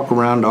 don't walk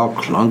around all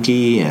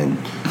clunky and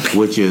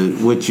with And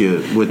if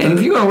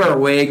the, you're going to wear a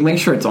wig, make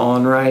sure it's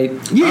on right.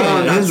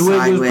 yeah, not his wig was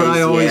sideways,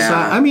 probably always yeah.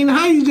 side. I mean,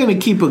 how are you going to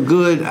keep a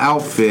good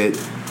outfit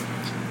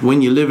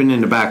when you're living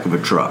in the back of a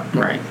truck?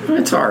 Right.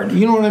 It's hard.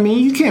 You know what I mean?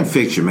 You can't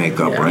fix your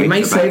makeup Yeah, right. you may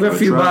in the back save of a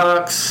few truck.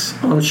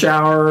 bucks on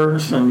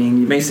showers. I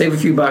mean, you may save a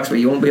few bucks, but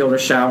you won't be able to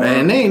shower.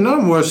 And there ain't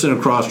nothing worse than a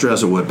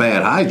cross-dresser with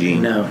bad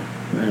hygiene. No.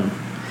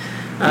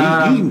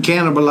 You can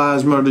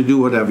cannibalize, murder, do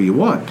whatever you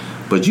want.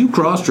 But you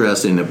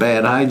cross-dress in a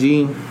bad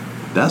hygiene,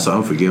 That's an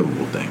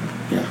unforgivable thing.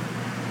 Yeah.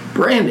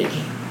 Brandy,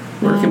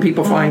 where can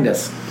people find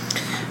us?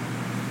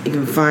 You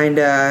can find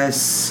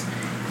us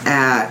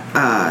on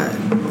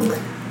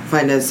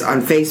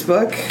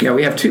Facebook. Yeah,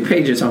 we have 2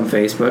 pages on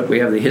Facebook. We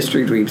have the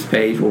History Dweebs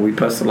page where we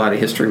post a lot of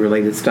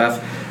history-related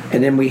stuff.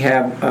 And then we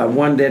have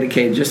one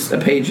dedicated, just a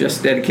page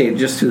just dedicated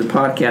just to the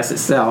podcast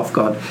itself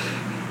called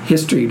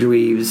History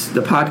Dweebs,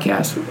 the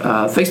podcast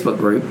Facebook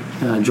group.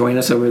 Join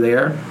us over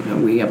there.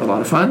 We have a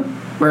lot of fun.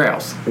 Where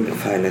else? You can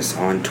find us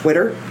on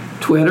Twitter.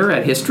 Twitter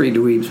at History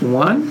Dweebs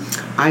 1.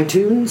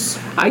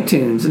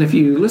 iTunes. And if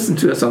you listen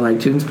to us on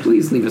iTunes,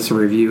 please leave us a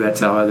review. That's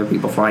how other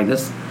people find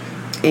us.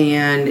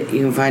 And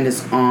you can find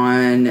us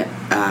on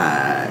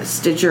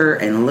Stitcher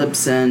and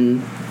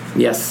Libsyn.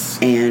 Yes.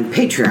 And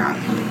Patreon.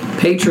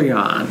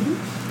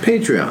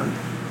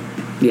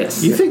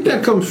 Yes. You think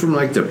that comes from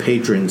like the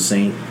patron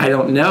saint? I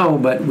don't know,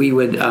 but we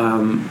would,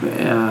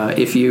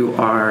 if you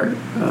are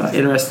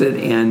interested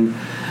in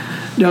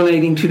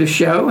donating to the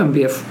show and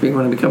if you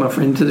want to become a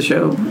friend to the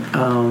show,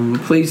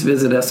 please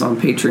visit us on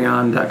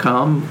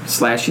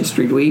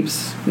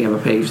patreon.com/historydweebs. We have a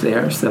page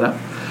there set up.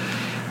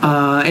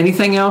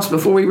 Anything else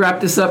before we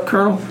wrap this up,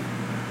 Colonel?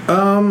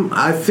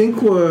 I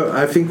think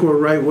we're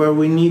right where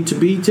we need to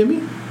be,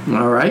 Timmy.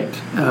 All right.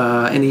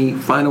 Any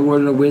final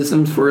word of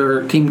wisdom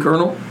for Team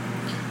Colonel?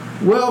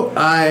 Well,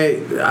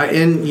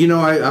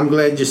 I'm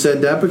glad you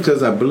said that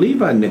because I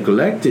believe I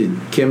neglected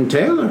Kim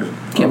Taylor.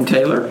 And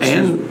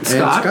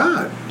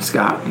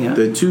Scott, yeah.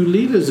 The 2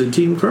 leaders of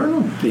Team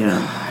Colonel. Yeah.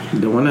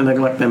 Don't want to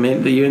neglect them.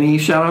 Do you have any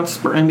shout-outs,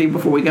 Brandy,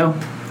 before we go?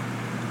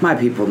 My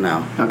people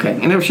know. Okay.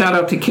 And a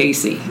shout-out to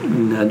Casey.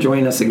 And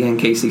join us again,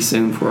 Casey,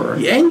 soon for...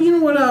 And you know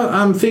what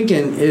I'm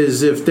thinking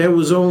is if there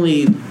was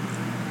only...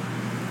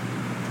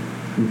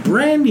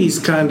 Brandy's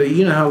kind of,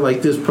 you know how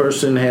like this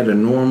person had a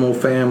normal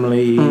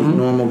family,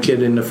 normal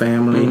kid in the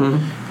family,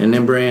 and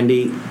then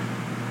Brandy...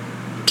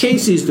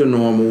 Casey's the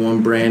normal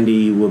one.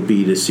 Brandy would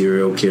be the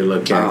serial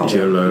killer, cat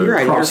killer, you're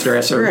right,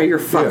 cross-dresser. You're out of your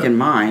fucking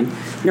mind.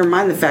 Never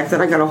mind the fact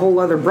that I got a whole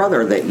other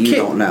brother that you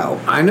don't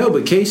know. I know,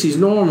 but Casey's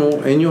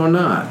normal and you're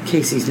not.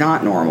 Casey's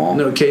not normal.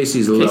 No,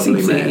 Casey's a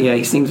lovely man. Yeah,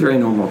 he seems very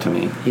normal to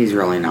me. He's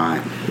really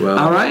not. Well,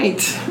 all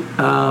right.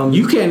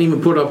 You can't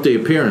even put up the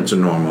appearance of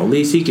normal. At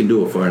least he can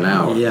do it for an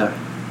hour. Yeah.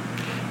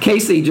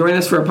 Casey, join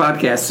us for a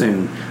podcast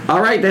soon.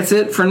 All right, that's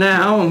it for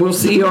now, and we'll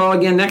see you all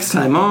again next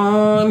time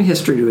on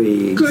History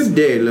Dweebs. Good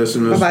day,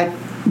 listeners. Bye-bye.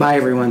 Bye,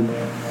 everyone.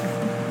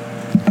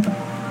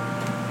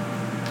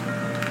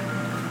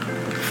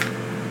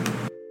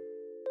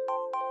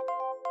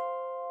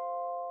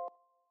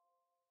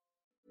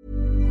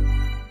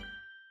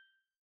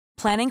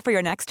 Planning for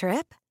your next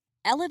trip?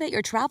 Elevate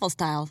your travel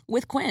style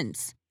with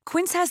Quince.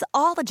 Quince has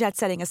all the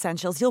jet-setting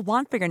essentials you'll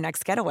want for your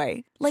next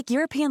getaway, like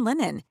European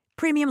linen,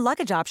 premium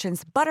luggage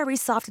options, buttery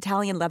soft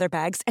Italian leather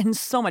bags, and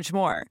so much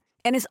more.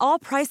 And is all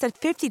priced at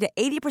 50 to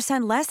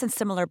 80% less than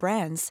similar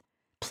brands.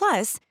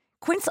 Plus,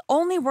 Quince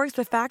only works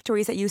with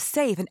factories that use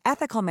safe and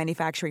ethical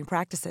manufacturing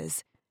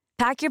practices.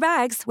 Pack your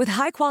bags with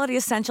high-quality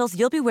essentials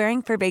you'll be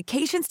wearing for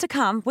vacations to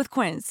come with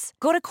Quince.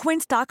 Go to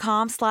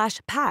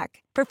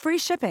quince.com/pack for free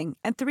shipping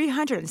and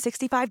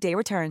 365-day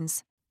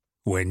returns.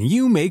 When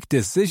you make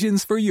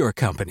decisions for your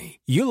company,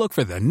 you look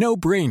for the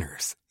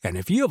no-brainers. And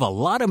if you have a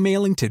lot of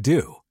mailing to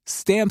do,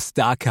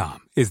 Stamps.com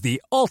is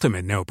the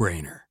ultimate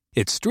no-brainer.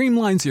 It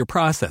streamlines your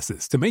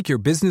processes to make your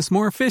business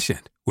more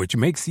efficient, which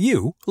makes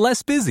you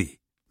less busy.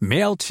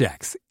 Mail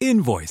checks,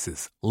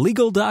 invoices,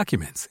 legal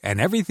documents,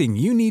 and everything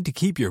you need to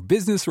keep your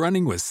business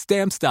running with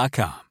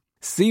Stamps.com.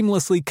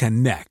 Seamlessly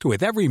connect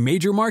with every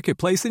major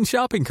marketplace and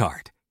shopping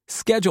cart.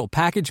 Schedule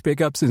package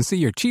pickups and see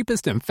your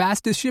cheapest and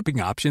fastest shipping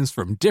options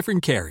from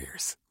different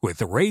carriers,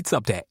 with rates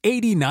up to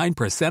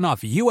 89%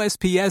 off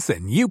USPS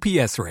and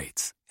UPS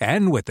rates.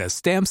 And with the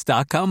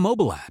Stamps.com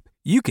mobile app,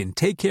 you can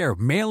take care of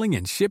mailing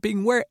and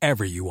shipping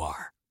wherever you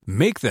are.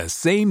 Make the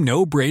same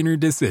no-brainer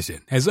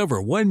decision as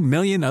over 1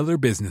 million other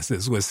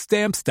businesses with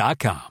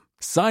Stamps.com.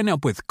 Sign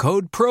up with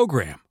code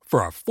PROGRAM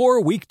for a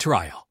 4-week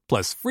trial,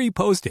 plus free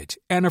postage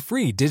and a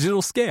free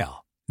digital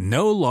scale.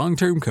 No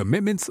long-term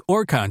commitments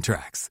or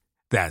contracts.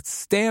 That's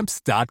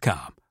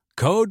Stamps.com.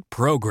 Code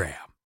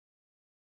PROGRAM.